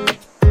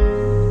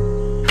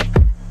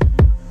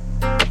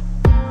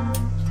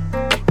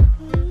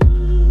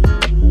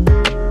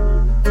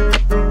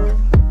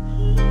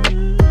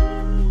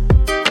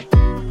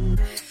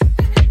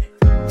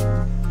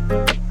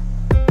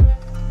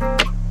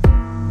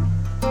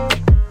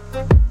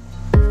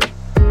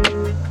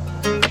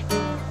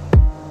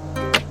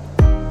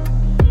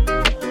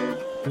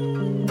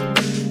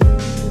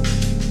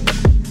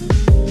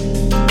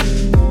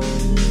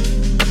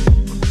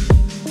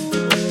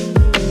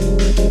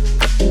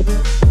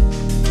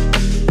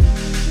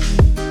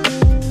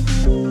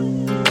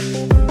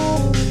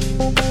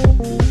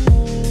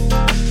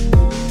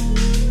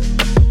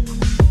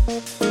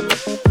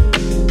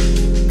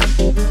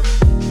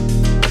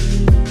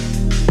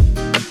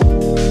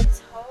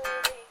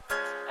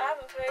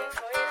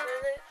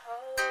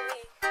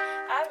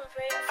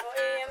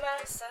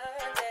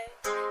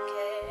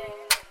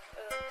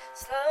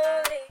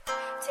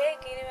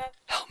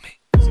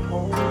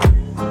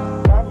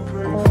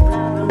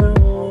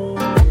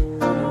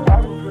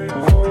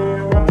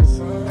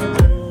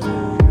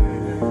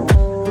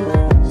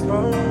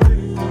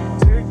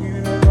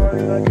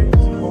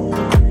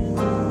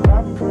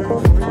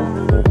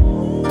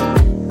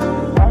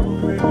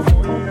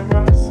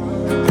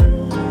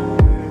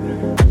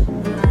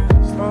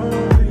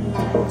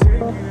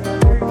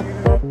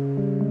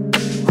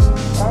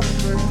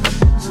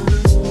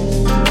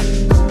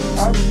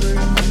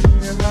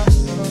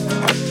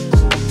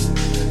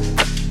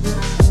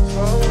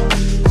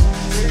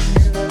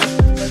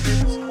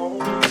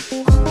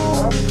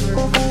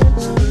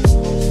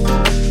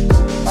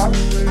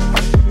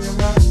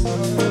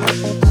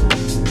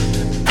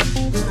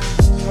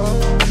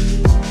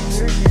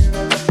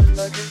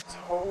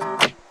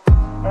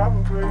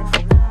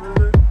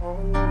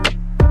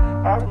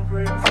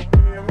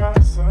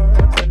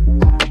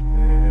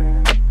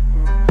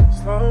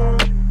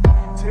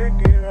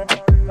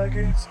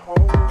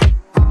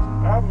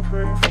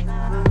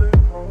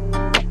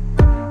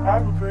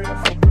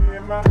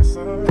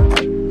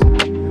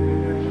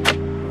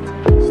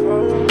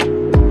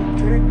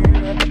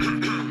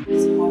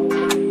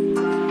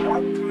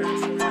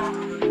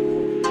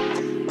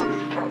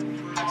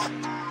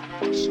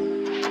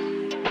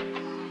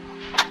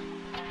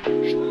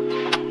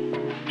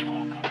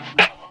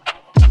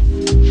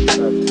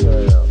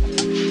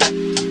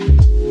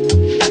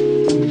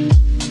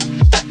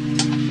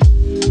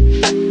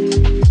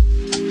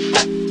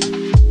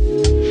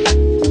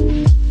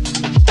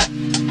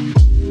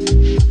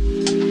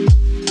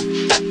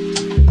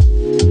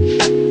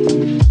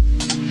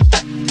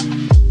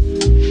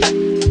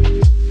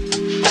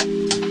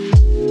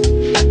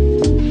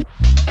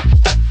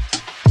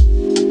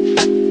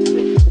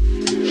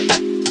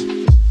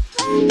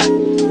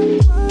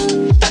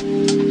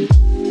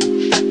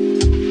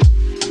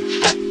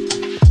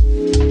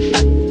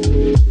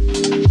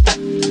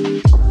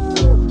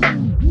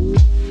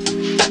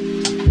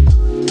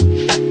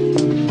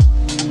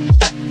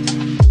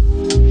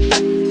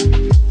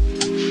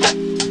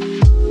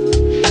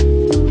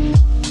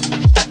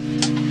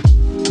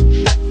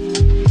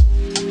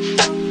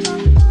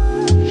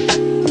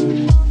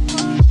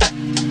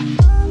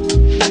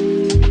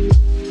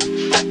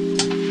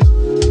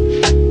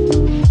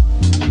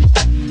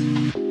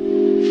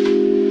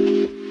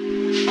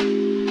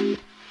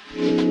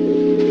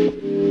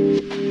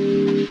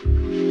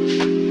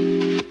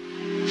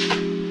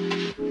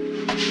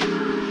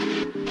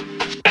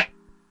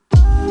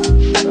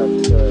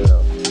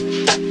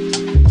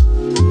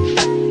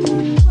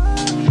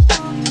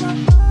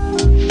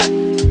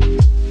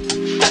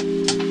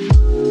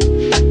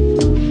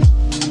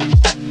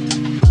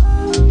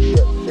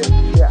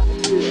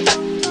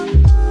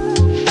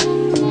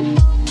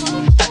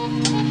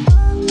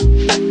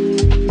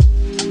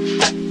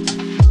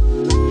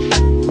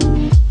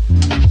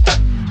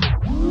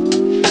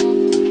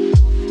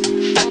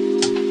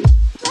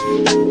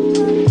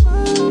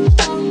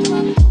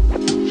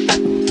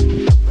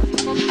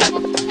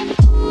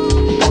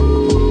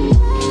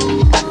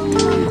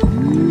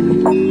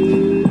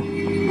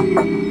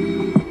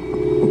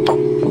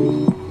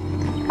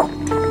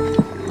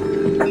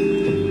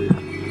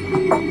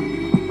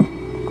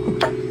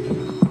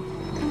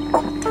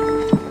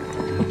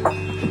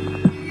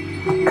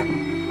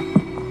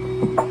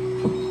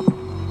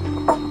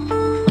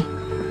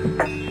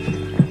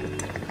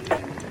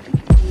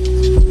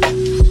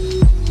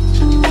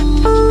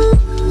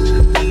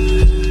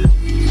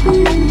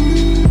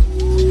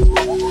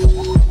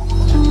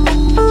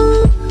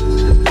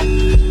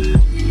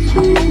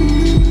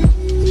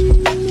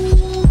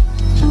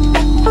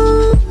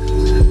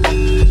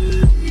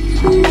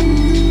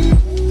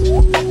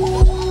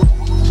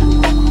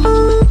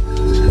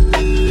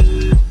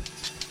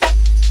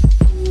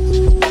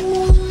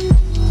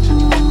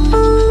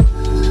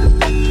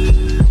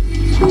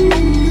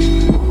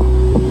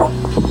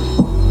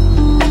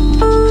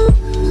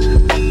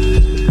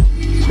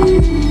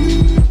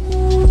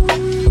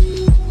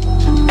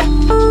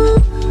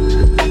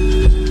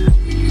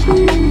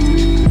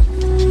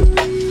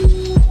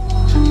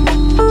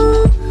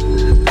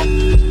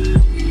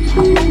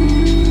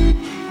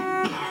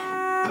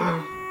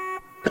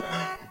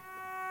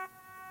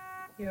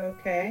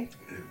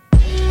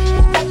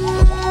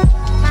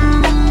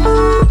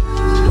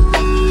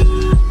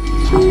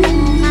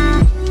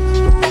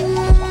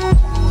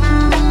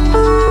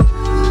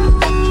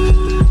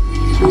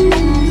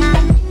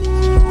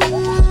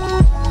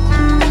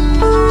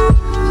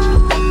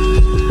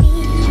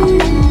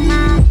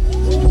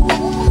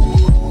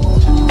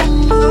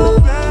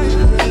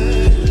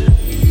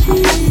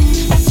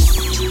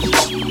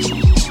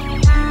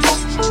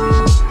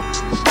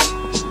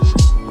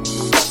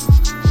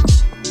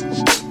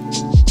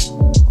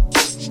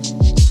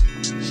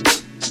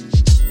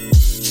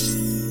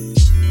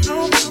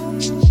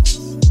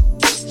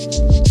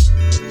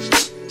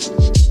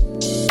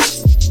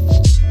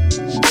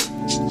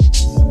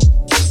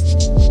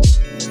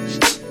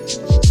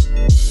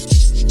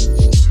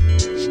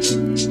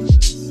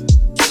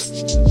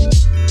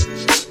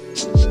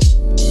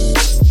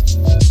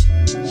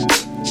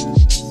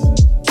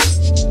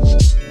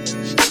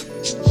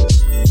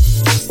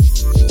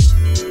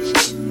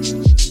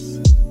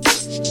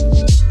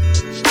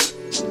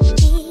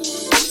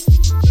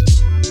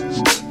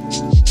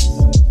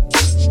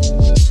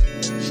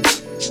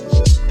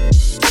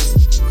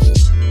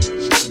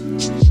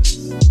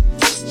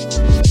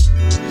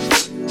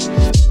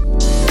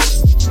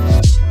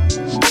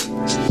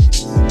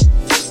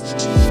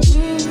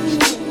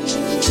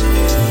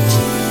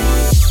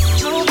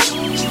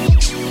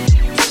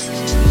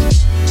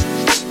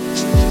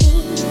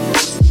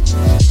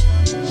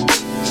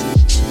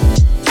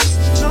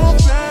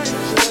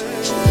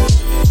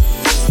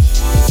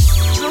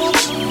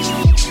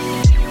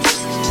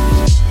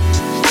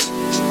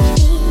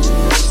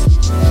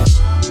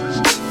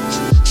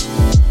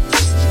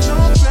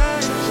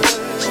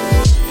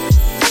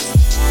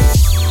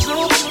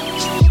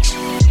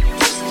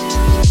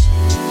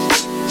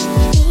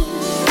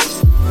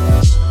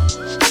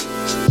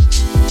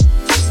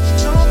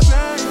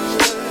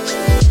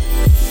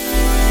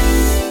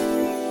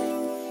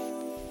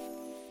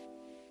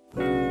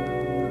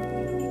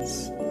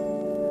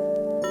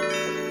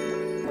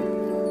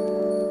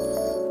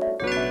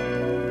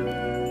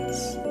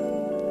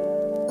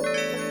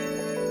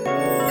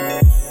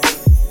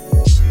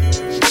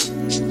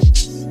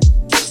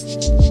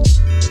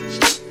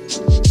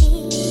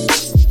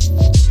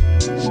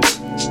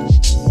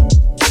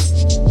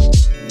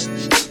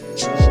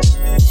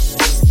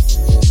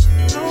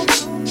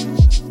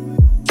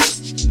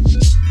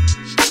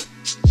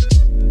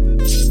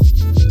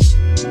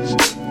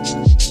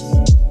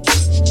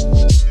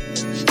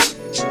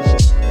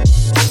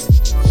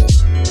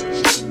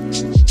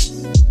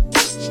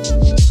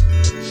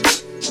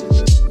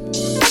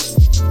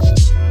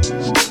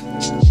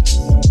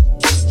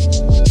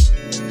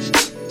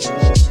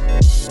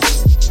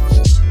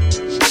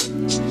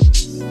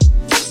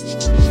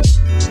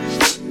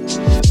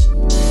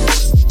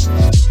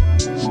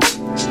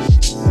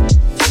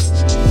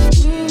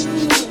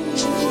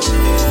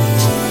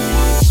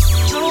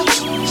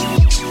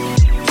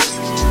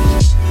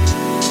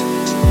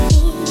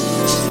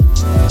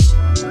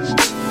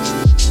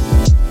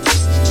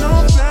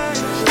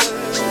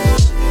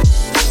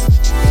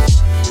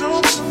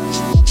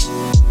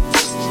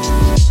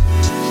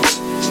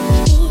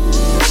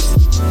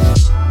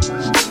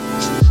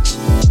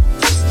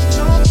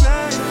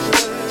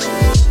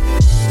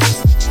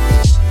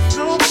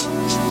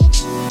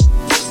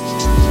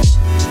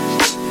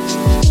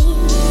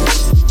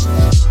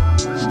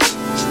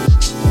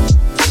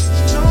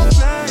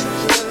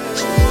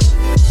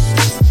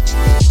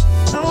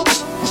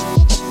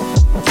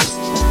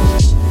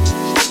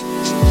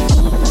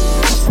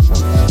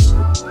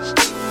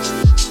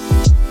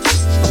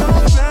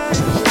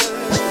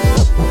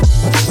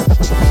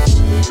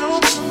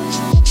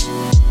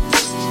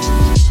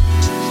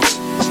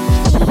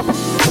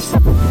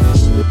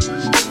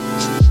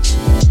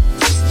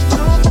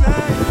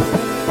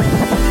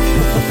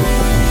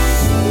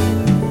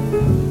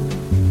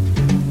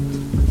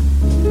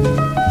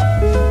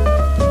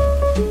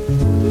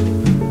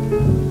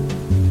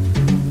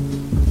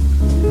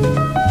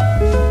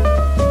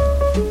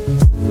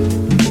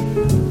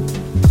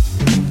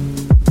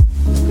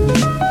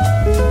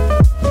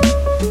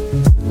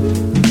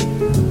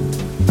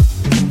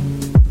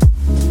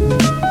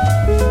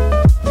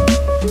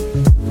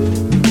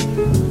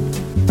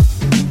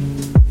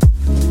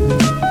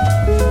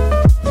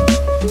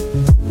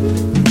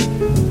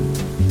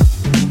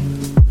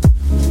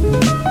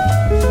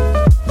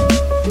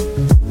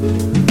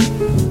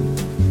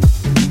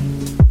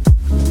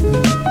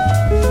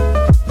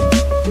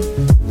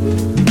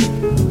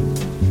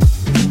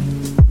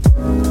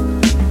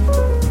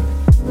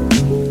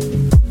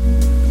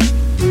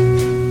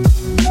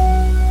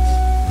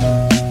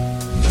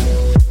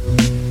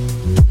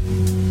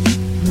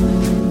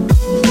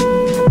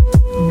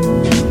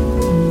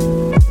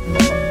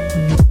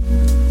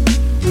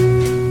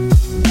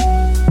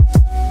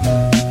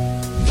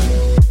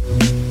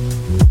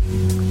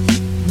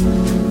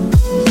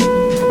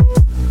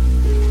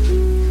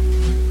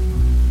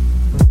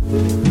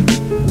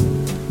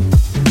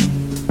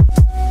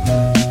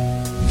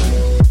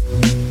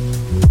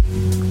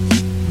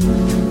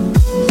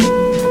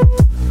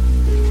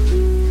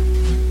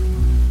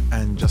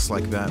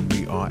like that,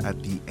 we are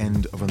at the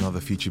end of another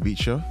Future Beat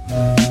show.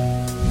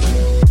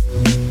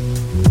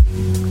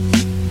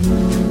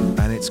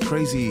 And it's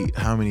crazy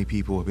how many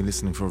people have been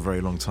listening for a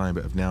very long time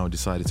but have now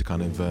decided to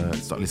kind of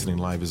start listening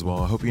live as well.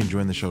 I hope you're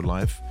enjoying the show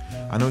live.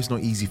 I know it's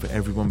not easy for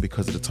everyone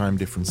because of the time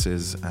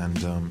differences,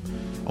 and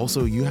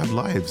also you have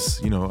lives.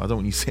 You know, I don't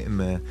want you sitting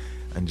there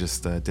and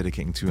just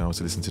dedicating 2 hours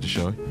to listen to the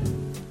show.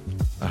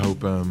 I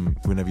hope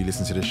whenever you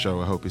listen to this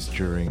show, I hope it's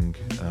during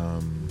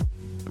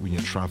when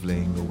you're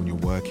traveling or when you're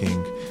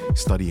working,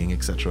 studying,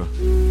 etc.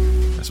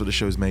 That's what the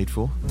show's made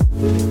for.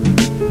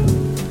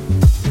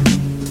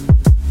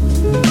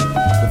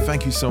 But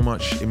thank you so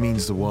much. It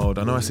means the world.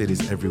 I know I say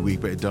this every week,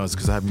 but it does,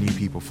 because I have new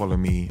people follow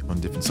me on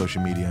different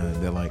social media, and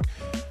they're like,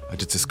 I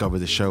just discovered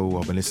the show.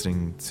 I've been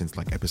listening since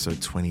like episode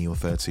 20 or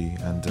 30,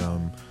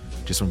 and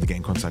just wanted to get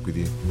in contact with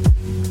you.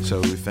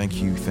 So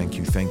thank you. In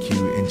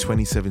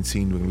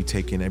 2017, we're going to be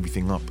taking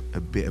everything up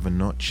a bit of a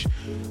notch.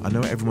 I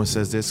know everyone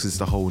says this because it's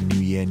the whole new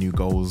year, new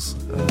goals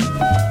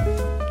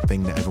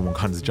thing that everyone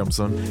kind of jumps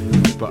on.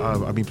 But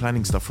I've been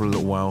planning stuff for a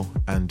little while,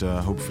 and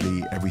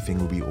hopefully everything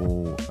will be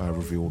all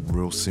revealed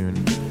real soon.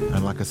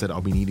 And like I said,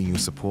 I'll be needing your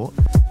support.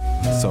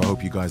 So I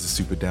hope you guys are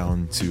super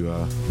down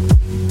to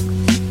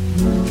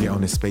get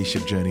on this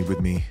spaceship journey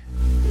with me.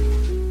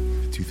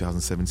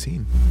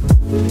 2017.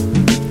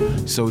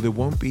 So there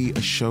won't be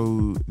a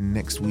show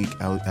next week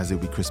as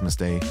it'll be Christmas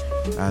Day,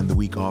 and the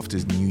week after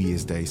is New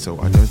Year's Day, so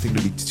I don't think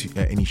there'll be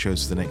any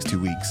shows for the next 2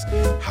 weeks.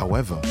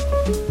 However,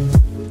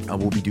 I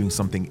will be doing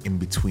something in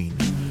between.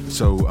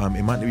 So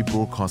it might not be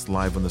broadcast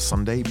live on the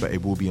Sunday, but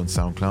it will be on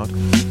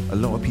SoundCloud. A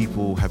lot of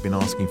people have been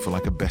asking for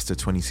like a best of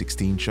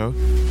 2016 show,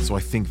 so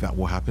I think that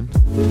will happen.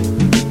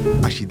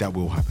 Actually, that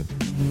will happen.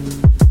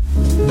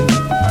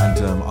 And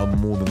I'll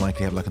more than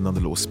likely have like another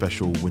little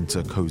special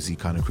winter cozy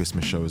kind of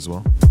Christmas show as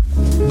well.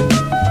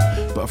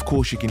 But of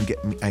course you can get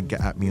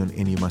at me on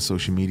any of my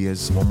social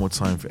medias. One more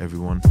time for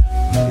everyone,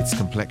 it's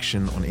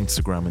Complexion on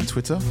Instagram and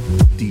Twitter,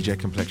 DJ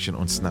Complexion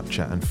on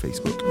Snapchat and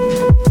Facebook.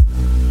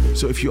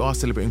 So if you are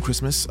celebrating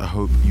Christmas, I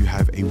hope you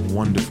have a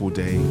wonderful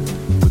day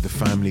with the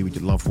family, with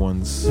your loved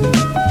ones,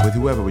 with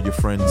whoever, with your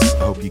friends.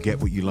 I hope you get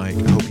what you like.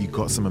 I hope you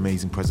got some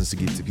amazing presents to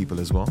give to people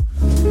as well.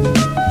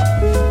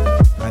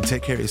 And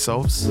take care of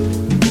yourselves.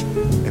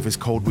 If it's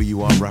cold where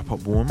you are, wrap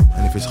up warm.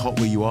 And if it's hot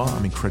where you are,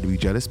 I'm incredibly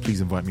jealous. Please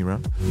invite me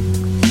around.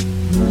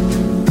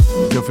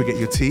 Don't forget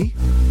your tea.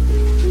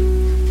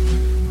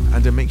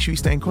 And make sure you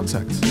stay in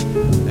contact.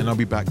 And I'll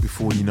be back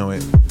before you know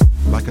it.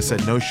 Like I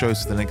said, no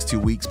shows for the next 2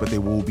 weeks, but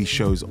there will be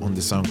shows on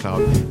the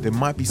SoundCloud. There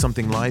might be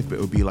something live, but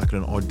it will be like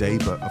an odd day.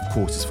 But of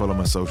course, just follow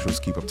my socials,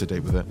 keep up to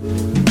date with it.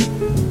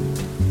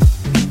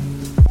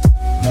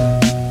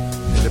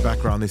 In the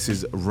background, this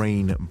is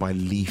Rain by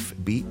Leaf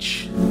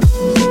Beach.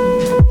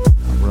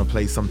 I'm going to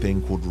play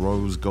something called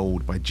Rose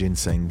Gold by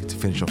Ginseng to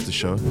finish off the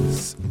show.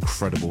 It's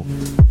incredible.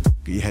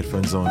 Get your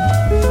headphones on,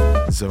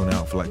 zone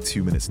out for like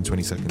 2 minutes and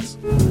 20 seconds.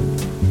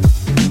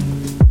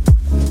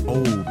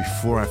 Oh,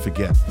 before I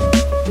forget,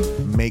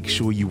 make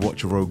sure you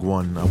watch Rogue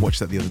One. I watched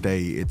that the other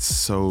day. It's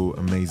so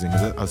amazing.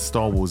 As a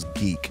Star Wars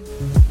geek,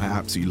 I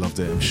absolutely loved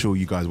it. I'm sure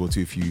you guys will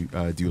too if you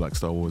do like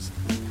Star Wars.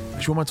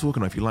 Actually, what am I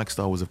talking about? If you like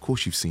Star Wars, of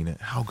course you've seen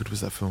it. How good was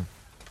that film?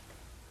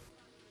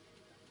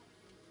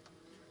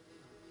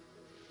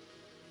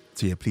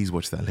 So yeah, please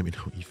watch that. Let me know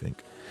what you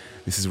think.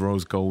 This is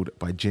Rose Gold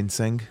by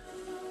Ginseng.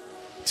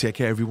 Take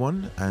care,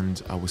 everyone,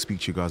 and I will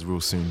speak to you guys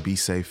real soon. Be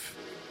safe.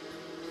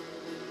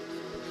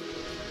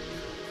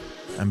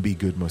 And be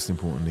good, most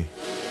importantly.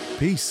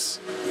 Peace.